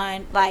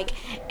on, like,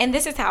 and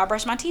this is how I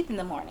brush my teeth in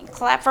the morning.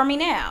 Clap for me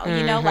now.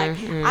 You know, like,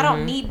 I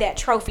don't need that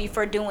trophy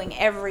for doing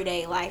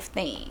everyday life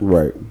things.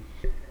 Right.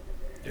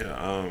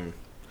 Yeah.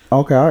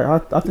 Okay,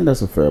 I think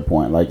that's a fair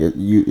point. Like,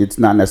 it's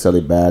not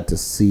necessarily bad to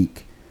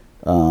seek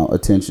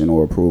attention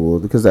or approval,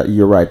 because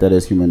you're right, that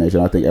is human nature.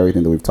 I think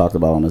everything that we've talked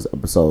about on this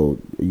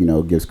episode, you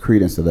know, gives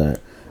credence to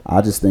that.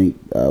 I just think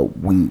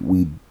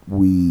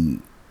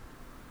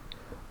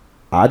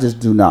I just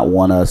do not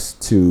want us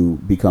to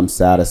become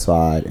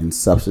satisfied in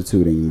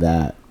substituting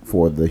that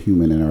for the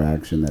human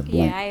interaction that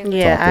Blank I talked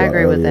Yeah, I about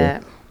agree with earlier.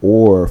 that.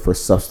 Or for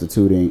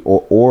substituting,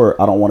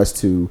 or I don't want us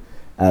to,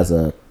 as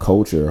a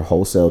culture,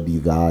 wholesale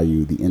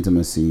devalue the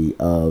intimacy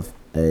of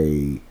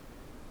a,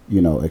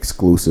 you know,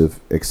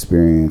 exclusive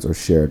experience or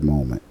shared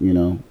moment. You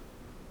know,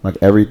 like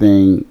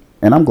everything.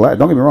 And I'm glad.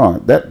 Don't get me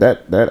wrong. That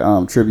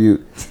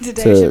tribute to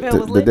Dave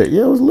Chappelle was lit.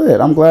 yeah, it was lit.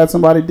 I'm glad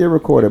somebody did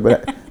record it.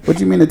 But what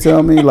you mean to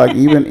tell me, like,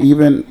 even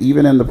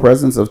in the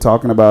presence of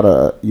talking about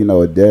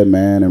a dead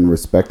man and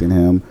respecting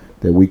him,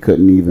 that we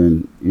couldn't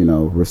even, you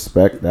know,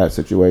 respect that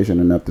situation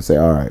enough to say,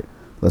 all right,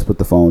 let's put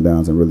the phone down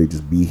and really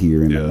just be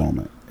here in the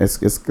moment.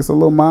 It's a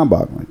little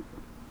mind-boggling.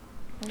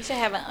 You should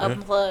have an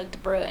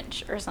unplugged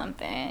brunch or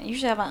something. You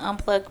should have an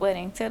unplugged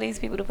wedding. Tell these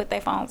people to put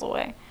their phones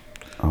away.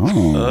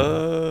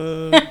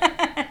 Oh.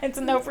 It's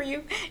a no for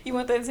you. You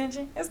want the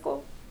attention? That's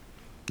cool.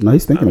 No,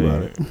 he's thinking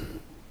about it.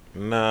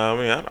 Nah, I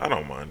mean, I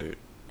don't mind it.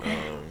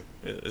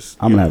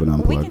 I'm gonna have an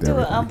unplugged. We can do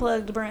everything. an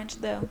unplugged brunch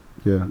though.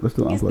 Yeah, let's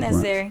do an It's unplugged brunch.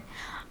 necessary.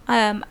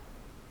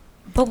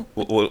 But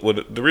Well,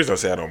 the reason I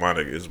say I don't mind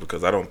it is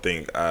because I don't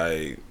think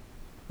the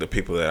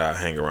people that I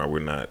hang around, we're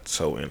not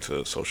so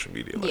into social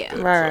media like Yeah.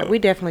 that. Right. So, We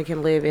definitely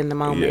can live in the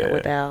moment Yeah.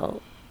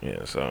 without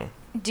Yeah, so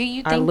Do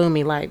you Our think?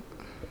 Lumi light.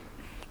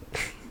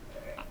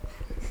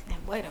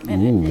 Wait a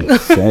minute. Ooh,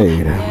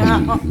 shade.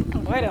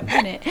 Wait a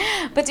minute.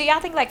 But do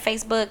y'all think like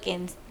Facebook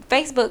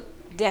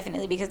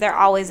definitely, because they're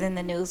always in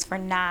the news for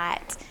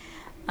not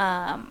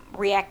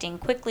reacting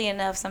quickly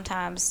enough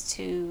sometimes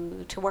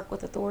to work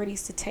with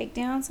authorities to take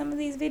down some of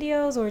these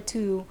videos or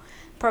to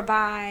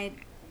provide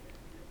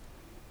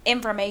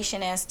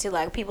information as to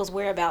like people's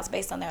whereabouts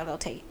based on their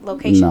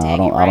location No,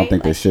 tagging, I don't think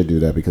right? they Like, should do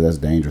that because that's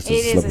dangerous. It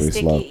It's is a a slippery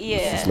sticky- slope. yeah.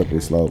 It's a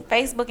slippery slope.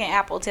 Facebook and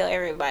Apple tell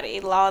everybody,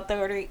 law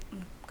authority,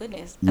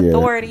 goodness, Yeah.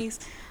 authorities,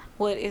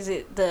 what is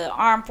it? The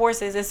armed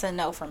forces. It's a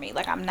no for me.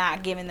 Like I'm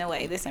not giving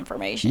away this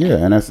information. Yeah,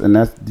 and that's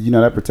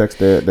that protects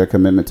their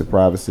commitment to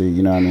privacy.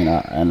 You know what I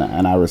mean?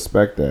 And I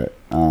respect that.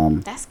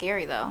 That's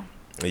scary though.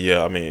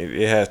 yeah, I mean,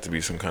 it has to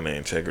be some kind of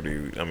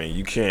integrity. I mean,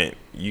 you can't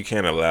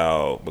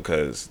allow,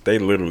 because they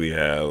literally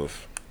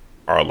have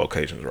our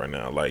locations right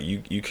now. Like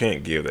you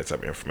can't give that type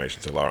of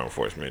information to law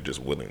enforcement just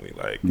willingly.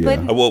 Like, Yeah.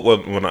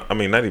 But- I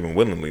mean, not even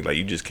willingly. Like,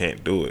 you just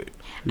can't do it.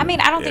 I mean,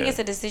 I don't think Yeah. it's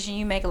a decision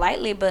you make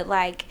lightly, but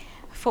like,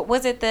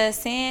 was it the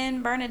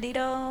San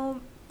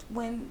Bernardino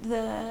when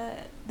the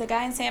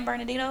guy in San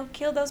Bernardino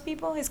killed those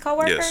people, his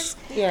coworkers? Yes.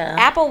 Yeah.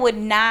 Apple would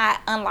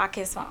not unlock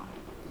his phone.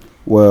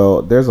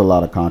 Well, there's a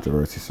lot of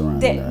controversy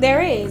surrounding that.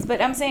 There is,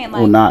 but I'm saying like.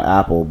 Well, not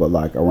Apple, but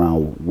like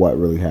around what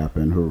really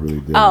happened, who really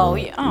did. Oh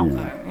what, yeah, oh, you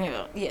know.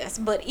 yeah, yes,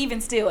 but even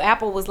still,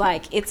 Apple was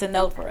like, "It's a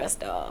no for us,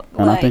 dog."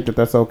 And Like, I think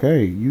that's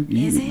okay.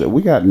 Is it?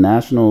 We got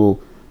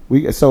national.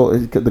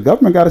 The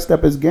government got to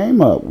step its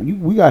game up.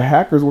 We got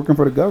hackers working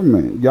for the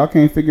government. Y'all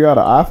can't figure out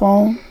an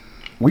iPhone.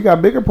 We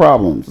got bigger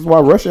problems. That's why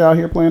Russia out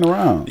here playing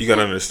around. You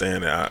gotta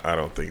understand that I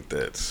don't think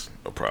that's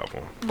a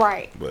problem.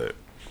 right, But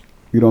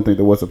You don't think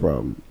that what's the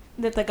problem?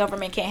 that the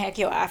government can't hack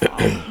your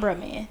iPhone, bruh,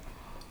 man.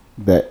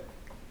 That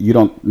you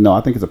don't. No,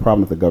 I think it's a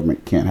problem if the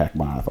government can't hack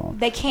my iPhone.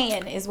 They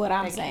can, is what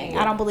I'm saying.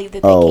 I don't believe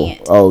that they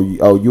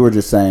can't. You were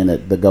just saying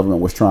that the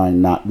government was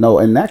trying not. No,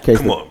 in that case.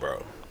 come on,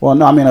 bro. Well,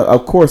 no, I mean,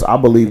 of course, I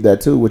believe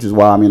that too, which is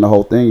why I mean the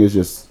whole thing is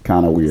just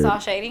kind of It's weird. all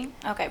shady.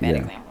 Okay, bad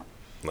Yeah. example.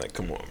 Like,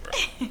 come on,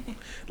 bro.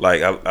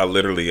 Like, I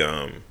literally,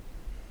 I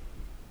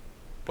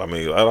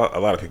mean, a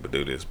lot of people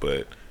do this,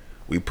 but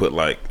we put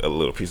like a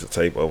little piece of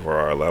tape over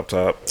our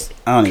laptop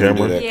I don't even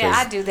do camera. that. Yeah,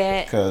 I do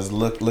that. Because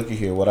looky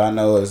here, what I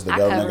know is the I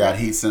government cover got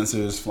it. heat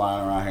sensors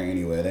flying around here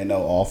anyway. They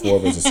know all four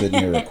of us are sitting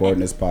here recording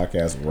this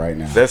podcast right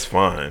now. That's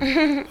fine.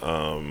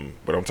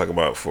 But I'm talking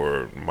about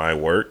for my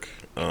work.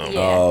 Yeah.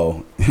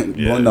 Oh,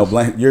 Yeah. well, no,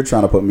 blame. You're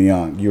trying to put me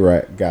on. You're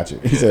right. Gotcha.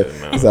 He said,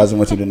 no. he said, I just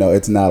want you to know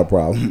it's not a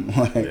problem.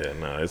 Like, Yeah,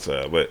 no, it's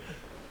but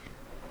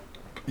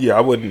yeah,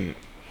 I wouldn't.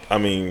 I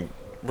mean,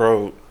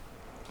 bro,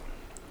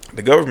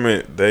 the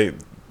government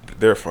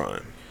they're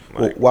fine.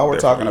 well, while we're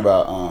they're talking fine.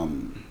 about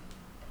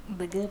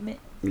The government.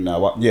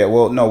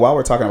 while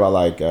we're talking about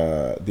like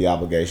the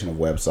obligation of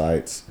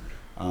websites,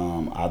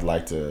 I'd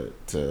like to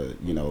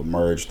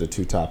merge the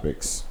two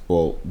topics.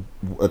 Well,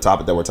 a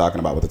topic that we're talking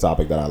about with the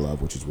topic that I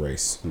love, which is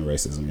race and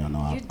racism. Y'all know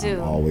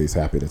I'm always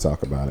happy to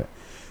talk about it.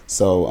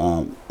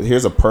 So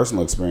here's a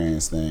personal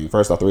experience thing.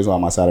 First off, the reason why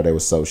my Saturday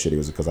was so shitty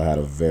was because I had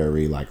a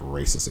very like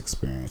racist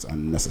experience,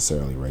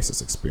 unnecessarily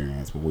racist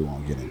experience, but we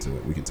won't get into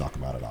it. We can talk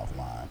about it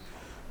offline.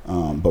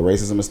 But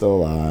racism is still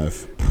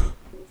alive.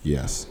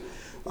 Yes.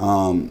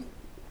 All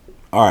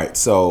right.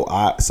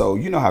 So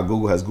you know how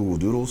Google has Google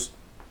Doodles?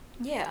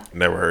 Yeah.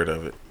 Never heard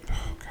of it.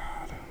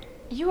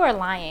 You are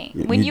lying.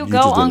 You- When you you go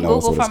just didn't on know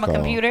that's Google what it's from a called.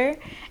 computer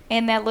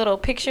and that little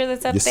picture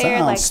that's up You there,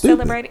 sound like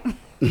stupid. celebrating.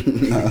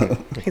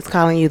 He's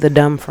calling you the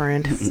dumb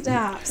friend.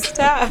 Stop.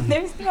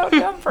 There's no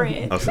dumb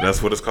friend. Oh, so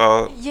that's what it's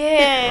called.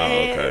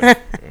 Yeah. Oh, okay.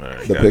 All right,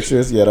 The gotcha.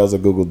 pictures, yeah, those are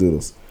Google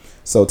Doodles.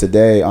 So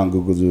today on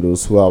Google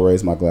Doodles, who I'll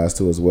raise my glass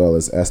to as well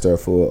is Esther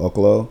Afua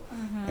Okolo,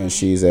 and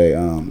she's a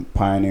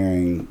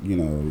pioneering,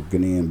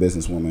 Ghanaian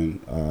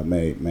businesswoman.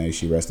 May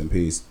she rest in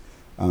peace.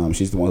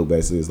 She's the one who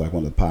basically is like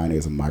one of the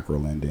pioneers of micro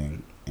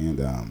lending and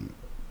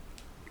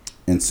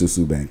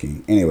Susu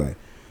banking. Anyway,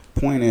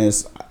 point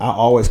is, I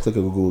always click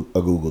a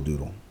Google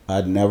Doodle.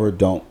 I never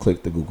don't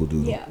click the Google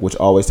Doodle, Yeah. which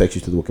always takes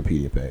you to the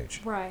Wikipedia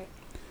page. Right.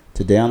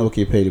 Today on the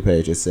Wikipedia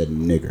page, it said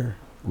nigger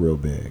real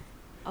big.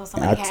 Oh,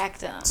 somebody I-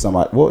 hacked them.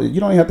 Well, you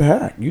don't even have to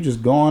hack. You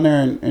just go on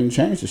there and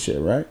change the shit,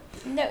 right?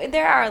 No,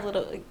 there are a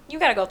little. You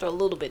got to go through a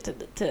little bit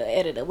to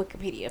edit a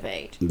Wikipedia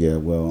page. Yeah,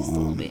 well, Just a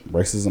little bit.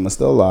 racism is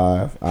still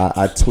alive.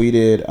 I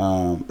tweeted,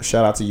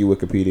 shout out to you,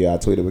 Wikipedia. I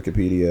tweeted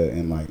Wikipedia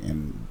in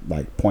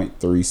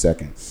 0.3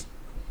 seconds.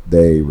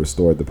 They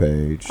restored the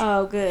page.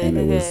 Oh, good. and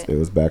Good. it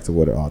was back to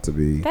what it ought to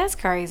be. That's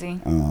crazy.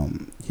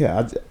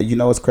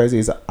 What's crazy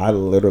is I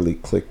literally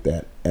click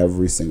that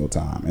every single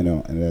time,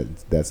 and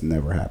that's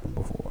never happened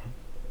before.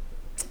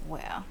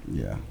 Wow.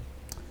 Yeah,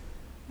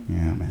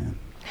 man.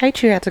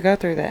 Hate you had to go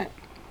through that.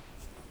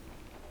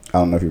 I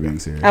don't know if you're being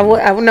serious.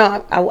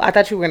 I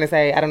thought you were gonna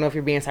say I don't know if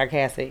you're being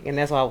sarcastic, and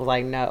that's why I was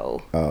like,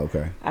 no, Oh,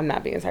 okay. I'm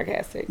not being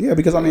sarcastic. Yeah,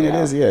 because it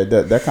Yeah. is. Yeah,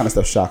 that kind of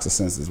stuff shocks the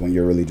senses when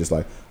you're really just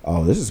like,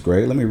 oh, this is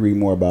great. Let me read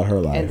more about her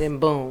life. And then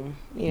boom,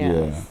 yeah.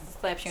 Yeah,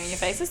 Slaps you in your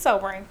face. It's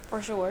sobering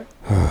for sure.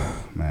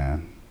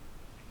 man.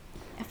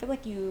 I feel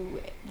like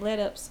you led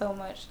up so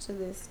much to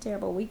this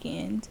terrible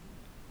weekend.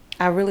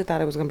 I really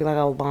thought it was gonna be like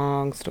a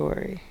long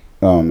story.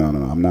 Oh no,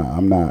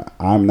 I'm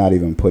not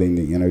even putting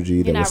the energy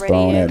You're that not was ready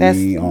thrown yet? at That's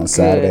me on good.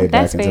 Saturday back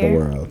That's into the fair.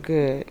 world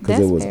Good. because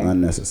it That's was fair.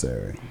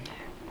 unnecessary.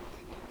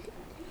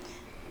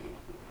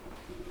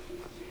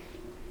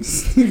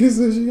 Nigga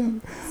said she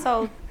got-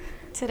 So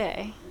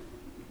today,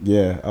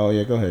 Yeah. Oh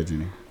yeah. Go ahead,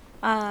 Jenny.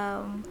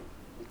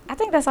 I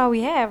think that's all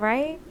we have,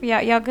 right?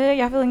 Y'all good?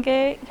 Y'all feeling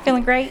good?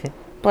 Feeling great?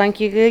 Blank,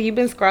 you good? You've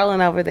been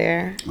scrolling over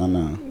there. I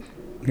know.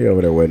 He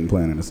over there wedding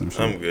planning or some shit.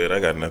 I'm good. I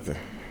got nothing.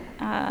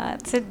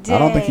 Today. I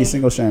don't think he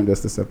single shamed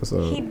us this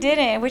episode. He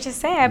didn't, which is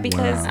sad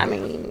because Wow. I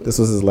mean, This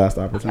was his last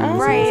opportunity.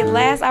 right,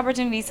 last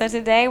opportunity. So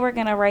today we're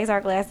gonna raise our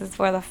glasses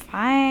for the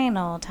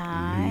final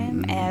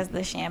time as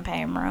the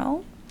champagne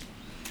room.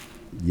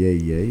 Yay,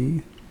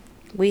 yay.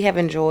 we have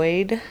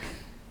enjoyed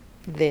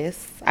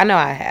this. I know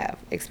I have,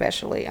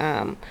 especially.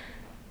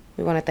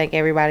 We want to thank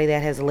everybody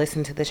that has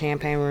listened to the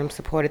Champagne Room,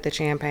 supported the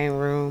Champagne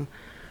Room,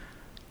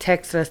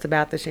 texted us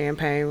about the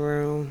Champagne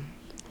Room,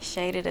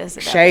 Shaded us.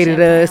 About shaded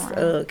the us,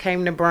 champagne room.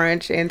 came to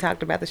brunch and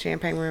talked about the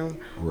Champagne Room.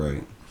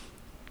 Right.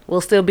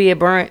 We'll still be at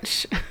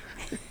brunch.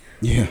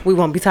 Yeah. We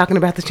won't be talking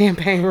about the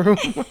Champagne Room.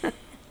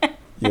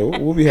 Yeah,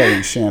 we'll be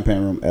having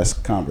champagne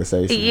room-esque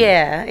conversation.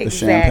 Yeah, The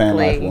champagne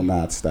life exactly. will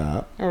not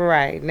stop.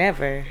 Right,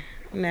 never.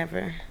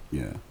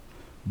 Yeah.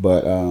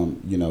 But,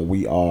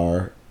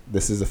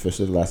 this is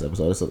officially the last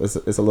episode. It's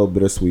a little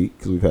bittersweet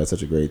because we've had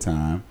such a great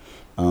time.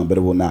 But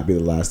it will not be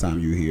the last time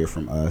you hear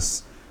from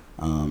us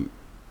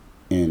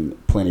in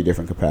plenty of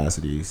different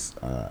capacities.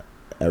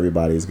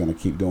 Everybody is going to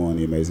keep doing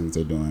the amazing things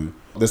they're doing.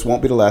 This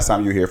won't be the last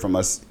time you hear from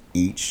us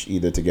each,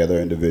 either together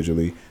or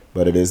individually,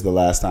 but it is the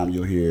last time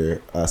you'll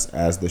hear us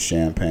as the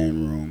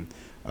Champagne Room.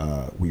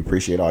 We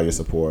appreciate all your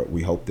support.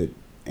 We hope that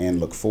and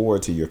look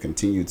forward to your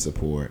continued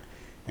support.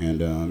 And,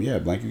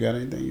 Blank, you got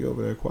anything? You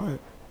over there quiet?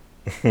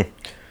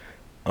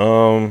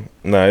 No,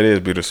 it is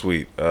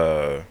bittersweet.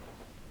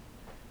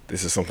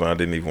 This is something I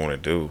didn't even want to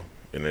do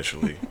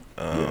initially.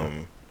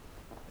 And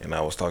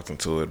I was talked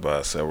into it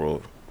by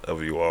several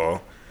of you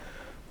all.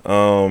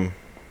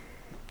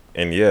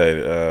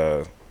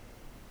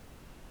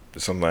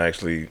 It's something I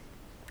actually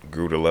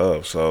grew to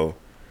love. So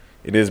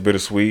it is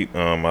bittersweet.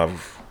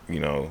 I've,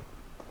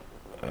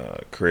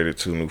 created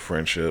 2 new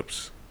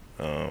friendships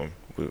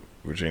with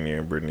Virginia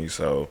and Brittany.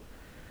 So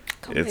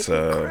it's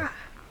it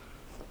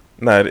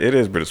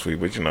is bittersweet,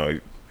 but you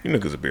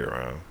niggas will be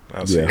around.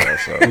 I'll see y'all.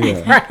 So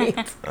Yeah.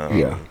 Right.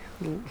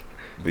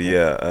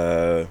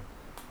 But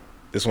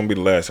this won't be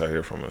the last I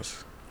hear from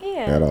us.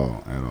 Yeah. At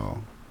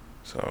all.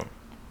 So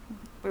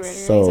We ready to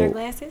So- raise our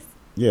glasses?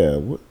 Yeah,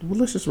 well,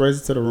 let's just raise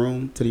it to the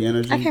room, to the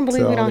energy. I can't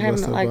believe to we all don't of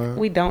us have to vibe.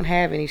 we don't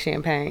have any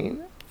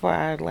champagne for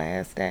our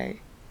last day.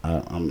 I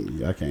can't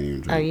even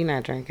Oh, drink. you're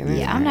not drinking.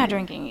 Yeah, I'm not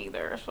drinking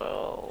either.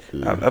 So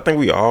I think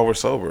we all were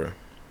sober.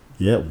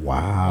 Yeah,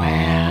 wow.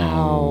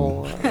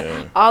 Wow.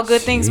 Yeah, all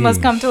good things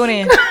must come to an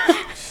end.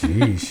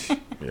 Sheesh.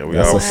 yeah, we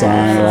That's all a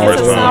sign, right?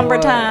 It's a First somber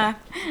time.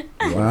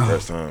 Wow.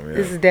 First time. Yeah.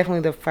 This is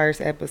definitely the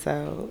first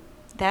episode.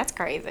 That's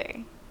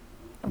crazy.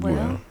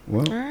 Well,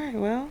 Well, All right,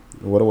 well.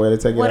 what a way to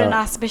take what it an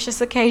out. auspicious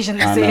occasion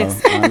this I know,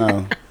 is. I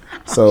know.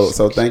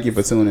 So thank you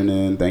for tuning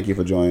in. Thank you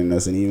for joining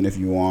us. And even if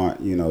you aren't,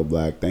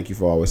 Black, thank you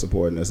for always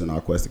supporting us in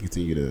our quest to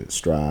continue to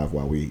strive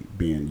while we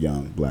being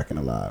young, Black, and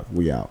alive.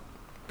 We out.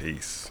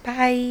 Peace.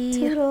 Bye.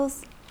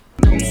 Toodles.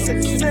 No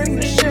sex in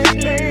the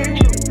champagne.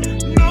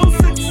 No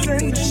sex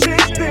in the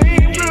champagne.